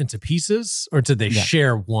into pieces, or did they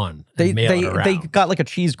share one? And They mail it around? they got like a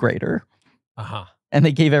cheese grater Uh-huh. and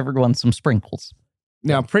they gave everyone some sprinkles.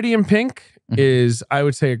 Now, Pretty in Pink is, I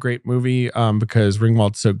would say, a great movie because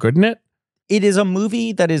Ringwald's so good in it. It is a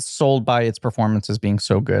movie that is sold by its performances being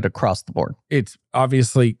so good across the board. It's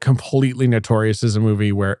obviously completely notorious as a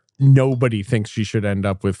movie where nobody thinks she should end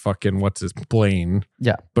up with fucking Blaine.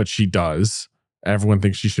 Yeah. But she does. Everyone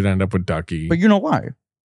thinks she should end up with Ducky. But you know why?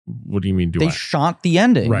 What do you mean? They shot the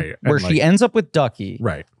ending Right, where and she ends up with Ducky.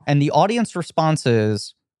 Right. And the audience response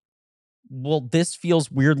is, well, this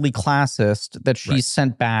feels weirdly classist that she's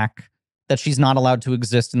sent back, that she's not allowed to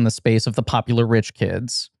exist in the space of the popular rich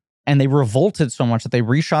kids. And they revolted so much that they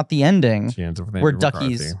reshot the ending She ends up with where Andrew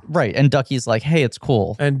Ducky's McCarthy. and Ducky's like, hey, it's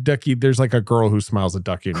cool. And Ducky, there's like a girl who smiles at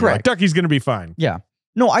Ducky. And you're like, Correct. Ducky's going to be fine. Yeah.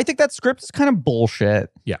 No, I think that script is kind of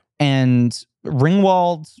bullshit. Yeah. And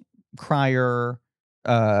Ringwald, Cryer,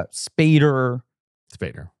 Spader,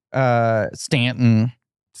 Stanton.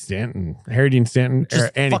 Harry Dean Stanton,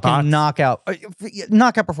 Just Annie fucking Potts.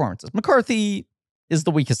 knockout performances. McCarthy is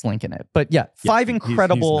the weakest link in it. But yeah, five he's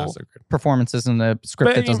incredible not so good. performances in a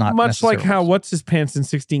script that does not much like necessarily- how What's His Pants in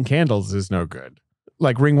 16 Candles is no good.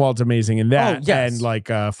 Like Ringwald's amazing in that. Oh, yes. And like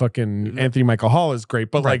fucking Anthony Michael Hall is great.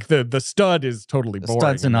 But like the stud is totally boring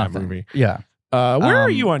Studs in and that nothing. movie. Yeah. Where are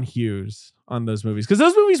you on Hughes on those movies? Because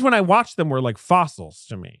those movies, when I watched them, were like fossils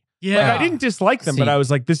to me. Yeah. Like, I didn't dislike them, but I was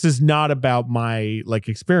like, this is not about my like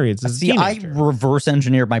experience as a See, I teenager. reverse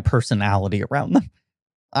engineered my personality around them.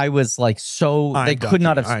 I was like, they could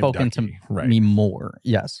not have I'm spoken Ducky, to right. me more.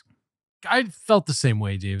 Yes. I felt the same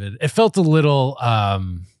way, David. It felt a little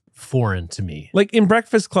foreign to me. Like in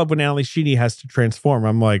Breakfast Club when Ali Sheedy has to transform,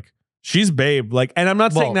 I'm like, she's Babe. Like, and I'm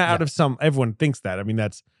not saying that out of everyone thinks that. I mean,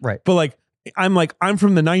 that's right. But like, I'm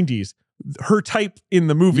from the 90s. Her type in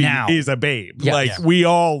the movie Now. is a Babe. Yes. Like, we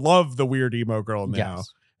all love the weird emo girl now.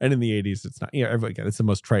 Yes. And in the 80s, it's not. Again, it's the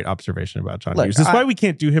most trite observation about John Look, Hughes. That's why we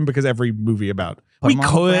can't do him, because every movie about we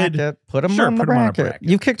could put him Sure, on the put him on a bracket. bracket.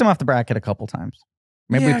 You've kicked him off the bracket a couple times.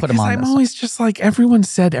 Maybe we put him 'cause on I'm this. always just like, everyone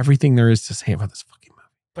said everything there is to say about this fucking movie.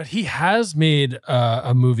 But he has made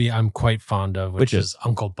a movie I'm quite fond of, which Which is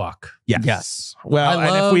Uncle Buck. Yes. Well, I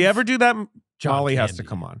and if we love ever do that, John Molly has to Candy.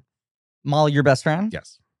 come on. Molly, your best friend?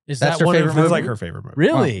 Yes. Is That's that her one favorite of It's movie? like her favorite movie.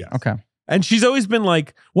 Really? Oh, yes. Okay. And she's always been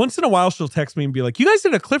like, once in a while, she'll text me and be like, you guys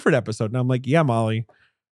did a Clifford episode. And I'm like, yeah, Molly.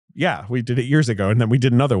 Yeah, we did it years ago. And then we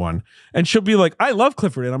did another one. And she'll be like, I love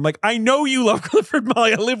Clifford. And I'm like, I know you love Clifford,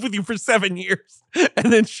 Molly. I lived with you for 7 years.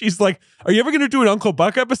 And then she's like, are you ever going to do an Uncle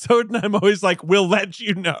Buck episode? And I'm always like, we'll let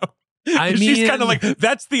you know. I she's mean- kind of like,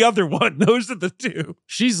 that's the other one. Those are the two.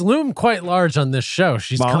 She's loomed quite large on this show.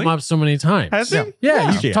 She's Molly? come up so many times. Has she? Yeah,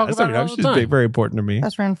 She you talk has. about it all the she's time. very important to me.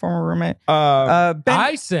 Best friend, former roommate. Uh, Ben,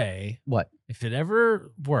 I say, what? if it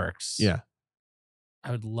ever works, yeah, I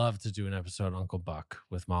would love to do an episode on Uncle Buck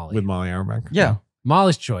with Molly. with Molly Auerbach. Yeah.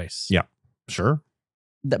 Molly's choice. Yeah. Sure.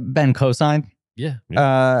 Ben co-signed. Yeah.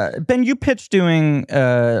 Ben, you pitched doing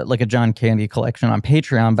like a John Candy collection on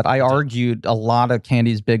Patreon, but I argued a lot of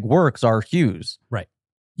Candy's big works are Hughes.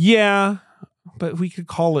 Yeah, but we could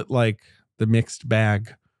call it like the mixed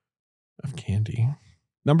bag of Candy.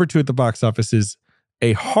 Number 2 at the box office is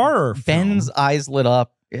a horror film. Ben's eyes lit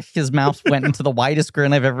up. His mouth went into the widest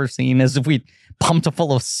grin I've ever seen, as if we pumped it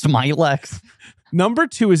full of Smilex. Number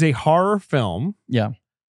 2 is a horror film. Yeah.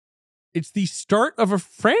 It's the start of a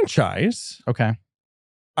franchise. Okay.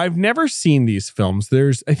 I've never seen these films.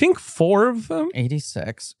 There's, I think, 4 of them.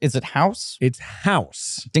 86. Is it House? It's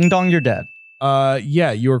House. Ding Dong, You're Dead.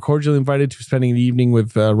 Yeah, you are cordially invited to spending the evening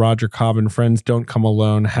with Roger Cobb and friends. Don't come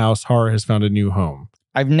alone. House horror has found a new home.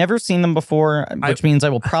 I've never seen them before, which means I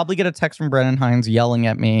will probably get a text from Brennan Hines yelling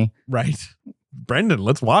at me Right. Brendan,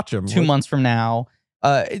 let's watch him. 2 months from now.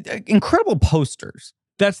 Incredible posters.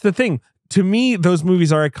 That's the thing. To me, those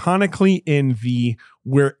movies are iconically in the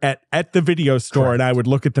we're at the video store, Correct. and I would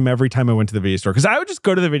look at them every time I went to the video store, because I would just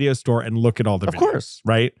go to the video store and look at all the Of videos, course.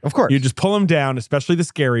 right? Of course. You just pull them down, especially the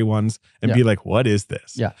scary ones, and Yeah. be like, "What is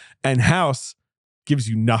this?" Yeah. And House gives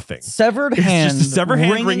you nothing. Severed It's hand, just a severed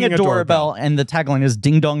hand ringing a doorbell, and the tagline is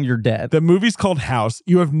 "Ding Dong, You're Dead." The movie's called House.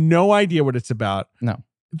 You have no idea what it's about. No.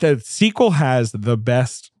 The sequel has the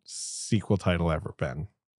best sequel title ever, Ben.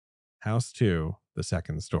 House 2, the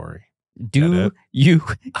second story. Do it? you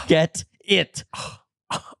get it?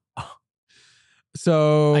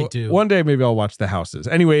 So I do. one day maybe I'll watch The Houses.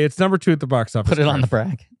 Anyway, it's number 2 at the box office. Put it on the Griff.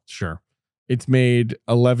 bracket. Sure. It's made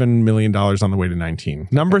 $11 million on the way to 19.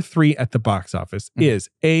 Number 3 at the box office is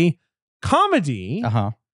a comedy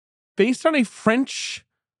Uh-huh. based on a French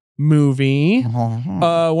movie.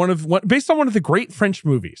 Based on one of the great French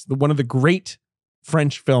movies, one of the great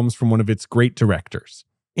French films from one of its great directors.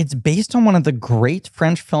 It's based on one of the great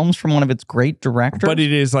French films from one of its great directors. But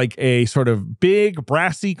it is like a sort of big,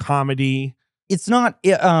 brassy comedy. It's not.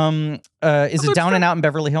 Is it Down and Out in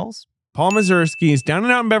Beverly Hills? Paul Mazursky's Down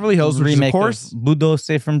and Out in Beverly Hills, which is, of Remake course, Boudreaux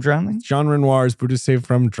Saved from Drowning. Jean Renoir's Buddha Saved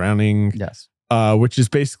from Drowning. Yes. Which is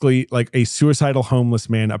basically like a suicidal homeless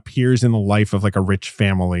man appears in the life of like a rich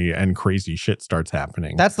family and crazy shit starts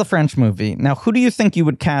happening. That's the French movie. Now, who do you think you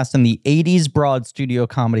would cast in the 80s broad studio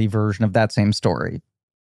comedy version of that same story?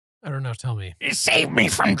 I don't know. Tell me. It saved me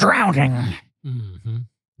from drowning. Mm-hmm.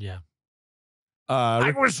 Yeah.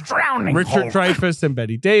 I was drowning. Richard Dreyfuss and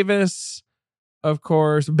Betty Davis, of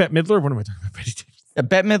course. Bette Midler. What am I talking about? Betty Davis.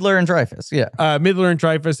 Bette Midler and Dreyfuss. Yeah. Midler and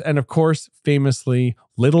Dreyfuss. And of course, famously,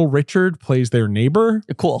 Little Richard plays their neighbor.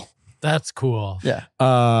 Cool. That's cool. Yeah.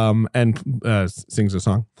 And sings a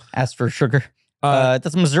song. Ask for sugar.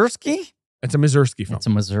 That's Mazursky? It's a Mazursky film. It's a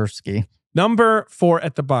Mazursky. Number 4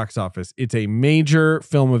 at the box office. It's a major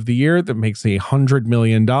film of the year that makes $100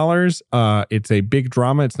 million. It's a big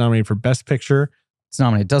drama. It's nominated for Best Picture. It's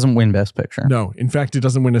nominated. It doesn't win Best Picture. No, in fact, it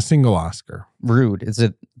doesn't win a single Oscar. Rude. Is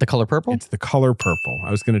it The Color Purple? It's The Color Purple.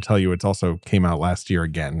 I was going to tell you it's also came out last year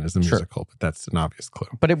again as a Sure. musical, but that's an obvious clue.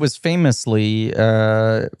 But it was famously,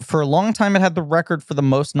 for a long time, it had the record for the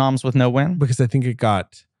most noms with no win. Because I think it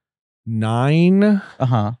got 9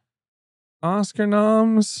 Uh-huh. Oscar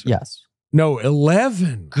noms. Yes. No,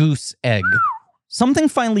 11. Goose egg. Something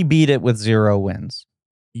finally beat it with 0 wins.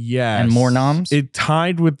 Yes. And more noms? It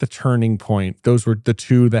tied with The Turning Point. Those were the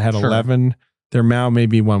 2 that had Sure. 11. There now may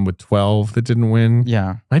be one with 12 that didn't win.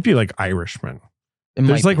 Yeah. Might be like Irishman. It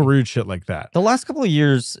There's might like be. rude shit like that. The last couple of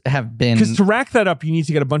years have been. Because to rack that up, you need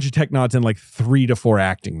to get a bunch of tech nods and like 3 to 4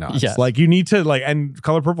 acting nods. Yes. Like you need to like, and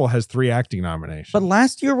Color Purple has 3 acting nominations. But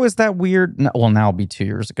last year was that weird. Well, now it'll be 2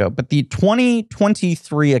 years ago. But the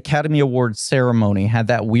 2023 Academy Awards ceremony had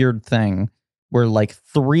that weird thing where like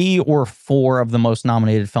 3 or 4 of the most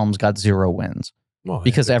nominated films got 0 wins Well,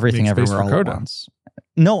 because Everything makes space Everywhere for All at Coda. Once.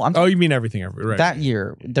 No, I'm Oh, you mean Everything Everywhere? Right. that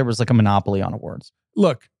year there was like a monopoly on awards.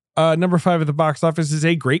 Look, number 5 at the box office is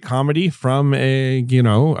a great comedy from a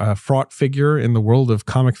fraught figure in the world of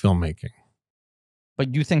comic filmmaking.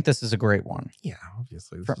 But you think this is a great one? Yeah,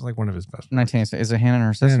 obviously. This is like one of his best. 1980s. Is it Hannah and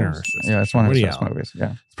Her Sisters? Hannah and Her Sisters. Yeah, it's one of his Woody best Allen. movies.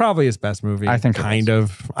 Yeah, It's probably his best movie. I think it kind is.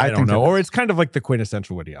 of. I don't think know. it Or is. it's kind of like the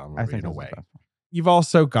quintessential Woody Allen movie I think in a it's way. the best one. You've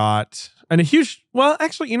also got a huge. Well,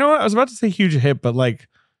 actually, you know what? I was about to say huge hit, but like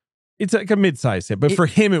it's like a mid-sized hit. But for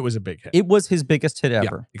him, it was a big hit. It was his biggest hit Yeah,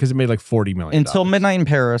 ever. because it made like $40 million. Until Midnight in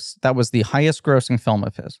Paris, that was the highest grossing film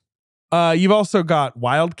of his. You've also got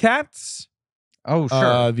Wildcats. Oh,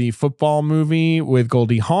 sure. The football movie with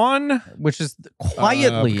Goldie Hawn. Which is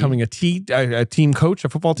quietly becoming a team coach, a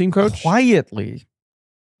football team coach. quietly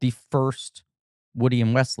the first Woody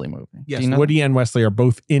and Wesley movie. Yes, Do you know Woody and Wesley are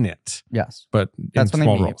both in it, that? Yes. but That's in when they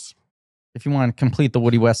small meet. roles. If you want to complete the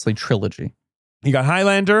Woody Wesley trilogy. You got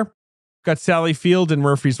Highlander, got Sally Field in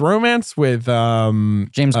Murphy's Romance with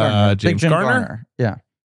James Garner. James Big Jim Garner. Yeah.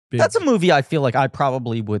 Big- That's a movie I feel like I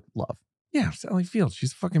probably would love. yeah, Sally Field.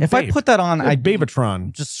 She's a fucking. If babe. I put that on, Yeah, I'd be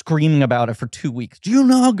Babatron. just screaming about it for 2 weeks. Do you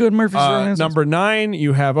know how good Murphy's Romance is? Number 9,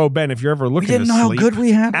 you have Ben. If you're ever We looking didn't to know how sleep, good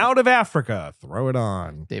we had it. Out of Africa, throw it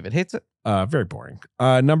on. David hates it. Very boring.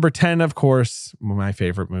 Number 10, of course, my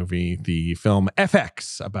favorite movie, the film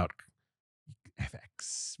FX about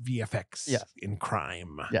VFX Yes. in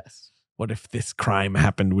crime. Yes. What if this crime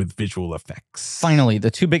happened with visual effects? Finally,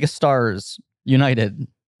 the 2 biggest stars united.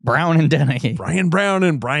 Brown and Dennehy. Brian Brown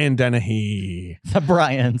and Brian Dennehy. The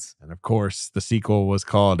Bryans. And of course, the sequel was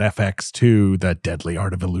called FX2, The Deadly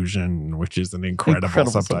Art of Illusion, which is an incredible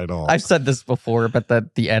subtitle. I've said this before, but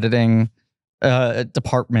the editing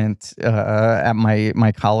department at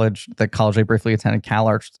my college, the college I briefly attended,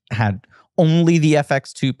 CalArts, had only the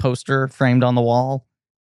FX2 poster framed on the wall.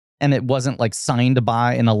 And it wasn't like signed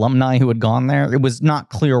by an alumni who had gone there. It was not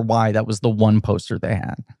clear why that was the one poster they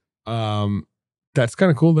had. That's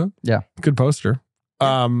kind of cool, though. Yeah. Good poster.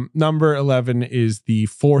 Number 11 is the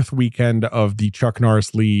 4th weekend of the Chuck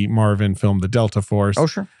Norris Lee Marvin film, The Delta Force. Oh,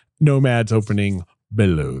 sure. Nomads opening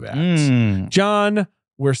below that. John,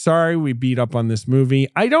 we're sorry we beat up on this movie.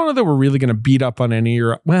 I don't know that we're really going to beat up on any,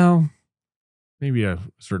 well, maybe a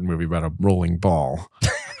certain movie about a rolling ball.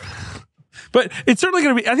 But it's certainly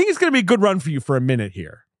going to be, I think it's going to be a good run for you for a minute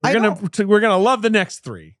here. We're going to love the next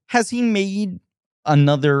 3. Has he made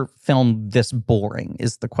another film this boring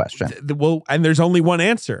is the question. Well, and there's only one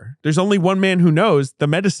answer. There's only one man who knows, the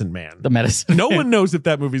Medicine Man. The Medicine No Man. one knows if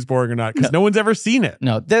that movie's boring or not because no one's ever seen it.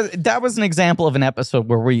 No, that was an example of an episode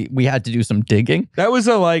where we had to do some digging. That was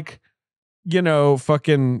a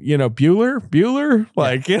Bueller?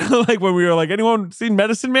 Like, like when we were like, anyone seen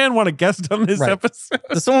Medicine Man? Want a guest on this Right. episode?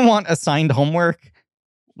 Does someone want assigned homework?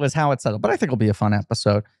 Was how it settled. But I think it'll be a fun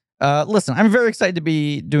episode. Listen, I'm very excited to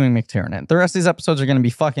be doing McTiernan. The rest of these episodes are going to be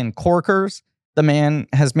fucking corkers. The man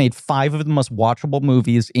has made 5 of the most watchable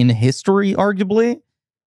movies in history, arguably.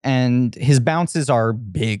 And his bounces are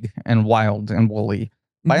big and wild and woolly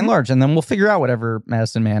by and large. And then we'll figure out whatever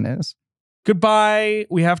Medicine Man is. Goodbye.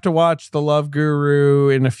 We have to watch The Love Guru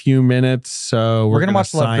in a few minutes. So we're Gonna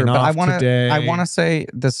watch Love Guru, but I want today. to say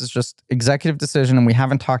this is just executive decision, and we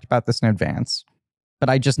haven't talked about this in advance. But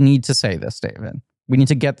I just need to say this, David. We need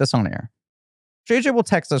to get this on air. JJ will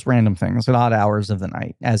text us random things at odd hours of the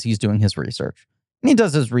night as he's doing his research. And he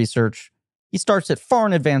does his research. He starts it far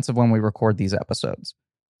in advance of when we record these episodes.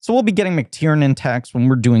 So we'll be getting McTiernan texts when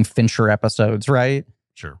we're doing Fincher episodes, right?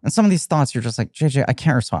 Sure. And some of these thoughts, you're just like, JJ, I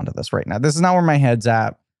can't respond to this right now. This is not where my head's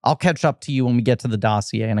at. I'll catch up to you when we get to the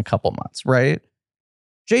dossier in a couple months, right?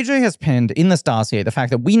 JJ has pinned in this dossier the fact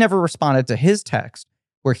that we never responded to his text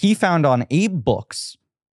where he found on Abe Books,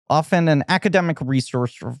 often an academic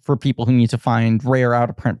resource for people who need to find rare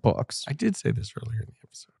out-of-print books. I did say this earlier in the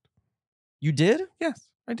episode. You did? Yes,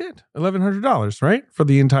 I did. $1,100, right? For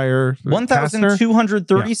the entire Kastner?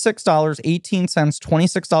 $1,236.18,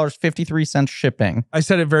 $26.53 shipping. I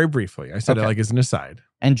said it very briefly. I said it Okay. like as an aside.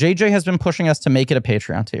 And JJ has been pushing us to make it a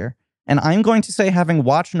Patreon tier. And I'm going to say, having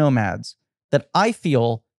watched Nomads, that I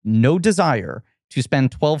feel no desire to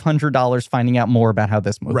spend $1,200 finding out more about how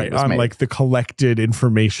this movie Right, was on made. like the collected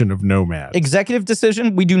information of Nomads. Executive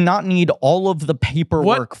decision, we do not need all of the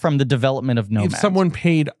paperwork from the development of Nomads. If someone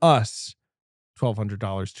paid us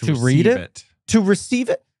 $1,200 to read receive it? To receive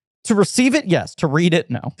it? To receive it, yes. To read it,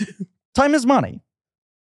 no. Time is money.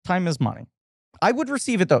 Time is money. I would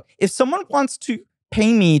receive it, though. If someone wants to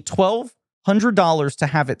pay me $1,200 to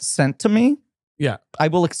have it sent to me, Yeah. I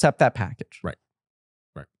will accept that package. Right.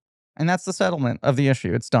 Right. And that's the settlement of the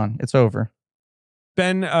issue. It's done. It's over.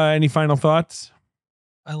 Ben, any final thoughts?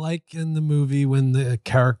 I like in the movie when the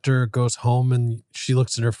character goes home and she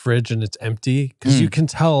looks in her fridge and it's empty, because you can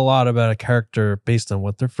tell a lot about a character based on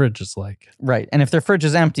what their fridge is like. Right. And if their fridge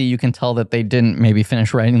is empty, you can tell that they didn't maybe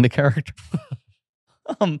finish writing the character.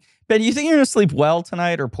 Ben, do you think you're going to sleep well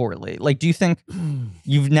tonight or poorly? Like, do you think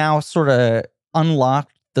you've now sort of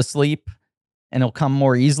unlocked the sleep and it'll come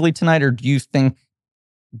more easily tonight? Or do you think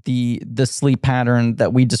the sleep pattern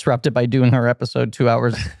that we disrupted by doing our episode 2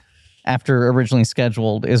 hours after originally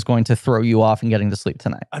scheduled is going to throw you off in getting to sleep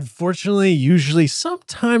tonight? Unfortunately, usually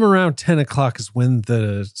sometime around 10 o'clock is when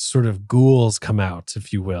the sort of ghouls come out,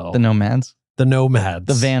 if you will. The Nomads. The Nomads.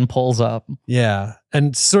 The van pulls up. Yeah.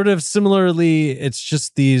 And sort of similarly, it's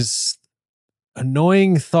just these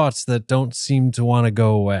annoying thoughts that don't seem to want to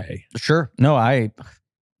go away. Sure. No, I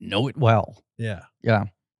know it well. Yeah. Yeah.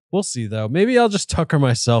 We'll see, though. Maybe I'll just tucker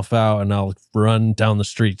myself out and I'll run down the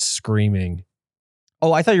street screaming.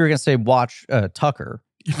 Oh, I thought you were going to say watch Tucker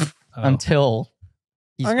until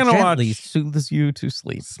he I'm gonna gently watch soothes you to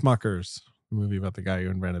sleep. Smuckers, the movie about the guy who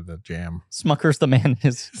invented the jam. Smucker's the man in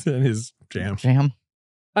his jam. jam.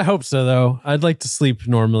 I hope so, though. I'd like to sleep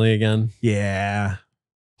normally again. Yeah.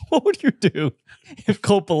 What would you do if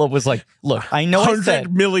Coppola was like, look, I know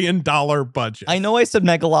 $100 million budget. I know I said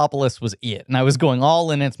Megalopolis was it, and I was going all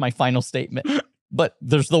in. It's my final statement. But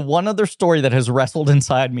there's the one other story that has wrestled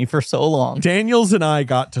inside me for so long. Daniels and I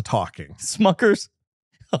got to talking. Smucker's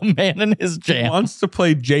a man in his He jam. wants to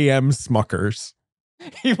play JM Smuckers.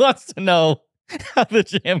 He wants to know how the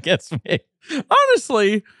jam gets made.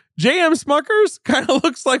 Honestly, JM Smuckers kind of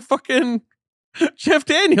looks like fucking Jeff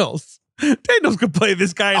Daniels. Daniels could play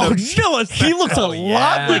this guy in a millisecond. He looks a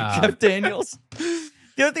lot like Jeff Daniels.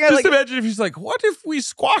 The other thing I Just like, imagine if he's like, what if we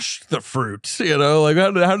squashed the fruit? You know, like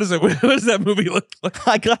how does it? What does that movie look like?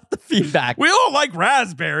 I got the feedback. We all like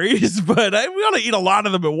raspberries, but we want to eat a lot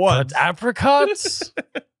of them at once. But apricots?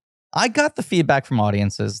 I got the feedback from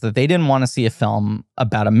audiences that they didn't want to see a film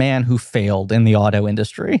about a man who failed in the auto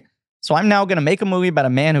industry. So I'm now going to make a movie about a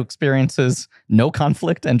man who experiences no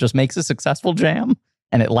conflict and just makes a successful jam,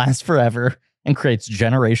 and it lasts forever and creates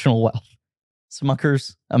generational wealth.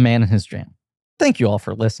 Smucker's a man in his jam. Thank you all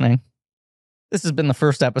for listening. This has been the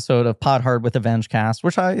first episode of Pod Hard with a VengeCast,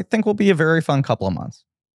 which I think will be a very fun couple of months.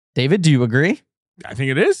 David, do you agree? I think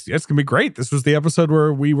it is. Yeah, it's going to be great. This was the episode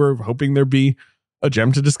where we were hoping there'd be a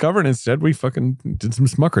gem to discover, and instead we fucking did some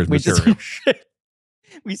Smuckers We did material. some shit.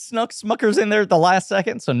 We snuck Smuckers in there at the last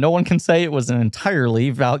second, so no one can say it was an entirely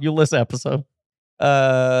valueless episode. Make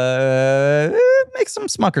some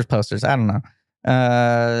Smuckers posters. I don't know.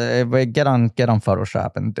 Get on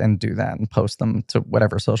Photoshop and do that and post them to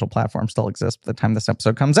whatever social platform still exists by the time this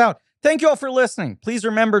episode comes out. Thank you all for listening. Please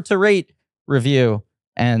remember to rate, review,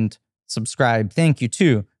 and subscribe. Thank you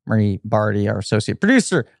to Marie Barty, our associate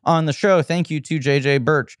producer on the show. Thank you to JJ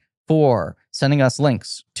Birch for sending us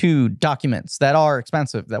links to documents that are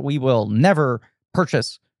expensive, that we will never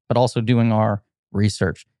purchase, but also doing our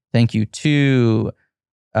research. Thank you to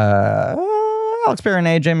Alex Perry and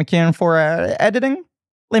AJ McKeon for editing,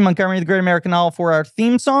 Lee Montgomery, The Great American Novel, for our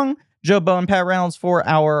theme song, Joe Bow and Pat Reynolds for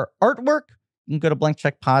our artwork. You can go to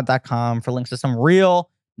blankcheckpod.com for links to some real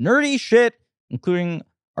nerdy shit, including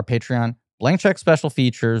our Patreon Blank Check special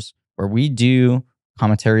features, where we do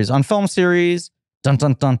commentaries on film series. Dun,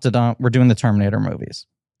 dun, dun, dun, dun. We're doing the Terminator movies.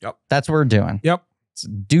 Yep. That's what we're doing. Yep. It's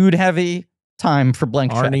dude heavy time for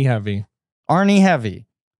Blank Check. Arnie heavy. Arnie heavy.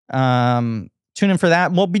 Tune in for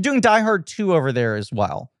that. We'll be doing Die Hard 2 over there as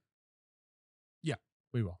well. Yeah,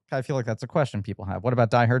 we will. I feel like that's a question people have. What about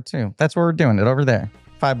Die Hard 2? That's where we're doing it over there.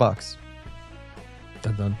 $5.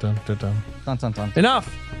 Dun, dun, dun, dun, dun. Dun, dun, dun.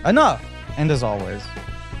 Enough. Enough. And as always,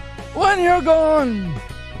 When you're gone,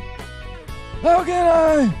 how can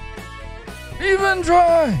I even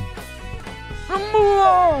try to move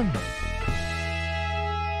on?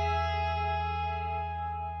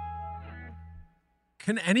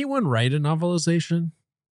 Can anyone write a novelization?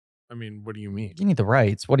 I mean, what do you mean? you need the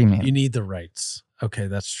rights. What do you mean? You need the rights. Okay,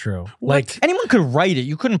 that's true. What? Like, Anyone could write it.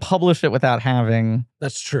 You couldn't publish it without having.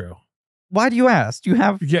 that's true. Why do you ask? Do you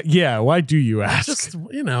have? Yeah. Why do you ask? Just,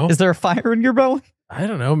 you know, Is there a fire in your belly? I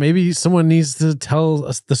don't know. Maybe someone needs to tell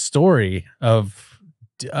us the story of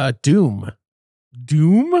Doom.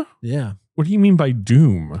 Doom? Yeah. What do you mean by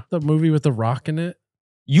Doom? The movie with the rock in it.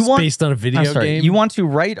 You It's want? based on a video I'm sorry. game. You want to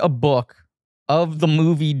write a book of the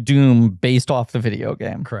movie Doom based off the video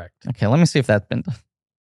game? Correct. Okay, let me see if that's been done.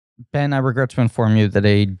 Ben, I regret to inform you that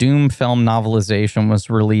a Doom film novelization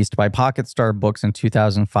was released by Pocket Star Books in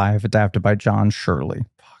 2005, adapted by John Shirley.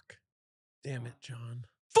 Fuck. Damn it, John.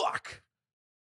 Fuck.